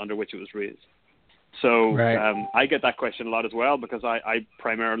condition under which it was raised. So I get that question a lot as well because I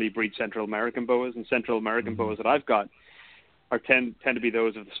primarily breed Central American boas, and Central American boas that I've got tend to be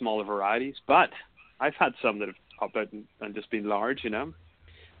those of the smaller varieties. But I've had some that have popped out and just been large,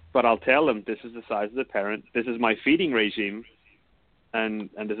 But I'll tell them this is the size of the parent, this is my feeding regime, and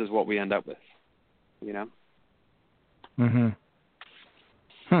this is what we end up with,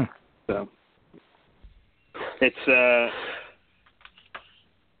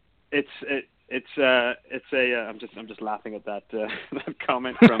 So I'm just laughing at that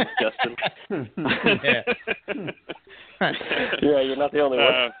comment from Justin. Yeah, you're not the only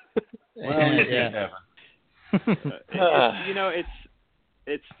one.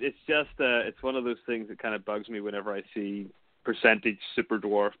 It's one of those things that kind of bugs me whenever I see percentage super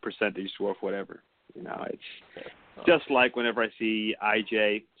dwarf, percentage dwarf, whatever. It's just like whenever I see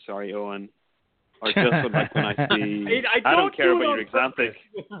IJ, sorry Owen, or just like when I see I don't care about your Axanthic,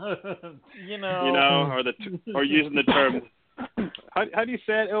 or using the term. How do you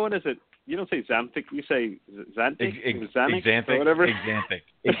say it, Owen? Is it? You don't say Xanthic, you say Xanthic, Axanthic, or whatever. Axanthic.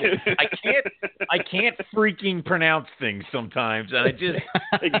 I can't freaking pronounce things sometimes, and I just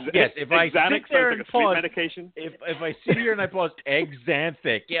if I sit there and pause, medication. If I sit here and I pause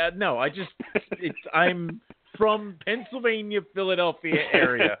Axanthic, I'm from Pennsylvania, Philadelphia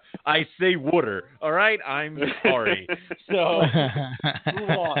area. I say water. All right, I'm sorry. So move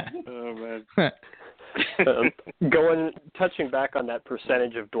on. Oh man. Touching back on that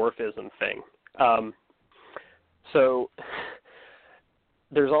percentage of dwarfism thing. So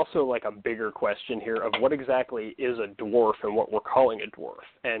there's also like a bigger question here of what exactly is a dwarf and what we're calling a dwarf.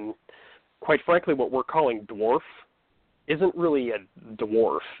 And quite frankly, what we're calling dwarf isn't really a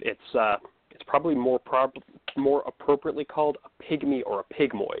dwarf. It's probably more appropriately called a pygmy or a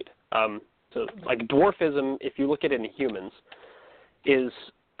pygmoid. So like dwarfism, if you look at it in humans, is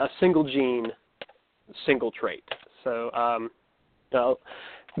a single gene, single trait. So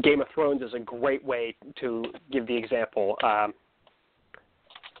Game of Thrones is a great way to give the example.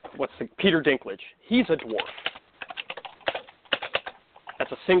 Peter Dinklage? He's a dwarf.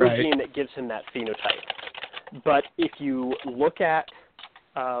 That's a single gene that gives him that phenotype. But if you look at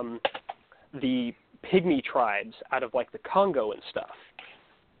the pygmy tribes out of like the Congo and stuff,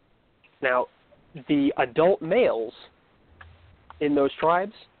 now the adult males in those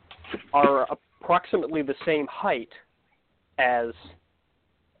tribes are approximately the same height as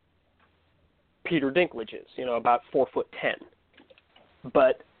Peter Dinklage is, about 4'10".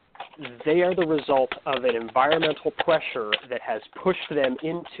 But they are the result of an environmental pressure that has pushed them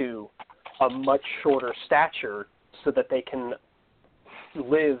into a much shorter stature so that they can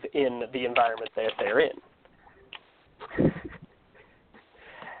live in the environment that they're in.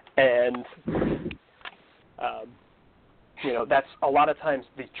 And, that's a lot of times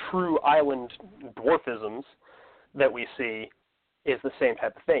the true island dwarfisms that we see is the same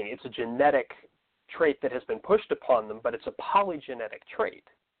type of thing. It's a genetic trait that has been pushed upon them, but it's a polygenetic trait.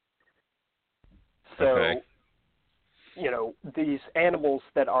 So, these animals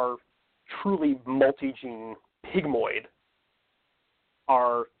that are truly multi-gene pygmoid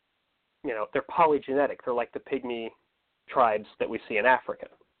are, they're polygenetic. They're like the pygmy tribes that we see in Africa.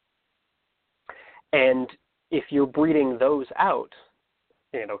 And if you're breeding those out,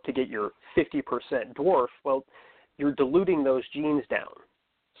 to get your 50% dwarf, well, you're diluting those genes down.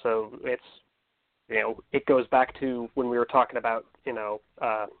 So it's, it goes back to when we were talking about,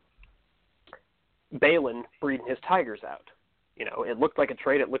 Balin breeding his tigers out. It looked like a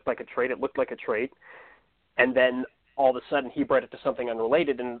trait, and then all of a sudden he bred it to something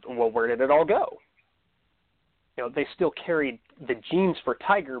unrelated, and, well, where did it all go? They still carried the genes for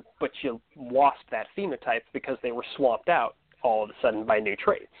tiger, but you lost that phenotype because they were swamped out all of a sudden by new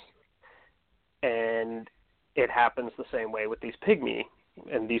traits. And it happens the same way with these pygmy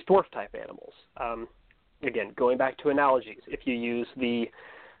and these dwarf-type animals. Again, going back to analogies, if you use the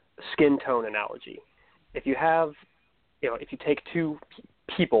skin tone analogy, if you have, if you take two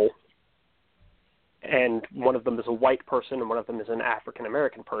people and one of them is a white person and one of them is an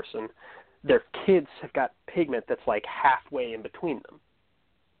African-American person, their kids have got pigment that's like halfway in between them.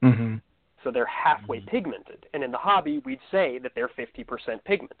 Mm-hmm. So they're halfway pigmented. And in the hobby, we'd say that they're 50%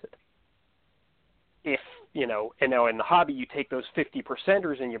 pigmented. If, and now in the hobby, you take those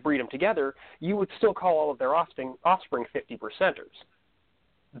 50%ers and you breed them together, you would still call all of their offspring 50%ers.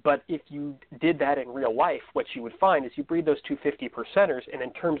 But if you did that in real life, what you would find is you breed those two 50%ers, and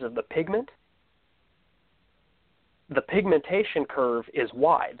in terms of the pigment, the pigmentation curve is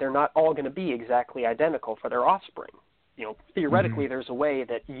wide. They're not all going to be exactly identical for their offspring. Theoretically, there's a way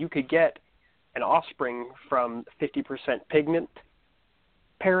that you could get an offspring from 50% pigment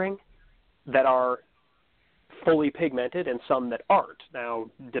pairing that are fully pigmented and some that aren't. Now,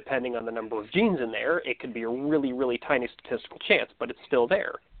 depending on the number of genes in there, it could be a really, really tiny statistical chance, but it's still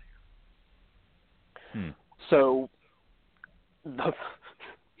there. So,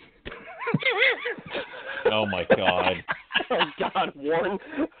 oh my God! Oh God, Warren!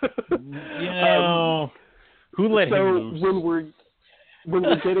 Who let him loose? when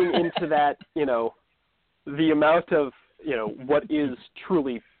we're getting into that, the amount of what is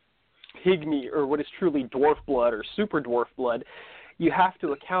truly pygmy or what is truly dwarf blood or super dwarf blood, you have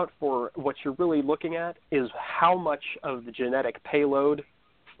to account for what you're really looking at is how much of the genetic payload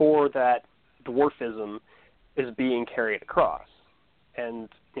for that dwarfism is being carried across. And,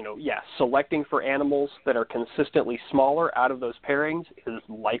 selecting for animals that are consistently smaller out of those pairings is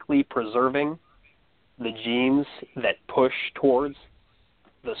likely preserving the genes that push towards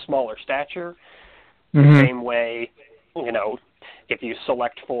the smaller stature. The same way, if you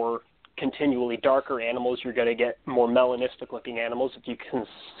select for continually darker animals, you're going to get more melanistic looking animals. If you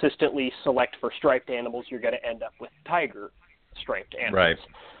consistently select for striped animals, you're going to end up with tiger striped animals.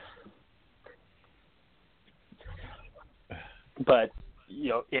 Right. But,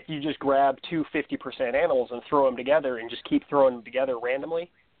 if you just grab two 50% animals and throw them together and just keep throwing them together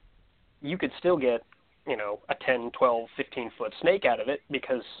randomly, you could still get a 10, 12, 15-foot snake out of it,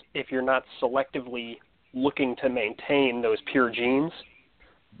 because if you're not selectively looking to maintain those pure genes,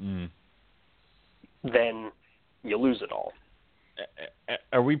 then you lose it all.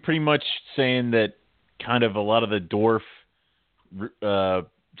 Are we pretty much saying that kind of a lot of the dwarf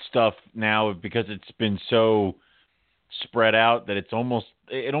stuff now, because it's been so spread out, that it almost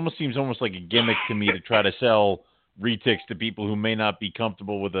seems almost like a gimmick to me to try to sell retics to people who may not be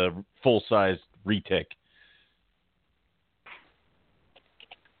comfortable with a full-size retic?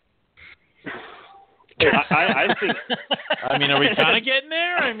 I think. I mean, are we kind of getting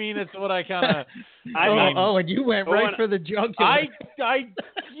there? I mean, it's what I kind of. And you went right for the jugular.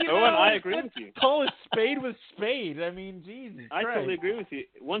 I agree with you. Call it spade with spade. I mean, Jesus I Christ. totally agree with you.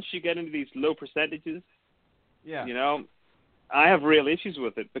 Once you get into these low percentages, yeah, I have real issues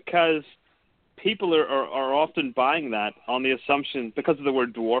with it, because people are often buying that on the assumption, because of the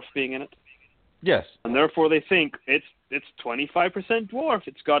word dwarf being in it. Yes. And therefore they think it's 25% dwarf.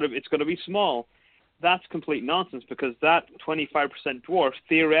 It's got to be small. That's complete nonsense, because that 25% dwarf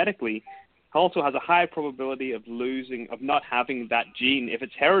theoretically also has a high probability of not having that gene if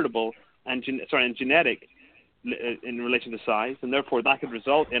it's heritable and genetic in relation to size, and therefore that could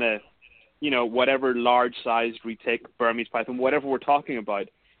result in a whatever large-sized retic, Burmese python, whatever we're talking about,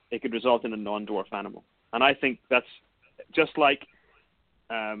 it could result in a non-dwarf animal. And I think that's just like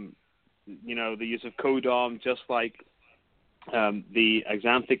the use of codom, just like the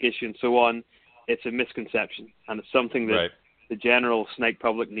Axanthic issue and so on. It's a misconception, and it's something that the general snake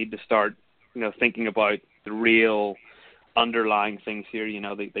public need to start, thinking about the real underlying things here.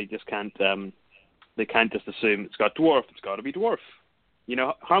 They just can't just assume it's got dwarf. It's got to be dwarf.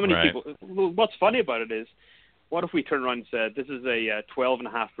 How many people? Well, what's funny about it is, what if we turn around and said this is a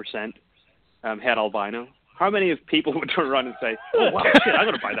 12.5% het albino? How many of people would turn around and say, "Oh wow, shit, I'm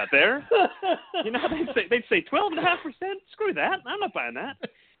going to buy that there"? They'd say 12.5%. Screw that, I'm not buying that.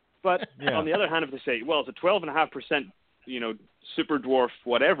 But on the other hand, if they say, well, it's a 12.5%, super dwarf,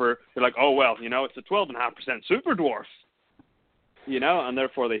 whatever, they're like, oh well, it's a 12.5% super dwarf, and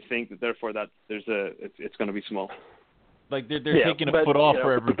therefore they think that it's going to be small. Like they're taking a foot off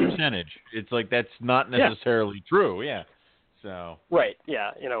for every percentage. It's like that's not necessarily true. Yeah. So. Right.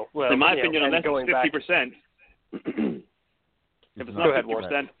 Yeah. Well, in my opinion, unless it's 50%, if it's not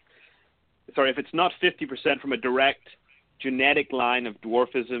 50%, if it's not 50% from a direct genetic line of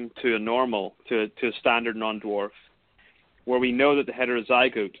dwarfism to a normal, to a standard non-dwarf, where we know that the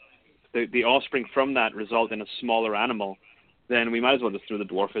heterozygote, the offspring from that result in a smaller animal, then we might as well just throw the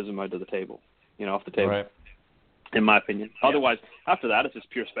dwarfism out of the table, off the table. Right. In my opinion. Yeah. Otherwise, after that, it's just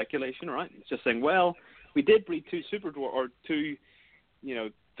pure speculation, right? It's just saying, well, we did breed two super dwarf or two,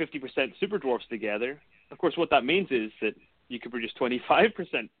 50% super dwarfs together. Of course, what that means is that you could produce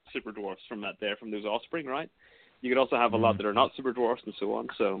 25% super dwarfs from those offspring, right? You could also have a lot that are not super dwarfs and so on.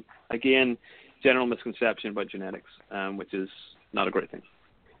 So, again, general misconception about genetics, which is not a great thing.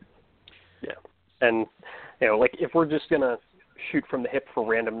 Yeah. And, if we're just going to shoot from the hip for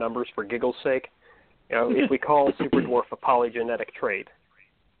random numbers for giggle's sake, if we call super dwarf a polygenetic trait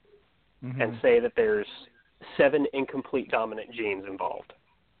and say that there's 7 incomplete dominant genes involved,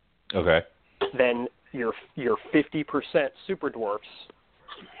 okay, then your 50% super dwarfs,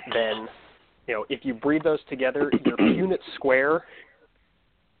 then if you breed those together, your Punnett square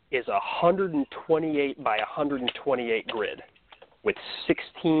is 128 by 128 grid with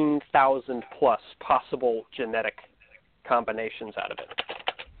 16,000 plus possible genetic combinations out of it.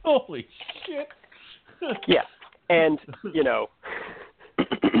 Holy shit. Yeah. And,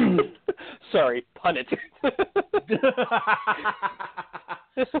 sorry, pun it.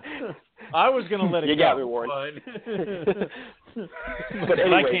 I was going to let it go. You got me, Warren. But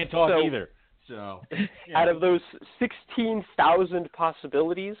anyway, I can't talk either. So, out of those 16,000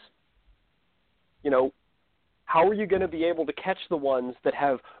 possibilities, how are you going to be able to catch the ones that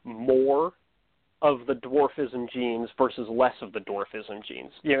have more of the dwarfism genes versus less of the dwarfism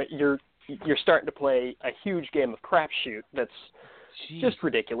genes? You're starting to play a huge game of crapshoot that's just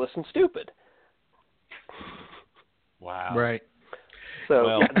ridiculous and stupid. Wow. Right.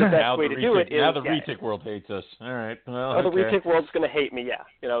 So the best way to do it is... Now the retic world hates us. All right. Well, the retic world's going to hate me,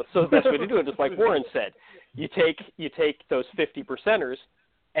 So the best way to do it is like Warren said. You take those 50%ers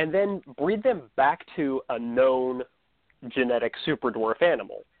and then breed them back to a known genetic superdwarf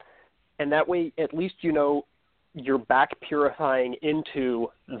animal. And that way, at least you're back purifying into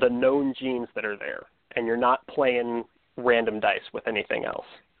the known genes that are there, and you're not playing random dice with anything else.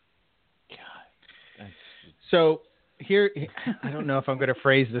 God. So here, I don't know if I'm going to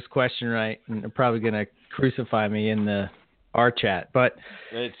phrase this question right, and they're probably going to crucify me in the our chat. But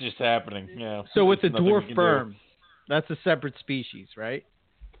it's just happening. Yeah. So with the dwarf berm, that's a separate species, right?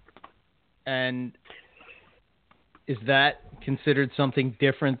 And is that considered something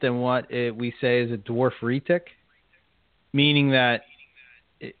different than what we say is a dwarf retic? Meaning that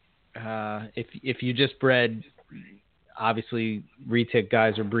if you just bred, obviously retic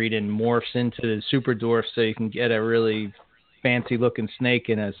guys are breeding morphs into the super dwarf so you can get a really fancy looking snake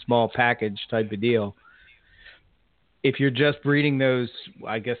in a small package type of deal. If you're just breeding those,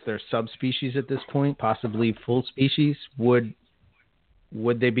 I guess they're subspecies at this point, possibly full species, would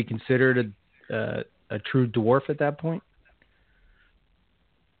they be considered a true dwarf at that point?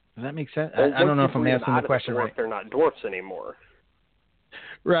 Does that make sense? Well, I don't know if I'm asking the question right. They're not dwarfs anymore.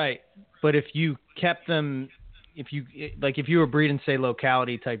 Right. But if you kept them, if you were breeding, say,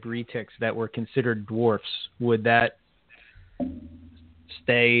 locality type retics that were considered dwarfs, would that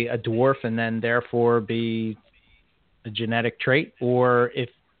stay a dwarf and then therefore be a genetic trait? Or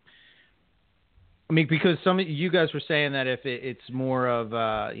because some of you guys were saying that if it's more of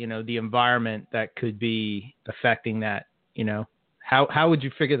the environment that could be affecting that, how would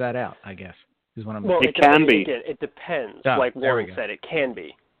you figure that out? I guess is what I'm. Well, it can be. It depends. Oh, like Warren said, it can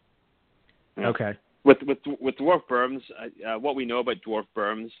be. Yeah. Okay. With dwarf berms, what we know about dwarf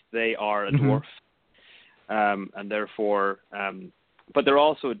berms, they are a dwarf, and therefore, but they're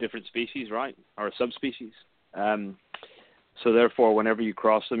also a different species, right, or a subspecies. So therefore, whenever you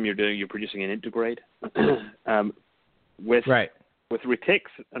cross them, you're producing an intergrade. With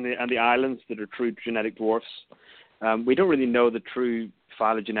retics and the islands that are true genetic dwarfs, we don't really know the true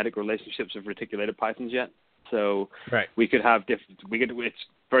phylogenetic relationships of reticulated pythons yet. So we could have it's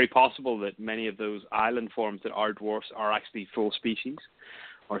very possible that many of those island forms that are dwarfs are actually full species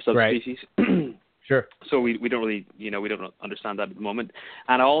or subspecies. Right. Sure. So we don't really, we don't understand that at the moment.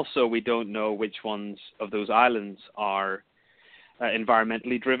 And also we don't know which ones of those islands are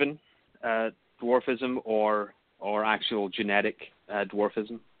environmentally driven dwarfism or actual genetic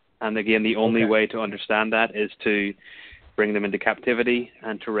dwarfism. And again, the only way to understand that is to bring them into captivity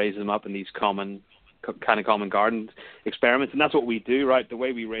and to raise them up in these common garden experiments. And that's what we do, right? The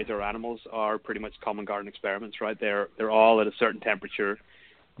way we raise our animals are pretty much common garden experiments, right? They're all at a certain temperature,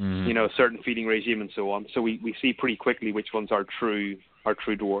 a certain feeding regime and so on. So we see pretty quickly which ones are true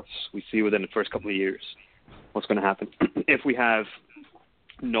dwarfs. We see within the first couple of years what's going to happen. If we have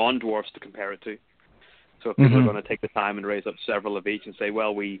non-dwarfs to compare it to. So if people are going to take the time and raise up several of each and say,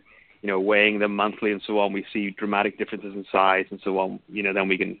 well, weighing them monthly and so on, we see dramatic differences in size and so on, then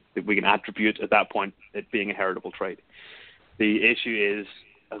we can attribute at that point it being a heritable trait. The issue is,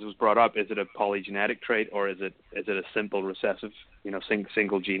 as was brought up, is it a polygenetic trait or is it a simple recessive,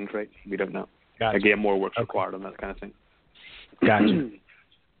 single gene trait? We don't know. Gotcha. Again, more work's required on that kind of thing. Gotcha.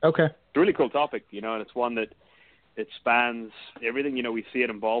 Okay. It's a really cool topic, and it's one that it spans everything. We see it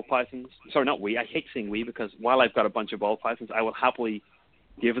in ball pythons. Sorry, not we. I hate saying we because while I've got a bunch of ball pythons, I will happily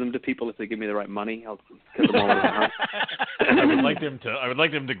give them to people if they give me the right money. I'll give them all I would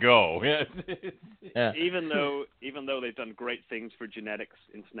like them to go. Yeah. Even though they've done great things for genetics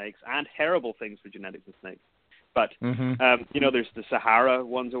in snakes and heritable things for genetics in snakes. But there's the Sahara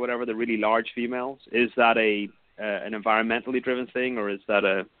ones or whatever, the really large females. Is that an environmentally driven thing, or is that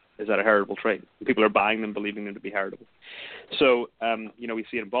a heritable trait? People are buying them, believing them to be heritable. So, we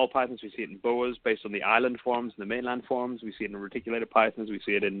see it in ball pythons, we see it in boas based on the island forms and the mainland forms. We see it in reticulated pythons. We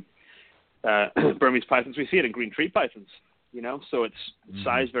see it in Burmese pythons. We see it in green tree pythons. So it's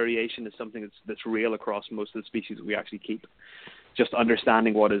size variation is something that's real across most of the species that we actually keep. Just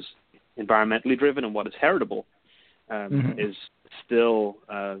understanding what is environmentally driven and what is heritable is still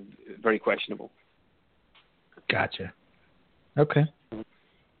very questionable. Gotcha. Okay.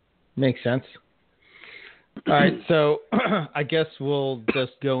 Makes sense. All right, so I guess we'll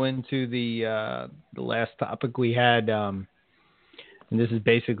just go into the last topic we had, and this is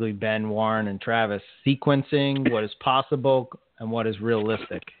basically Ben, Warren, and Travis. Sequencing, what is possible and what is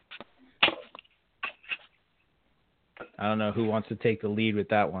realistic. I don't know who wants to take the lead with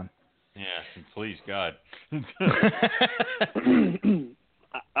that one. Yeah, please, God.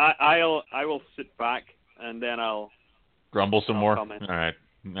 I will sit back and then I'll grumble some more. Comment. All right.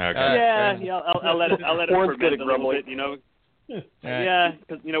 Okay. I'll let it ferment a little bit. Yeah,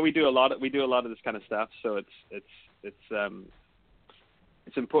 because we do a lot of this kind of stuff, so it's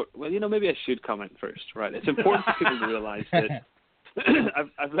important. Well, maybe I should comment first, right? It's important for people to realize that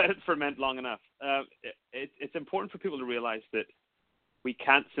I've let it ferment long enough. It's important for people to realize that we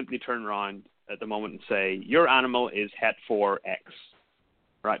can't simply turn around at the moment and say your animal is het for X,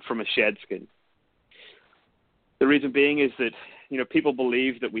 right, from a shed skin. The reason being is that people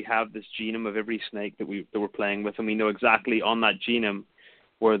believe that we have this genome of every snake that we're playing with, and we know exactly on that genome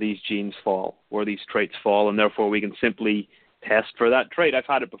where these genes fall, where these traits fall, and therefore we can simply test for that trait. I've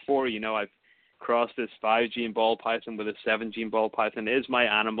had it before. I've crossed this 5-gene ball python with a 7-gene ball python. Is my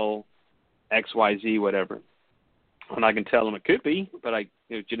animal XYZ, whatever? And I can tell them it could be, but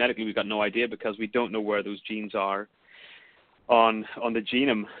genetically we've got no idea because we don't know where those genes are on the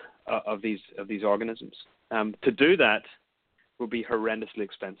genome of these organisms. To do that will be horrendously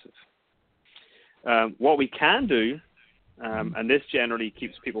expensive. What we can do, and this generally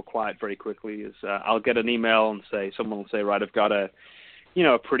keeps people quiet very quickly, is I'll get an email and someone will say, right, I've got a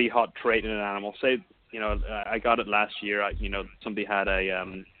pretty hot trait in an animal. Say, I got it last year. Somebody had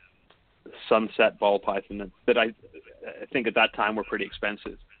a sunset ball python that I think at that time were pretty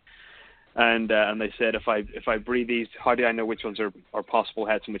expensive. And they said, if I breed these, how do I know which ones are possible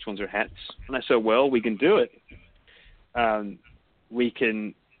hets and which ones are hets? And I said, well, we can do it. We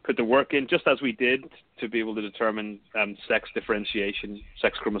can put the work in, just as we did to be able to determine sex differentiation,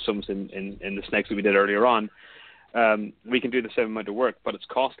 sex chromosomes in the snakes that we did earlier on. We can do the same amount of work, but it's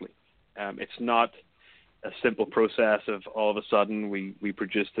costly. It's not a simple process of all of a sudden we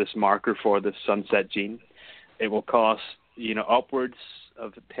produce this marker for this sunset gene. It will cost, upwards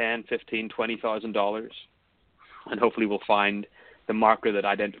of $10,000, $15,000, $20,000, and hopefully we'll find the marker that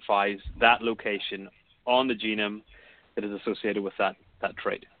identifies that location on the genome that is associated with that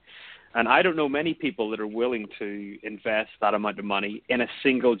trait. And I don't know many people that are willing to invest that amount of money in a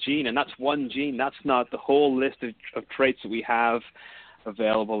single gene, and that's one gene. That's not the whole list of traits that we have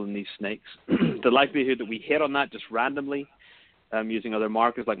available in these snakes. The likelihood that we hit on that just randomly using other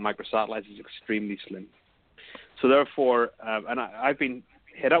markers like microsatellites is extremely slim. So therefore, and I've been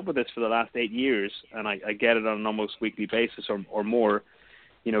hit up with this for the last 8 years, and I get it on an almost weekly basis or more.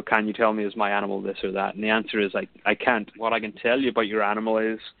 Can you tell me, is my animal this or that? And the answer is I can't. What I can tell you about your animal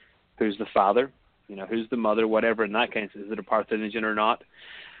is who's the father, who's the mother, whatever. In that case, is it a parthenogen or not?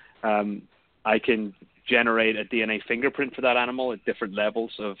 I can generate a DNA fingerprint for that animal at different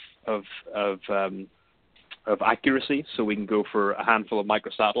levels of accuracy, so we can go for a handful of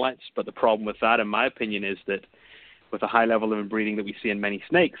microsatellites. But the problem with that, in my opinion, is that with the high level of inbreeding that we see in many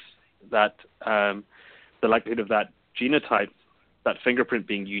snakes, that the likelihood of that genotype, that fingerprint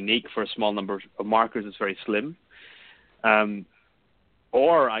being unique for a small number of markers is very slim.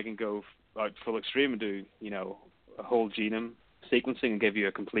 Or I can go out full extreme and do, a whole genome sequencing and give you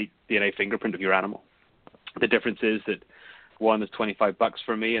a complete DNA fingerprint of your animal. The difference is that one is $25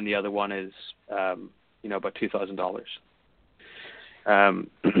 for me and the other one is, about $2,000.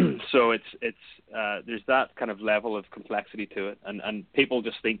 So it's there's that kind of level of complexity to it, and people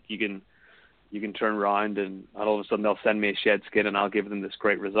just think you can turn around and all of a sudden they'll send me a shed skin and I'll give them this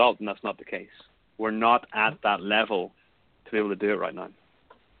great result, and that's not the case. We're not at that level to be able to do it right now.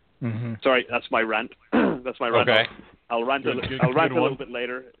 Mm-hmm. Sorry, that's my rant. That's my rant. Okay. I'll rant a little bit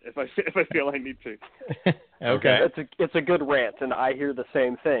later if I feel I need to. Okay. It's a good rant, and I hear the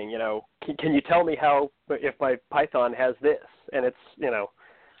same thing. Can you tell me how if my python has this? And it's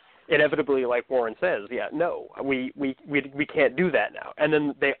inevitably, like Warren says, no, we can't do that now. And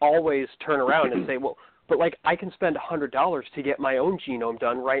then they always turn around and say, well, but I can spend $100 to get my own genome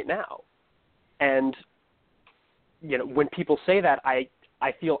done right now. And when people say that, I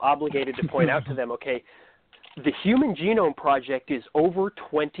feel obligated to point out to them, okay, the Human Genome Project is over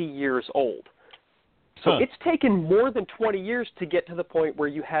 20 years old. So it's taken more than 20 years to get to the point where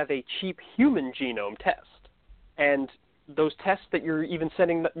you have a cheap human genome test. And those tests that you're even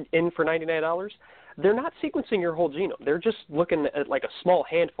sending in for $99, they're not sequencing your whole genome. They're just looking at a small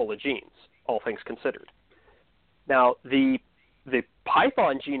handful of genes, all things considered. Now, the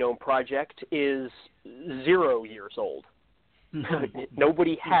Python Genome Project is 0 years old.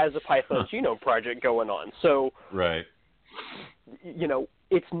 Nobody has a Python Genome Project going on. So, right.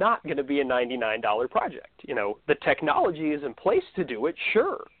 It's not going to be a $99 project. The technology is in place to do it,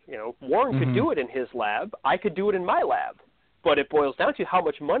 sure. Warren could do it in his lab. I could do it in my lab. But it boils down to how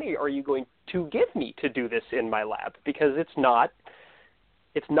much money are you going to give me to do this in my lab? Because it's not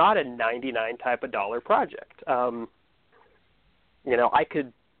a 99 type of dollar project.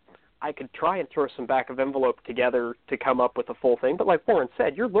 I could try and throw some back of envelope together to come up with a full thing, but like Warren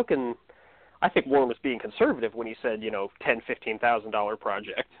said, you're looking. I think Warren was being conservative when he said, $10,000-$15,000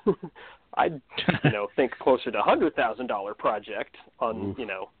 project. I'd, think closer to $100,000 project on,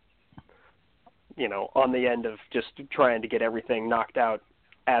 on the end of just trying to get everything knocked out.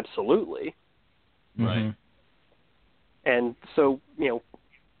 Absolutely. Right. And so,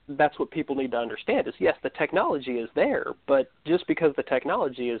 that's what people need to understand is, yes, the technology is there, but just because the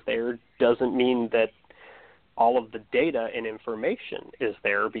technology is there doesn't mean that all of the data and information is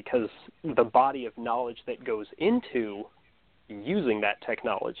there because the body of knowledge that goes into using that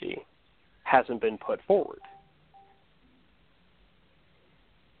technology hasn't been put forward.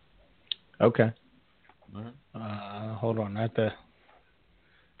 Okay. Hold on. I have to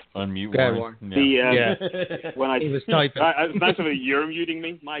unmute Warren. Yeah. When he was typing. It's nice of you're muting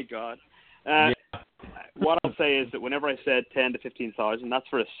me. My God. What I'll say is that whenever I said 10 to 15,000, that's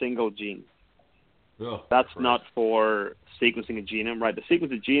for a single gene. Oh, that's not for sequencing a genome, right? The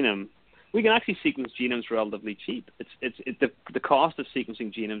sequence of genome, we can actually sequence genomes relatively cheap. The cost of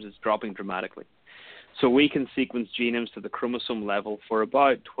sequencing genomes is dropping dramatically. So we can sequence genomes to the chromosome level for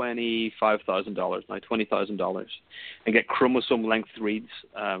about $25,000 now, $20,000, and get chromosome length reads,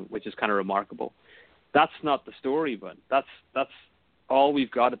 which is kind of remarkable. That's not the story, but that's all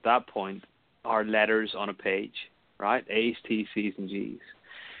we've got at that point are letters on a page, right? A's, T's, C's, and G's.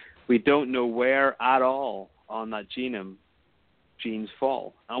 We don't know where at all on that genome genes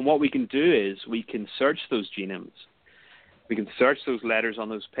fall. And what we can do is we can search those genomes. We can search those letters on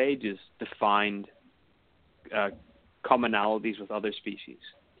those pages to find commonalities with other species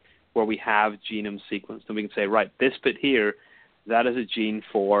where we have genome sequenced. And we can say, right, this bit here, that is a gene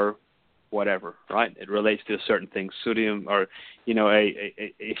for whatever, right? It relates to a certain thing, sodium, or,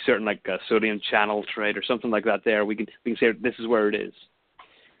 a certain sodium channel trait or something like that there. We can say this is where it is.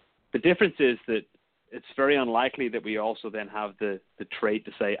 The difference is that it's very unlikely that we also then have the trait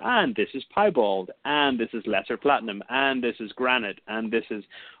to say, and this is piebald, and this is lesser platinum, and this is granite, and this is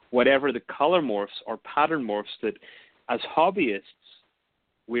whatever the color morphs or pattern morphs that as hobbyists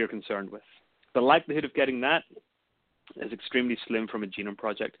we are concerned with. The likelihood of getting that is extremely slim from a genome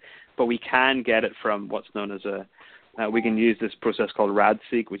project, but we can get it from what's known as we can use this process called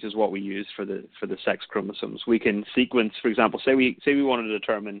RAD-seq, which is what we use for the sex chromosomes. We can sequence, for example, say we wanted to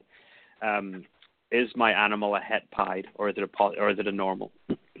determine is my animal a het pied or is it a normal?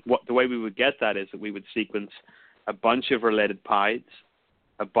 The way we would get that is that we would sequence a bunch of related pieds,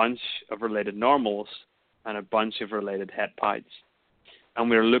 a bunch of related normals, and a bunch of related het pieds. And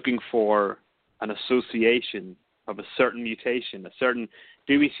we're looking for an association of a certain mutation,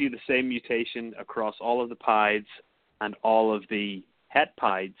 do we see the same mutation across all of the pieds and all of the het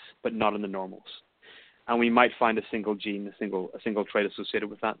pieds, but not in the normals? And we might find a single gene, a single trait associated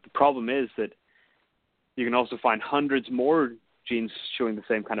with that. The problem is that you can also find hundreds more genes showing the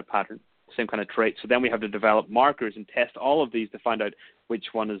same kind of pattern, same kind of trait. So then we have to develop markers and test all of these to find out which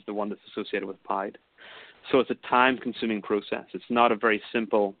one is the one that's associated with pied. So it's a time-consuming process. It's not a very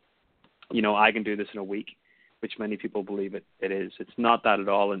simple, I can do this in a week, which many people believe it is. It's not that at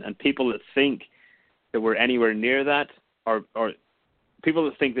all. And people that think that we're anywhere near that, or people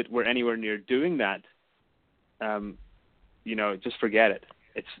that think that we're anywhere near doing that, just forget it.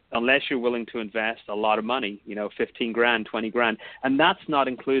 It's unless you're willing to invest a lot of money, $15,000, $20,000, and that's not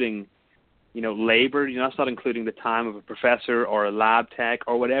including, labor. That's not including the time of a professor or a lab tech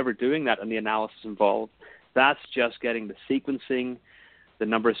or whatever doing that and the analysis involved. That's just getting the sequencing, the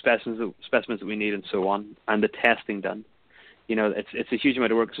number of specimens that we need, and so on, and the testing done. It's a huge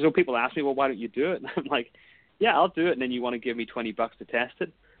amount of work. So people ask me, well, why don't you do it? And I'm like, yeah, I'll do it. And then you want to give me $20 to test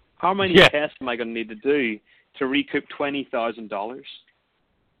it? How many tests am I going to need to do to recoup $20,000?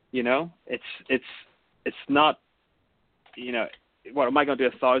 It's not, what am I going to do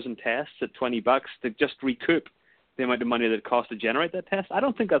 1,000 tests at $20 to just recoup the amount of money that it costs to generate that test? I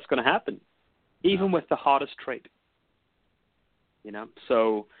don't think that's going to happen, even with the hottest trait.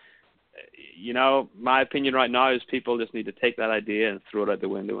 So, my opinion right now is people just need to take that idea and throw it out the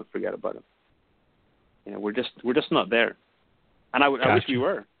window and forget about it. We're just not there. And I wish we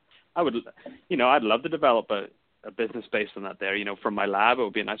were. I'd love to develop a business based on that there. From my lab, it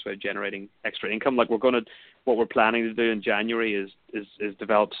would be a nice way of generating extra income. Like what we're planning to do in January is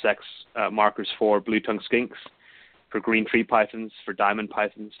develop sex markers for blue tongue skinks, for green tree pythons, for diamond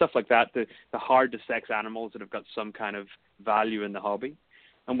pythons, stuff like that. The hard to sex animals that have got some kind of value in the hobby,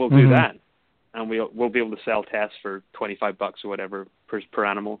 and we'll do that. And we'll be able to sell tests for $25 or whatever per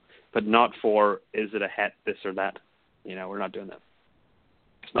animal, but not for is it a het this or that. We're not doing that.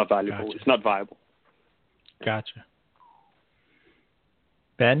 It's not valuable. Gotcha. It's not viable. Gotcha.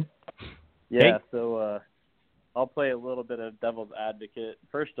 Ben? Yeah, so I'll play a little bit of devil's advocate.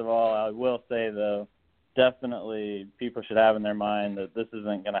 First of all, I will say, though, definitely people should have in their mind that this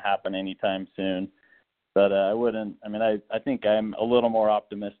isn't going to happen anytime soon. But I think I'm a little more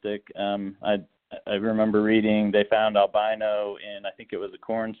optimistic. I remember reading they found albino in, I think it was a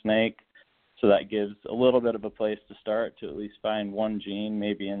corn snake. So that gives a little bit of a place to start to at least find one gene,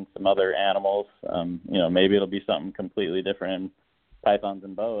 maybe in some other animals. Maybe it'll be something completely different in pythons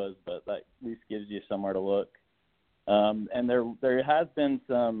and boas, but that at least gives you somewhere to look. And there has been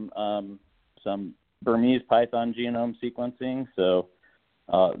some Burmese python genome sequencing, so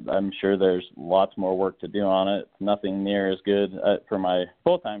I'm sure there's lots more work to do on it. Nothing near as good. For my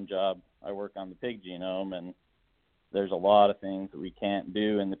full-time job, I work on the pig genome, and there's a lot of things that we can't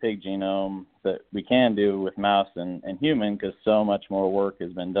do in the pig genome that we can do with mouse and human, because so much more work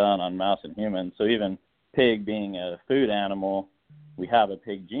has been done on mouse and human. So even pig being a food animal, we have a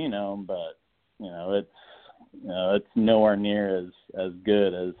pig genome, but it's nowhere near as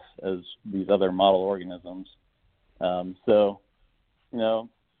good as these other model organisms. So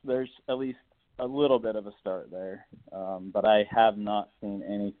there's at least a little bit of a start there, but I have not seen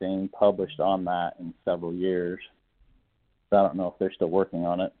anything published on that in several years. So I don't know if they're still working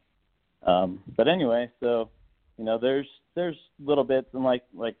on it. But anyway, so there's little bits, and like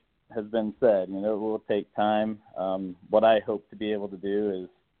has been said, it will take time. What I hope to be able to do is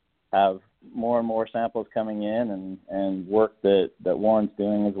have more and more samples coming in, and work that Warren's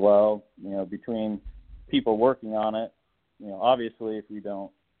doing as well. Between people working on it, obviously if we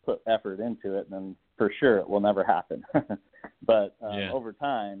don't put effort into it, then for sure it will never happen. But over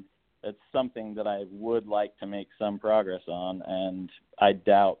time, it's something that I would like to make some progress on, and I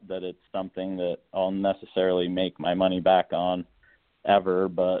doubt that it's something that I'll necessarily make my money back on ever,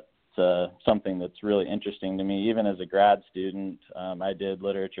 but it's something that's really interesting to me. Even as a grad student, I did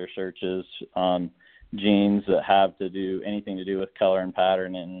literature searches on genes that have to do anything to do with color and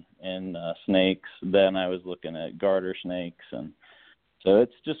pattern in snakes. Then I was looking at garter snakes, and so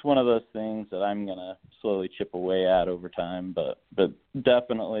it's just one of those things that I'm going to slowly chip away at over time, but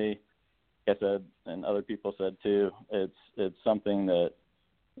definitely, like I said, and other people said too, it's something that,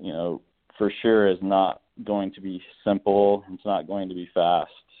 for sure is not going to be simple. It's not going to be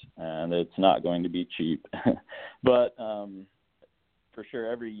fast, and it's not going to be cheap. But for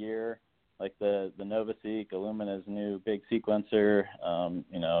sure every year, like the NovaSeq, Illumina's new big sequencer,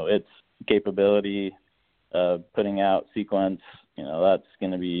 its capability of putting out sequence, that's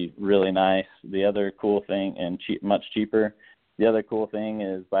going to be really nice. The other cool thing, and much cheaper, the other cool thing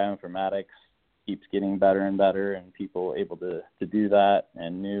is bioinformatics keeps getting better and better, and people able to do that,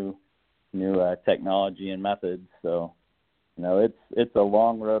 and new technology and methods. So, it's a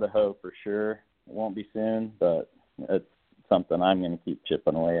long road to hoe for sure. It won't be soon, but it's something I'm going to keep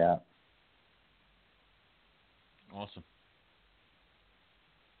chipping away at. Awesome.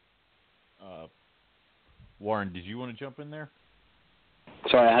 Warren, did you want to jump in there?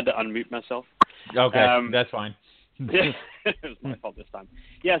 Sorry, I had to unmute myself. Okay, that's fine. It was my fault this time.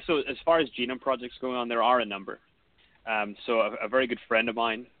 Yeah, so as far as genome projects going on, there are a number. So a very good friend of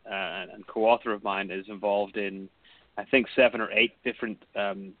mine and co-author of mine is involved in, I think, 7 or 8 different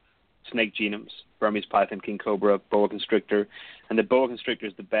snake genomes: Burmese python, king cobra, boa constrictor, and the boa constrictor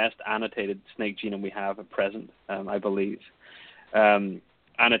is the best annotated snake genome we have at present, I believe.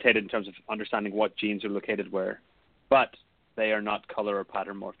 Annotated in terms of understanding what genes are located where, but they are not color or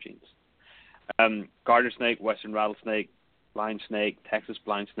pattern morph genes. Garter snake, western rattlesnake, blind snake, Texas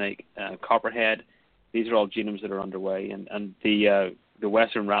blind snake, copperhead, these are all genomes that are underway, and the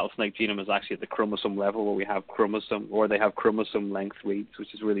western rattlesnake genome is actually at the chromosome level, where they have chromosome length reads,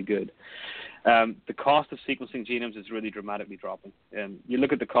 which is really good. The cost of sequencing genomes is really dramatically dropping. You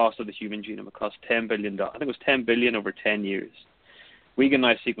look at the cost of the human genome; it costs $10 billion. I think it was $10 billion over 10 years. We can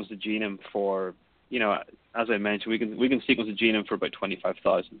now sequence the genome for, as I mentioned, we can sequence the genome for about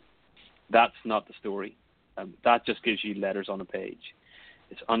 25,000. That's not the story. That just gives you letters on a page.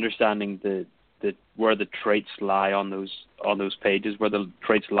 It's understanding where the traits lie on those pages, where the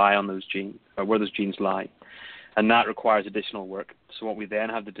traits lie on those genes, or where those genes lie, and that requires additional work. So what we then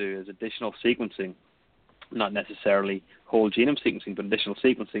have to do is additional sequencing, not necessarily whole genome sequencing, but additional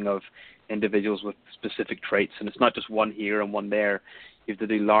sequencing of individuals with specific traits. And it's not just one here and one there. You have to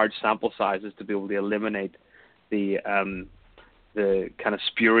do large sample sizes to be able to eliminate the kind of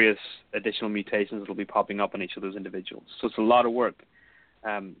spurious additional mutations that will be popping up in each of those individuals. So it's a lot of work.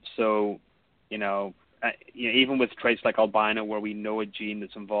 Even with traits like albino, where we know a gene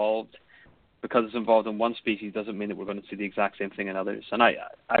that's involved, because it's involved in one species doesn't mean that we're going to see the exact same thing in others. And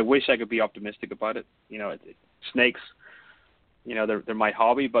I wish I could be optimistic about it. Snakes, they're my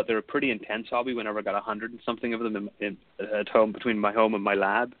hobby, but they're a pretty intense hobby. Whenever I got 100 and something of them at home, between my home and my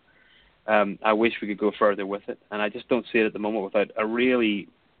lab. I wish we could go further with it, and I just don't see it at the moment without a really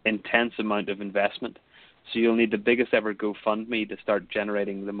intense amount of investment. So you'll need the biggest ever GoFundMe to start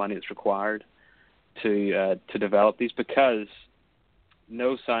generating the money that's required to develop these, because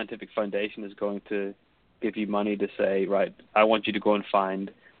no scientific foundation is going to give you money to say, right, I want you to go and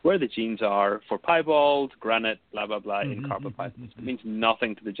find where the genes are for piebald, granite, blah, blah, blah, in carpet pythons. It means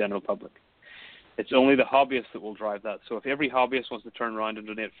nothing to the general public. It's only the hobbyists that will drive that. So if every hobbyist wants to turn around and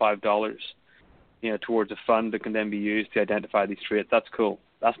donate $5, towards a fund that can then be used to identify these traits, that's cool.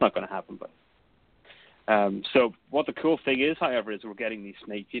 That's not going to happen, but. So what the cool thing is, however, is we're getting these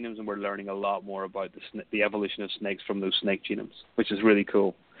snake genomes and we're learning a lot more about the evolution of snakes from those snake genomes, which is really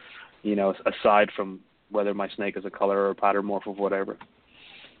cool, aside from whether my snake is a color or a pattern morph of whatever.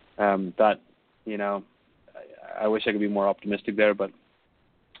 I wish I could be more optimistic there, but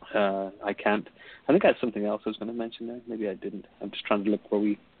I can't. I think I had something else I was going to mention there. Maybe I didn't. I'm just trying to look where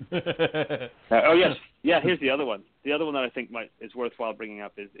we... oh, yes. Yeah, here's the other one. The other one that I think is worthwhile bringing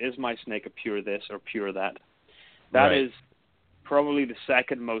up is my snake a pure this or pure that? That is probably the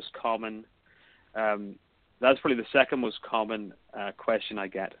second most common... that's probably the second most common question I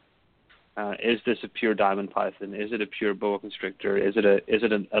get. Is this a pure diamond python? Is it a pure boa constrictor? Is it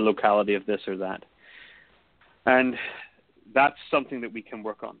a locality of this or that? And that's something that we can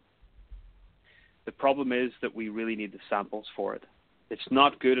work on. The problem is that we really need the samples for it. It's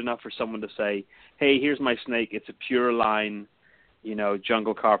not good enough for someone to say, hey, here's my snake. It's a pure line,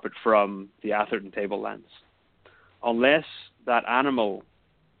 jungle carpet from the Atherton tablelands. Unless that animal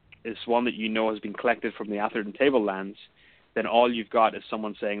is one that has been collected from the Atherton tablelands, then all you've got is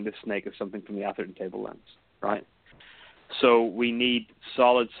someone saying this snake is something from the Atherton tablelands, right? So we need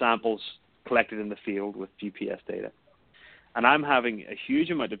solid samples collected in the field with GPS data. And I'm having a huge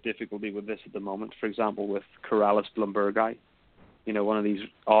amount of difficulty with this at the moment. For example, with Corallus blumbergi, one of these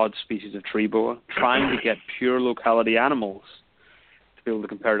odd species of tree boa, trying to get pure locality animals to be able to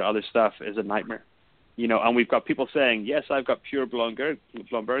compare to other stuff is a nightmare. And we've got people saying, yes, I've got pure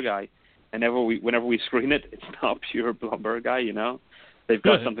blumbergi, and whenever we screen it, it's not pure blumbergi, They've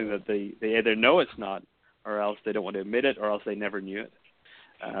got something that they either know it's not, or else they don't want to admit it, or else they never knew it.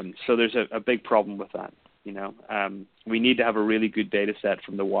 So there's a big problem with that. We need to have a really good data set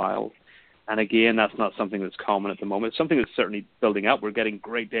from the wild. And again, that's not something that's common at the moment. It's something that's certainly building up. We're getting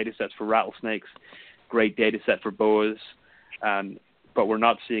great data sets for rattlesnakes, great data set for boas, but we're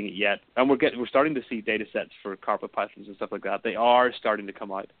not seeing it yet. And we're starting to see data sets for carpet pythons and stuff like that. They are starting to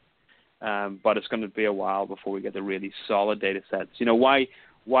come out, but it's going to be a while before we get the really solid data sets.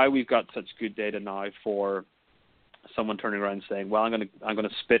 Why we've got such good data now for someone turning around and saying, well, I'm going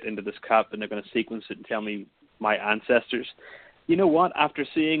to spit into this cup and they're going to sequence it and tell me my ancestors. You know what? After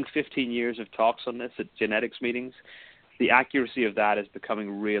seeing 15 years of talks on this at genetics meetings, the accuracy of that is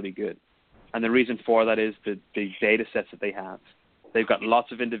becoming really good. And the reason for that is the data sets that they have. They've got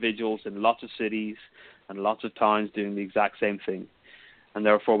lots of individuals in lots of cities and lots of towns doing the exact same thing. And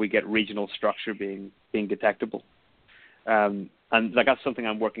therefore we get regional structure being detectable. And that's something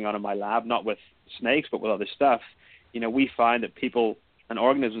I'm working on in my lab, not with snakes, but with other stuff. We find that people and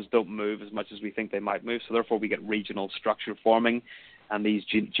organisms don't move as much as we think they might move, so therefore we get regional structure forming and these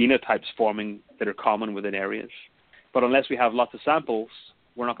genotypes forming that are common within areas. But unless we have lots of samples,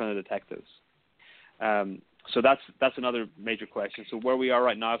 we're not going to detect those. So that's another major question. So where we are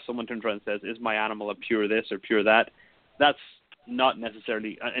right now, if someone turns around and says, is my animal a pure this or pure that, that's not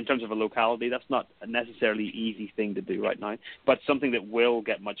necessarily, in terms of a locality, that's not a necessarily easy thing to do right now, but something that will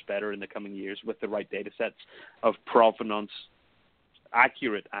get much better in the coming years with the right data sets of provenance,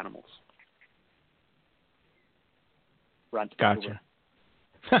 accurate animals. Gotcha.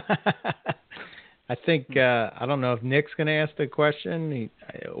 I think, I don't know if Nick's going to ask the question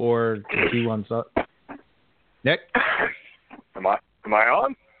or if he wants up. Nick? Am I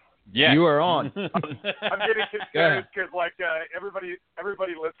on? Yeah. You are on. I'm getting confused because, everybody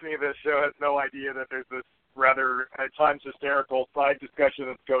listening to this show has no idea that there's this rather, at times, hysterical side discussion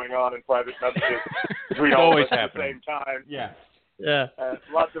that's going on in private messages between all of us at the same time. Yeah.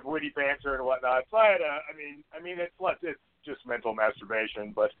 Lots of witty banter and whatnot. So it's just mental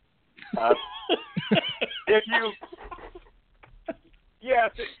masturbation. But if you,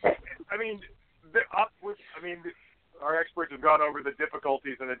 yes, our experts have gone over the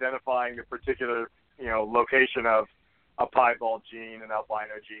difficulties in identifying the particular, location of a piebald gene, an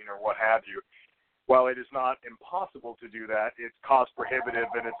albino gene, or what have you. While it is not impossible to do that, it's cost prohibitive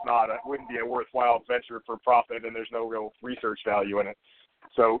and it wouldn't be a worthwhile venture for profit, and there's no real research value in it.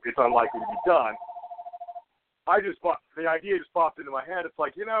 So it's unlikely to be done. The idea just popped into my head. It's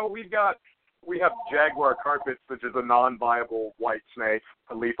like, we have jaguar carpets, which is a non-viable white snake,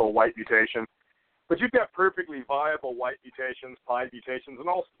 a lethal white mutation. But you've got perfectly viable white mutations, pied mutations, and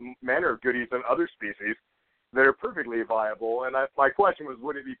all manner of goodies in other species that are perfectly viable. And my question was,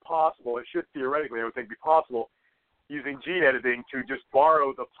 would it be possible, it should theoretically, I would think, be possible, using gene editing to just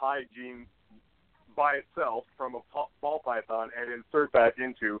borrow the pied gene by itself from a ball python and insert that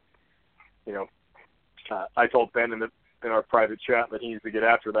into, I told Ben in the in our private chat that he needs to get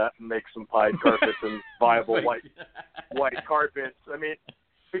after that and make some pied carpets and viable white carpets. I mean,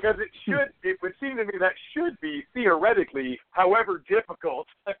 because it would seem to me that should be theoretically, however difficult.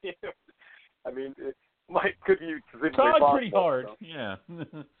 I mean, could be it's pretty hard. So. Yeah.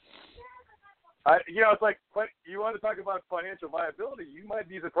 It's like, you want to talk about financial viability? You might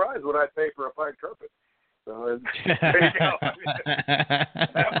be surprised what I pay for a pied carpet. So there you go.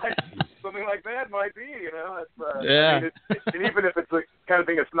 Something like that might be, yeah. I mean, and even if it's the kind of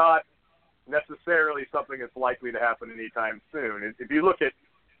thing that's not necessarily something that's likely to happen anytime soon. If you look at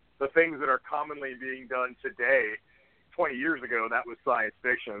the things that are commonly being done today, 20 years ago, that was science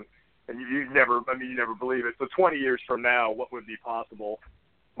fiction, and you never believe it. So 20 years from now, what would be possible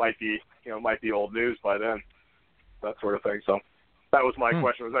might be old news by then, that sort of thing. So that was my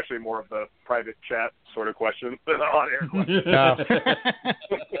question. It was actually more of the private chat sort of question than an on-air question.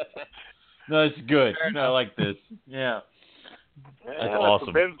 No, it's good. I like this. Yeah. That's awesome.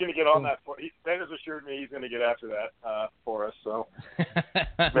 So Ben's going to get on that. Ben has assured me he's going to get after that for us. So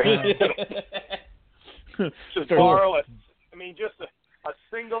just borrow it. I mean, just a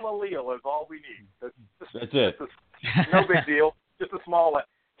single allele is all we need. That's it. No big deal. Just a small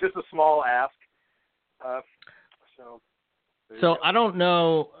ask. So I don't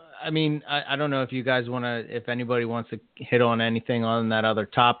know. I mean, I don't know if you guys if anybody wants to hit on anything on that other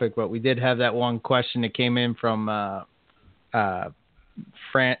topic, but we did have that one question that came in from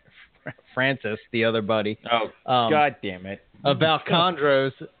Francis, the other buddy. Oh, God damn it. About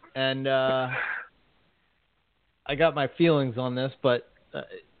chondros, and I got my feelings on this, but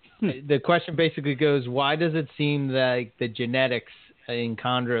the question basically goes, why does it seem like the genetics in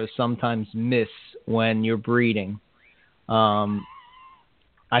chondros sometimes miss when you're breeding?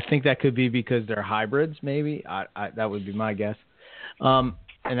 I think that could be because they're hybrids, maybe. That would be my guess. And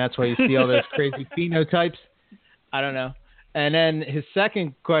that's why you see all those crazy phenotypes. I don't know. And then his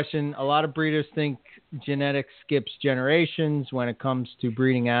second question, a lot of breeders think genetics skips generations when it comes to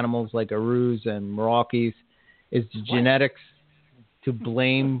breeding animals like Arus and Meraki's. Is the genetics to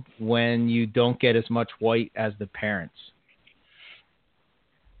blame when you don't get as much white as the parents?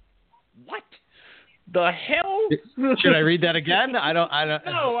 What the hell? Should I read that again? I don't.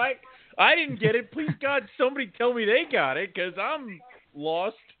 No, I didn't get it. Please, God, somebody tell me they got it, because I'm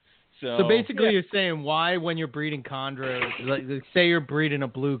lost. So basically, you're saying why, when you're breeding chondros, like say you're breeding a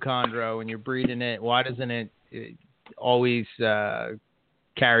blue chondro and you're breeding it, why doesn't it always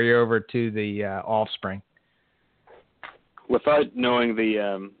carry over to the offspring? Without knowing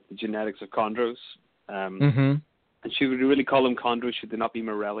the genetics of chondros, and should we really call them chondros? Should they not be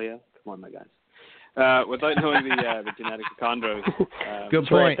Morelia? Come on, my guys. Without knowing the genetics of chondros, good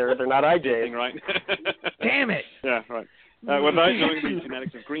point. Right, they're not IJs, right? Damn it! Yeah, right. Without knowing the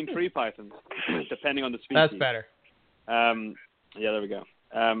genetics of green tree pythons, depending on the species. That's better. Yeah, there we go.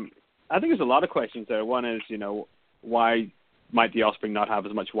 I think there's a lot of questions there. One is, why might the offspring not have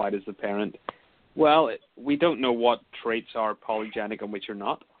as much white as the parent? Well, we don't know what traits are polygenic and which are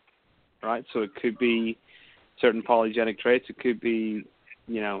not, right? So it could be certain polygenic traits. It could be,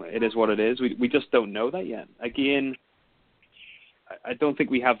 it is what it is. We just don't know that yet. Again, I don't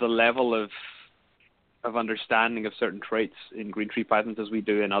think we have the level of understanding of certain traits in green tree pythons as we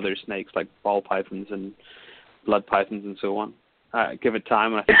do in other snakes like ball pythons and blood pythons and so on. Give it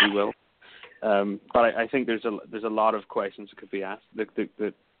time, and I think we will. But I think there's a lot of questions that could be asked that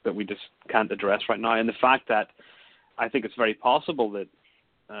we just can't address right now. And the fact that I think it's very possible that,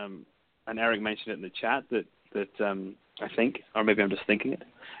 and Eric mentioned it in the chat, that I think, or maybe I'm just thinking it,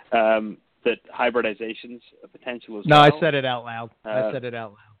 that hybridization's a potential as well. No, I said it out loud.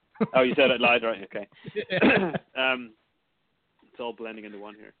 Oh, you said it loud, right? Okay. It's all blending into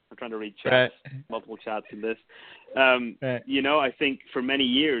one here. I'm trying to read chats, multiple chats in this. I think for many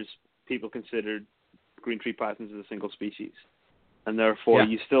years people considered green tree pythons as a single species, and therefore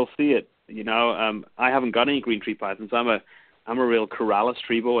you still see it. I haven't got any green tree pythons. I'm a real Corallus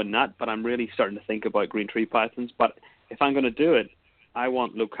Trebo and nut, but I'm really starting to think about green tree pythons. But if I'm going to do it, I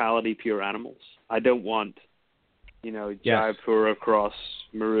want locality pure animals. I don't want Jaipura cross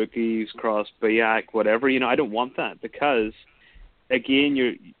Merukis cross Bayak, whatever. I don't want that, because again,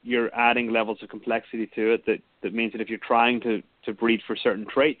 you're adding levels of complexity to it that means that if you're trying to breed for certain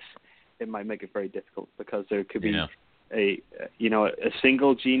traits, it might make it very difficult, because there could be a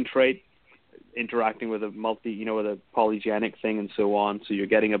single gene trait interacting with a with a polygenic thing and so on. So you're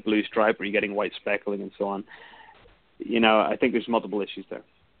getting a blue stripe or you're getting white speckling and so on. I think there's multiple issues there.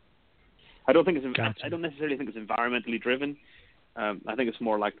 I don't necessarily think it's environmentally driven. I think it's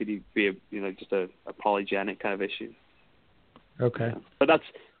more likely to be just a polygenic kind of issue. Okay. But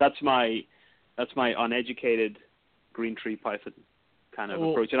that's my uneducated green tree python kind of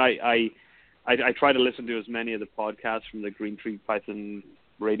approach. And I try to listen to as many of the podcasts from the green tree python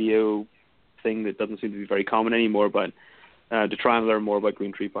radio thing that doesn't seem to be very common anymore, but to try and learn more about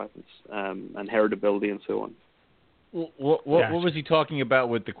green tree pythons and heritability and so on. What was he talking about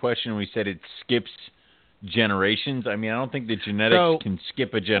with the question when he said it skips generations? I mean, I don't think that genetics can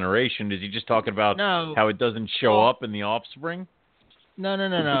skip a generation. Is he just talking about how it doesn't show up in the offspring? No.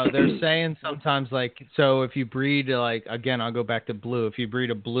 They're saying sometimes, like, so if you breed, like, again, I'll go back to blue. If you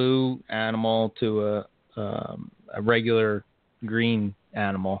breed a blue animal to a regular green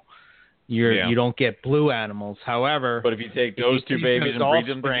animal, you don't get blue animals. However, but if you take those two babies and breed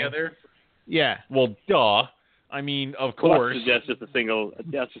them together, well, duh. I mean, of course. That's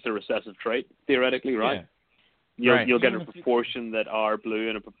just a recessive trait, theoretically, right? Yeah. You'll get a proportion that are blue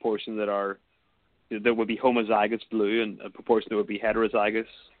and a proportion that would be homozygous blue, and a proportion that would be heterozygous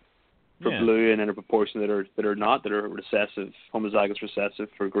for blue, and then a proportion that are not, that are recessive, homozygous recessive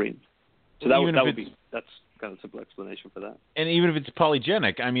for green. So that's kind of a simple explanation for that. And even if it's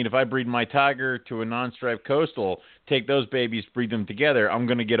polygenic, I mean, if I breed my tiger to a non-striped coastal, take those babies, breed them together, I'm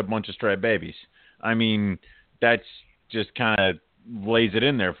going to get a bunch of striped babies. I mean, that's just kind of lays it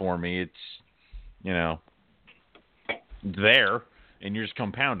in there for me. It's, there, and you're just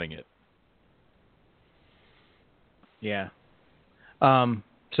compounding it. Yeah.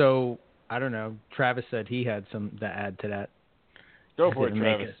 So, I don't know. Travis said he had some to add to that. Go for it,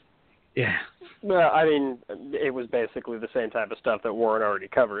 Travis. Yeah. Well, I mean, it was basically the same type of stuff that Warren already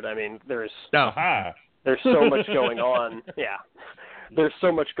covered. I mean, there's so much going on. Yeah. There's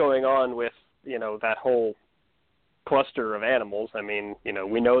so much going on with, that whole cluster of animals. I mean,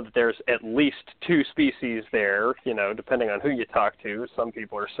 we know that there's at least 2 species there, depending on who you talk to. Some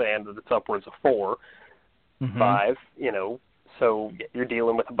people are saying that it's upwards of 4, 5, so you're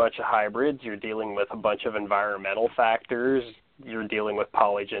dealing with a bunch of hybrids, you're dealing with a bunch of environmental factors, you're dealing with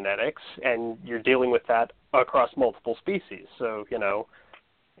polygenetics, and you're dealing with that across multiple species. So,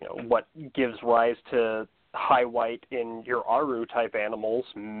 what gives rise to high white in your Aru type animals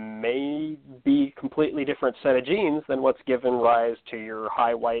may be a completely different set of genes than what's given rise to your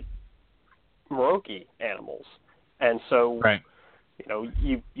high white Merauke animals. And so,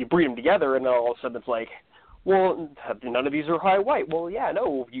 you breed them together, and all of a sudden it's like, well, none of these are high white. Well, yeah,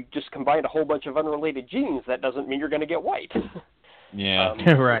 no, you just combined a whole bunch of unrelated genes. That doesn't mean you're going to get white. Yeah,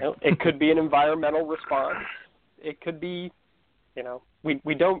 right. It could be an environmental response. It could be,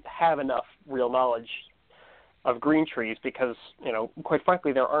 we don't have enough real knowledge of green trees because, quite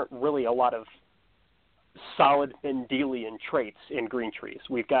frankly, there aren't really a lot of solid Mendelian traits in green trees.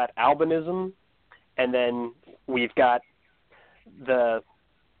 We've got albinism, and then we've got the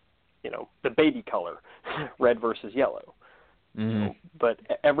baby color, red versus yellow. But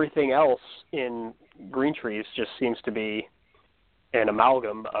everything else in green trees just seems to be an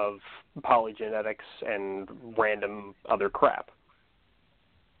amalgam of polygenetics and random other crap.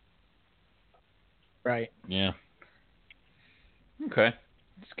 Right. Yeah. Okay.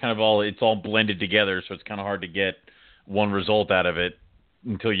 It's kind of it's all blended together, so it's kind of hard to get one result out of it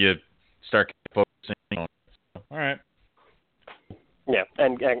until you start focusing on it. All right. Yeah,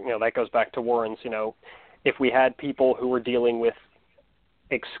 and that goes back to Warren's, if we had people who were dealing with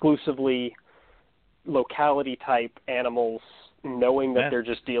exclusively locality type animals, knowing that they're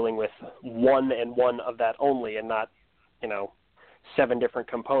just dealing with one and one of that only and not, 7 different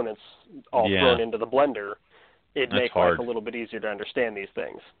components all thrown into the blender, it'd make life a little bit easier to understand these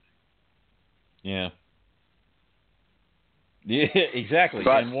things. Yeah. Yeah, exactly.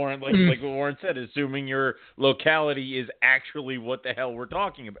 But, and Warren, like what Warren said, assuming your locality is actually what the hell we're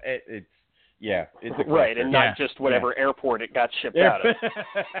talking about. It's a right, and not just whatever airport it got shipped out of.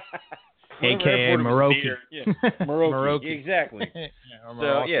 AKA Merauke. Merauke, exactly.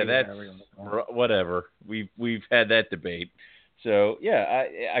 So that's whatever. We've had that debate. So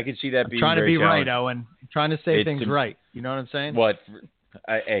I can see that being trying to be right, Owen. I'm trying to say things right. You know what I'm saying? What?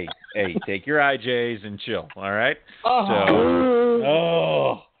 Hey, take your IJs and chill. All right.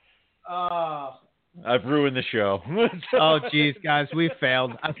 I've ruined the show. Oh, geez, guys, we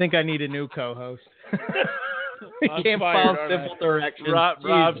failed. I think I need a new co-host. We can't follow simple directions.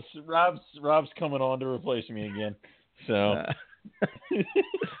 Rob's coming on to replace me again. So.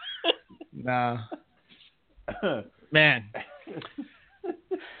 No. Man.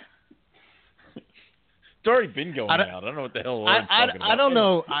 It's already been going out. I don't know what the hell Lauren's talking about. I don't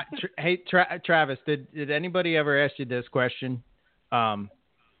know. Hey, Travis, did anybody ever ask you this question? Yeah,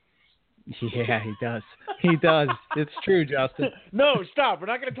 he does. He does. It's true, Justin. No, stop. We're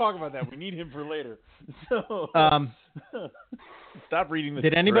not going to talk about that. We need him for later. So, stop reading the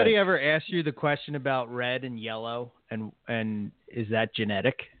Did anybody ever ask you the question about red and yellow and is that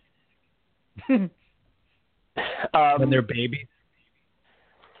genetic? When they're babies?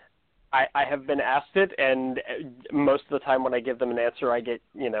 I have been asked it, and most of the time when I give them an answer,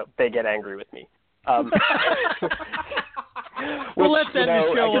 they get angry with me. Well, let's end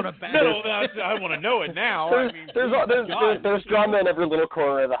the show on a bad. No, I want to know it now. There's drama in every little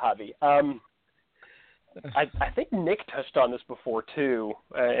corner of the hobby. I think Nick touched on this before too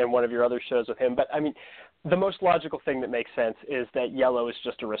in one of your other shows with him. But I mean, the most logical thing that makes sense is that yellow is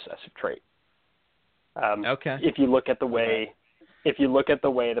just a recessive trait. Okay. If you look at the way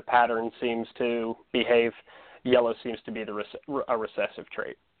the pattern seems to behave, yellow seems to be a recessive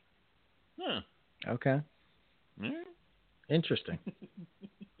trait. Okay. Interesting.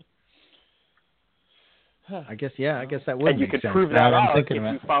 I guess that would. And you could prove that out if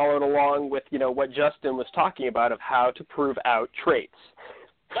you followed along with what Justin was talking about of how to prove out traits.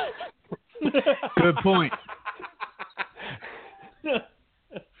 Good point.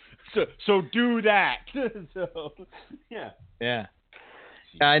 So do that. Yeah.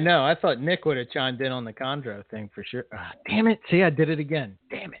 I know. I thought Nick would have chimed in on the chondro thing for sure. Damn it. See, I did it again.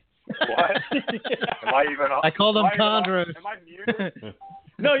 Damn it. What? Am I even on? I called them chondros. Am I muted?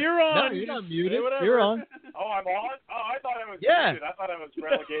 No, you're on. No, you're not muted. You're on. Oh, I'm on? Oh, I thought I was muted. I thought I was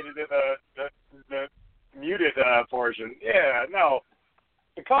relegated to the muted portion. Yeah, no.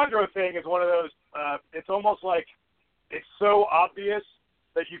 The chondro thing is one of those, it's almost like it's so obvious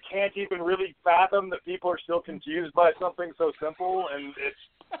that you can't even really fathom that people are still confused by something so simple, and it's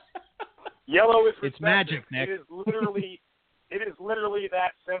yellow is it's magic, Nick. It is literally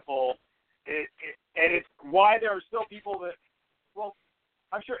that simple. And it's why there are still people that, well,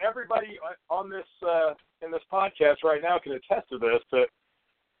 I'm sure everybody on this in this podcast right now can attest to this, that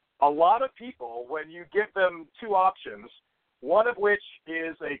a lot of people, when you give them two options, one of which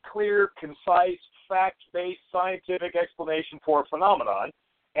is a clear, concise, fact-based scientific explanation for a phenomenon,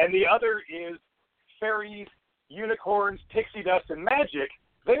 and the other is fairies, unicorns, pixie dust, and magic,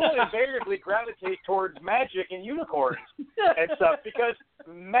 they will invariably gravitate towards magic and unicorns and stuff, because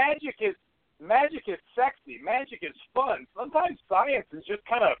magic is sexy. Magic is fun. Sometimes science is just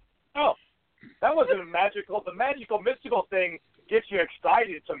kind of, that wasn't magical. The magical, mystical thing gets you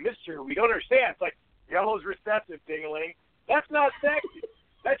excited. It's a mystery we don't understand. It's like yellow's recessive, ding-a-ling. That's not sexy.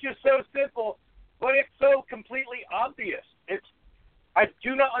 That's just so simple, but it's so completely obvious. I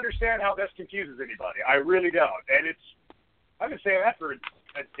do not understand how this confuses anybody. I really don't. And I've been saying that for a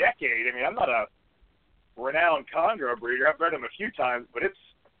decade. I mean, I'm not a renowned chondro breeder. I've read them a few times, but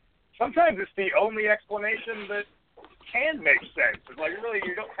sometimes it's the only explanation that can make sense. It's like, really,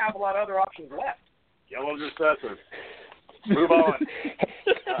 you don't have a lot of other options left. Yellow's recessive. Move on.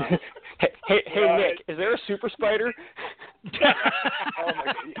 Hey, Nick, is there a super spider? Oh my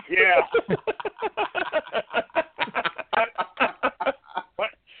God. Yeah.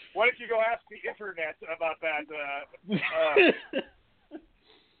 Why don't you go ask the internet about that?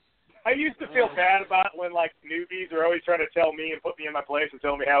 I used to feel bad about when newbies are always trying to tell me and put me in my place and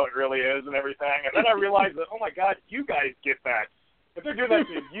tell me how it really is and everything. And then I realized that, oh my God, you guys get that. If they're doing that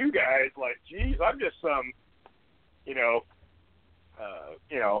to you guys, geez, I'm just some,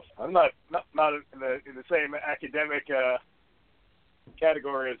 I'm not in the same academic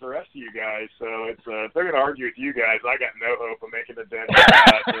category as the rest of you guys. So it's if they're going to argue with you guys, I got no hope of making a dent in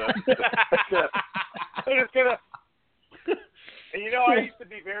that. I'm just gonna. And I used to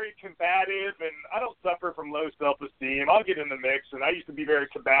be very combative, and I don't suffer from low self-esteem. I'll get in the mix, and I used to be very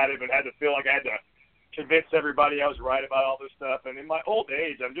combative and had to feel like I had to convince everybody I was right about all this stuff. And in my old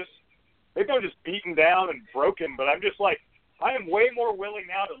age, maybe I'm just beaten down and broken, but I'm just I am way more willing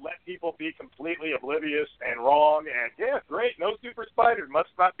now to let people be completely oblivious and wrong. And yeah, great, no super spider, must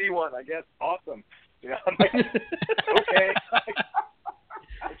not be one. I guess awesome. I'm like, okay.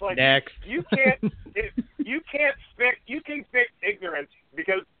 It's like next. You can fix ignorance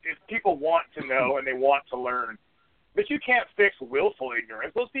because if people want to know and they want to learn, but you can't fix willful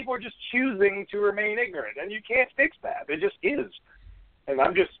ignorance. Those people are just choosing to remain ignorant, and you can't fix that. It just is. And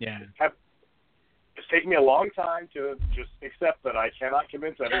I'm just it's taken me a long time to just accept that I cannot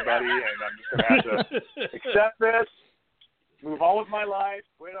convince everybody, and I'm just going to have to accept this, move on with my life,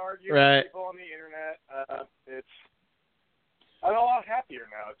 quit arguing with people on the internet. I'm a lot happier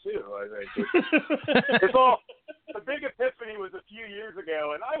now, too, I think. The big epiphany was a few years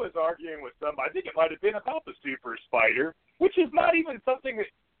ago, and I was arguing with somebody. I think it might have been about the super spider, which is not even something that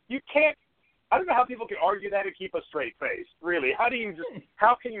you can't. I don't know how people can argue that and keep a straight face, really. How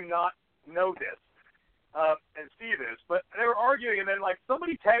can you not know this and see this? But they were arguing, and then,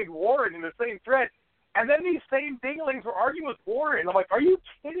 somebody tagged Warren in the same thread, and then these same dinglings were arguing with Warren. I'm like, are you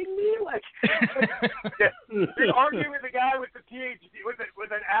kidding me? You're arguing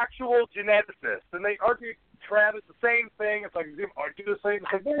geneticists, and they argue Travis the same thing. It's like argue the same.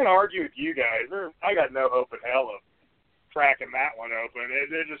 Because they're going to argue with you guys. I got no hope in hell of cracking that one open.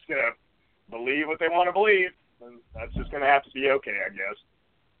 They're just going to believe what they want to believe, and that's just going to have to be okay, I guess.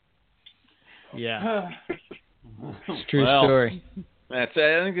 Yeah. It's a true story. I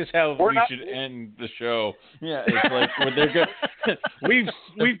think that's how we should end the show. Yeah, it's like when they're good.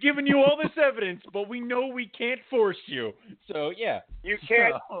 We've given you all this evidence, but we know we can't force you. So yeah, you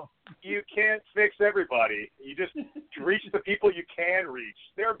can't fix everybody. You just reach the people you can reach.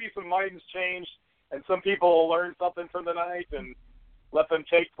 There'll be some minds changed, and some people will learn something from the night, and let them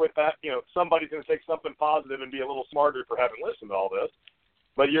take with that. Somebody's going to take something positive and be a little smarter for having listened to all this.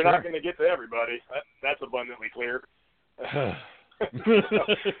 But you're not going to get to everybody. That's abundantly clear.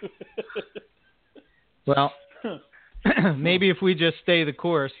 Well, maybe if we just stay the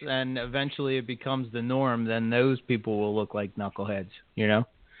course and eventually it becomes the norm, then those people will look like knuckleheads,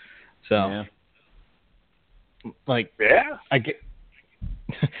 So, yeah. Like, yeah, I get.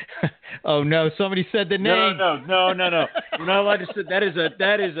 Oh no! Somebody said the name. No. We're not allowed to say that.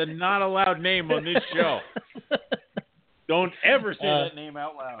 Is a not allowed name on this show. Don't ever say that name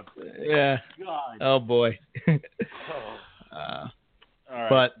out loud. Yeah. God. Oh boy. All right.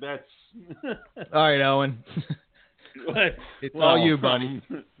 But that's all right, Owen. It's all you, buddy.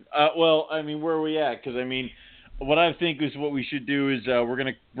 Well, I mean, where are we at? Because what I think is what we should do is we're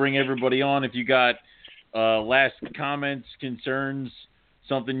gonna bring everybody on. If you got last comments, concerns,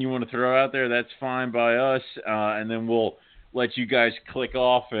 something you want to throw out there, that's fine by us, and then we'll let you guys click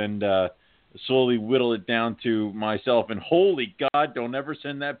off and slowly whittle it down to myself. And holy God, don't ever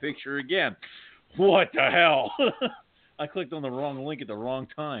send that picture again. What the hell? I clicked on the wrong link at the wrong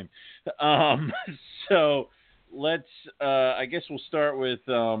time. So let's, I guess we'll start with,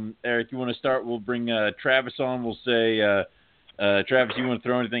 Eric, you want to start? We'll bring Travis on. We'll say, Travis, you want to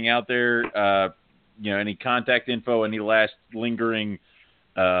throw anything out there? Any contact info, any last lingering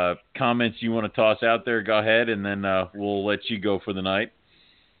comments you want to toss out there, go ahead, and then we'll let you go for the night.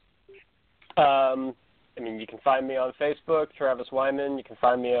 You can find me on Facebook, Travis Wyman. You can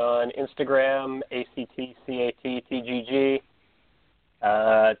find me on Instagram, ACTCATTGG.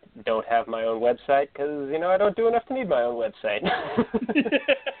 Don't have my own website because, I don't do enough to need my own website.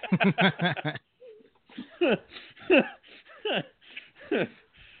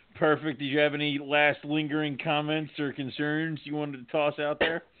 Perfect. Did you have any last lingering comments or concerns you wanted to toss out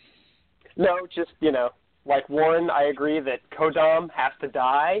there? No, just, like Warren, I agree that Kodam has to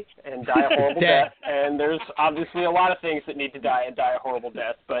die and die a horrible death, and there's obviously a lot of things that need to die and die a horrible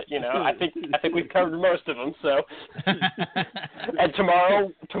death. But I think we've covered most of them. So, and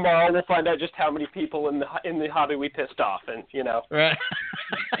tomorrow we'll find out just how many people in the hobby we pissed off, and Right.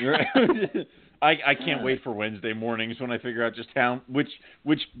 I can't wait for Wednesday mornings when I figure out just which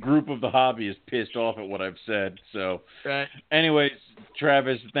group of the hobby is pissed off at what I've said. So, right. Anyways,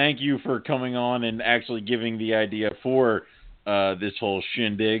 Travis, thank you for coming on and actually giving the idea for this whole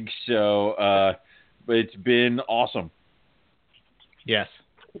shindig. So, but it's been awesome. Yes,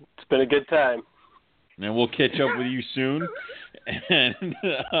 it's been a good time. And we'll catch up with you soon, and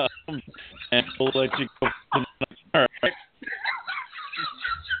we'll let you go. All right.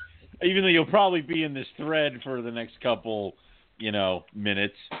 Even though you'll probably be in this thread for the next couple,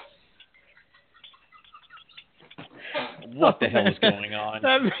 minutes. What the hell is going on?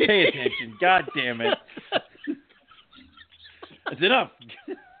 Pay attention. God damn it. It's enough.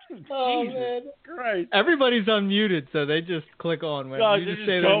 Oh, Jesus man. Christ. Everybody's unmuted, so they just click on when you just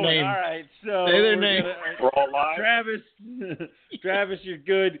say their name. All right, so say their name. We're all live. Travis, you're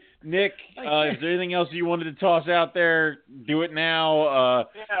good. Nick, is there anything else you wanted to toss out there? Do it now.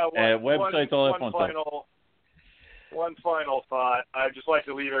 Websites, all that fun stuff. One final thought. I'd just like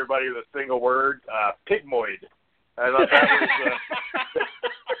to leave everybody with a single word: pygmoid. I thought that was.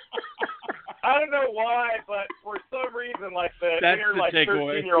 I don't know why, but for some reason, like the inner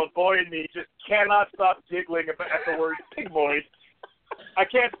 13-year-old boy in me just cannot stop giggling at the word pygmoid. I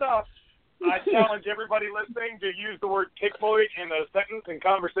can't stop. I challenge everybody listening to use the word pygmoid in a sentence in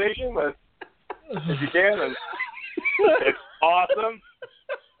conversation, if you can. And it's awesome.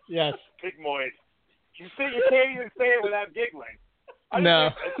 Yes. Pygmoid. You can't even say it without giggling. No.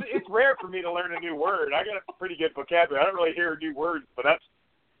 It's rare for me to learn a new word. I got a pretty good vocabulary. I don't really hear new words, but I'm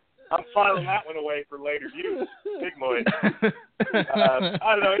filing that one away for later use. Pygmoid. I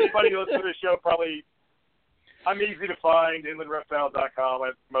don't know. Anybody who listens to the show probably. I'm easy to find.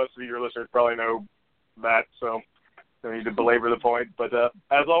 InlandReptile.com. Most of your listeners probably know that, so don't need to belabor the point. But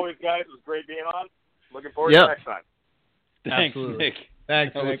as always, guys, it was great being on. Looking forward to next time. Thanks, Absolutely. Nick.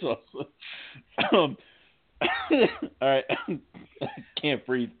 Thanks, that Nick. was awesome. All right. I can't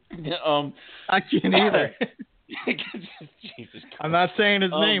breathe. I can't either. Jesus Christ. I'm not saying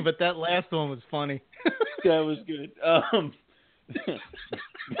his name, but that last one was funny. That was good.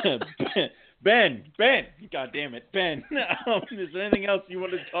 Ben, God damn it, Ben. Is there anything else you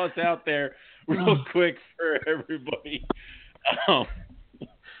want to toss out there real quick for everybody?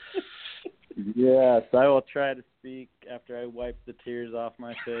 Yes, I will try to speak after I wipe the tears off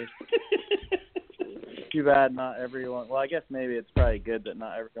my face. Too bad not everyone. Well, I guess maybe it's probably good that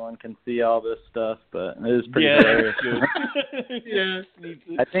not everyone can see all this stuff, but it is pretty hilarious. Yeah.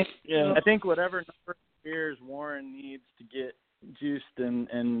 I think whatever number of beers Warren needs to get juiced and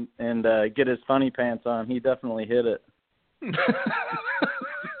get his funny pants on, he definitely hit it.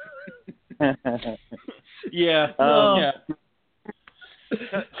 Yeah. Yeah.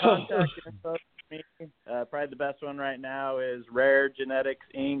 Contact info for me. Probably the best one right now is Rare Genetics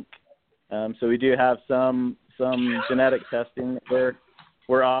Inc. So we do have some genetic testing that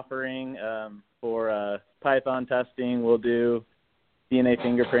we're offering for Python testing. We'll do DNA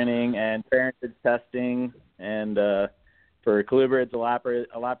fingerprinting and parentage testing, and for colubrids,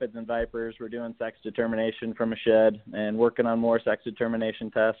 elapids, and vipers, we're doing sex determination from a shed and working on more sex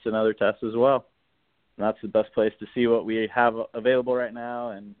determination tests and other tests as well. And that's the best place to see what we have available right now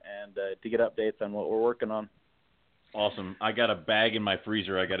and to get updates on what we're working on. Awesome. I got a bag in my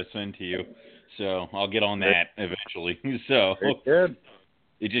freezer I got to send to you, so I'll get on that eventually. So very good.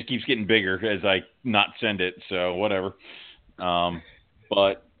 It just keeps getting bigger as I not send it, so whatever.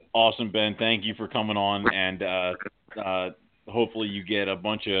 But awesome, Ben. Thank you for coming on, and hopefully you get a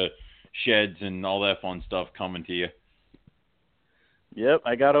bunch of sheds and all that fun stuff coming to you. Yep,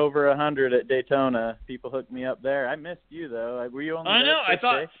 I got over 100 at Daytona. People hooked me up there. I missed you though. Were you on the I know.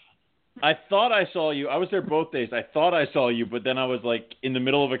 day? I thought I saw you. I was there both days. I thought I saw you, but then I was like in the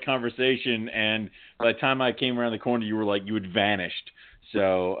middle of a conversation, and by the time I came around the corner, you had vanished.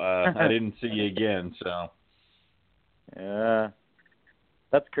 So I didn't see you again. So yeah,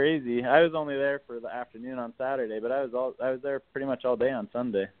 that's crazy. I was only there for the afternoon on Saturday, but I was there pretty much all day on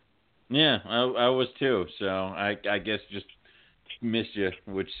Sunday. Yeah, I was too. So I guess just missed you,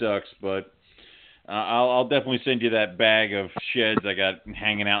 which sucks, but. I'll definitely send you that bag of sheds I got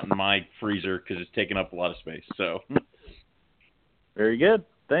hanging out in my freezer because it's taking up a lot of space. So, very good.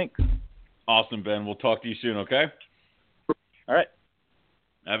 Thanks. Awesome, Ben. We'll talk to you soon, okay? All right.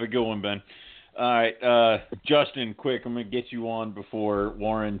 Have a good one, Ben. All right, Justin, quick, I'm going to get you on before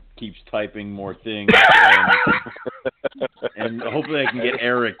Warren keeps typing more things. And hopefully I can get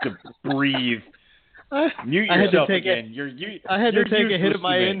Eric to breathe. Mute yourself again. I had to take a hit of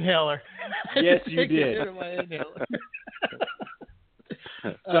my inhaler. Yes, you did.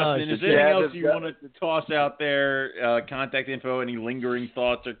 Justin, is there anything else you wanted to toss out there? Contact info, any lingering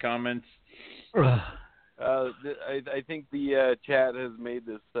thoughts or comments? I think the chat has made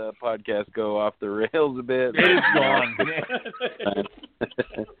this podcast go off the rails a bit. It is gone.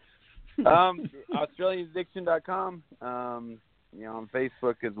 AustralianAddiction.com. On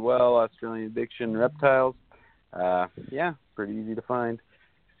Facebook as well, Australian Addiction Reptiles. Pretty easy to find.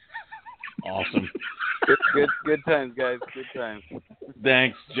 Awesome. Good times, guys. Good times.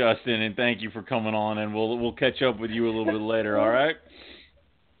 Thanks, Justin, and thank you for coming on, and we'll catch up with you a little bit later, all right?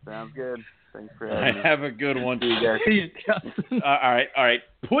 Sounds good. Thanks for having me. Have a good one. All right.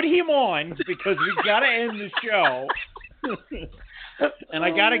 Put him on because we got to end the show. And I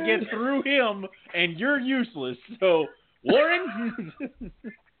got to get through him, and you're useless, so... Warren?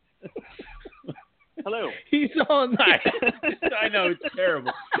 Hello. He's on. I know, it's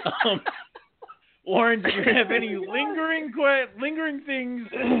terrible. Warren, do you have any lingering things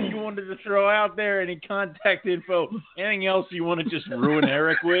you wanted to throw out there? Any contact info? Anything else you want to just ruin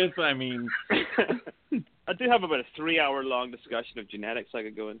Eric with? I mean... I do have about a 3-hour-long discussion of genetics I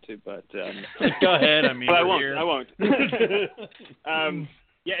could go into, but... Go ahead. I mean, but I won't.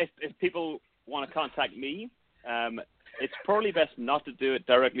 If people want to contact me... it's probably best not to do it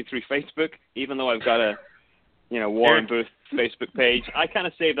directly through Facebook, even though I've got a, Warren Booth Facebook page. I kind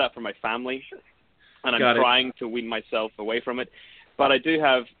of save that for my family, and I'm trying to wean myself away from it. But I do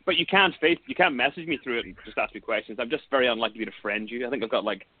have, but you can't message me through it and just ask me questions. I'm just very unlikely to friend you. I think I've got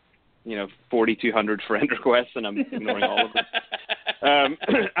 4,200 friend requests, and I'm ignoring all of them.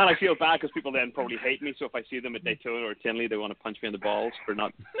 And I feel bad because people then probably hate me. So if I see them at Daytona or Tinley, they want to punch me in the balls for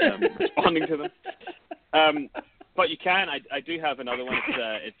not responding to them. But you can. I do have another one.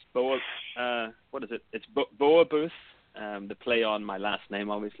 It's Boa. What is it? It's Boa Booth the play on my last name,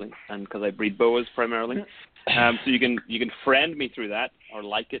 obviously, and because I breed boas primarily. So you can friend me through that, or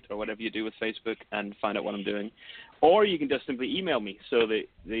like it, or whatever you do with Facebook, and find out what I'm doing. Or you can just simply email me. So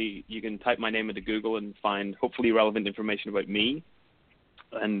you can type my name into Google and find hopefully relevant information about me,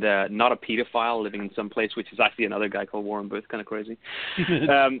 and not a pedophile living in some place, which is actually another guy called Warren Booth, kind of crazy.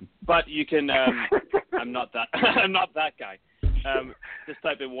 But you can. I'm not that. I'm not that guy. Just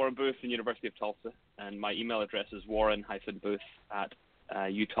type in Warren Booth and University of Tulsa, and my email address is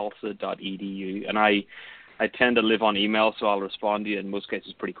warren-booth@utulsa.edu. And I tend to live on email, so I'll respond to you in most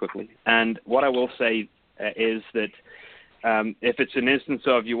cases pretty quickly. And what I will say is that if it's an instance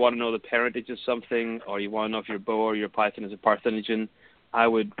of you want to know the parentage of something, or you want to know if your boa or your python is a parthenogen, I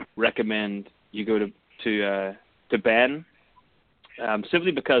would recommend you go to Ben,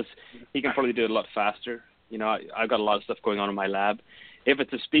 simply because he can probably do it a lot faster. You know, I've got a lot of stuff going on in my lab. If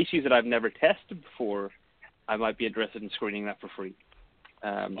it's a species that I've never tested before, I might be interested in screening that for free.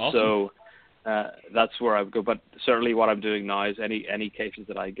 Awesome. So that's where I would go. But certainly what I'm doing now is any cases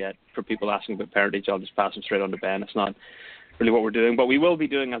that I get for people asking about parentage, I'll just pass them straight on to Ben. It's not really what we're doing. But we will be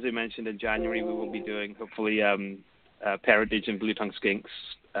doing, as I mentioned, in January, we will be doing, hopefully, parentage in blue-tongued skinks,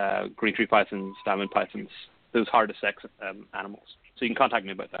 green tree pythons, diamond pythons, those hard-to-sex animals. So you can contact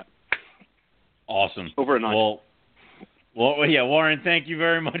me about that. Awesome. Over and out. Well, yeah, Warren, thank you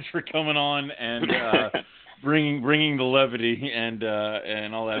very much for coming on and bringing the levity and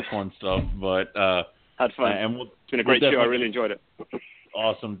all that fun stuff. But had fun. And it's been a great show. I really enjoyed it.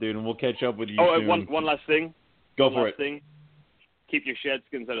 Awesome, dude. And we'll catch up with you soon. One last thing. Go for it. Keep your shed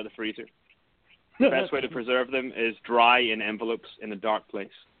skins out of the freezer. The best way to preserve them is dry in envelopes in a dark place.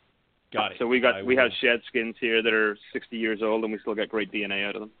 Got it. So we have shed skins here that are 60 years old, and we still get great DNA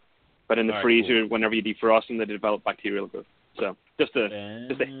out of them. But in the freezer, whenever you defrost them, they develop bacterial growth. So just a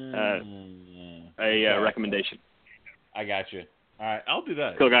recommendation. I got you. All right, I'll do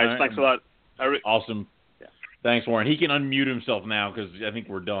that. Cool, guys. Right. Thanks a lot. Awesome. Yeah. Thanks, Warren. He can unmute himself now because I think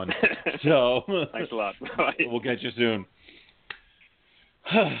we're done. So thanks a lot. We'll catch you soon.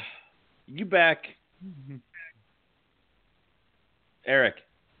 You back, Eric?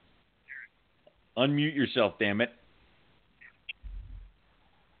 Unmute yourself, damn it.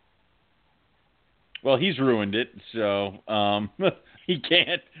 Well, he's ruined it, so he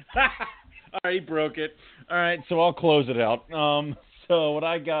can't. All right, he broke it. All right, so I'll close it out. So what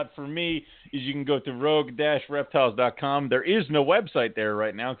I got for me is you can go to rogue-reptiles.com. There is no website there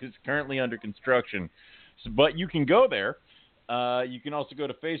right now because it's currently under construction, but you can go there. You can also go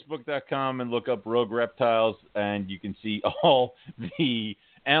to facebook.com and look up Rogue Reptiles, and you can see all the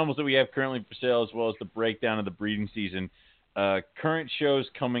animals that we have currently for sale, as well as the breakdown of the breeding season. Current shows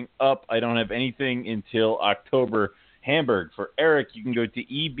coming up. I don't have anything until October. Hamburg. For Eric, you can go to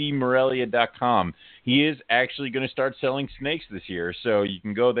ebmorelia.com. He is actually going to start selling snakes this year, so you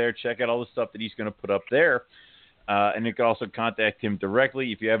can go there, check out all the stuff that he's going to put up there. And you can also contact him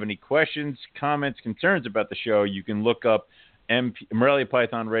directly. If you have any questions, comments, concerns about the show, you can look up Morelia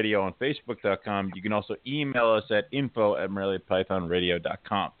Python Radio on Facebook.com. You can also email us at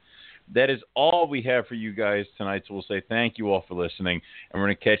info@moreliapythonradio.com. That is all we have for you guys tonight, so we'll say thank you all for listening, and we're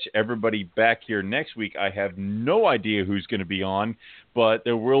going to catch everybody back here next week. I have no idea who's going to be on, but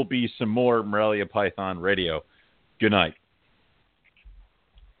there will be some more Morelia Python Radio. Good night.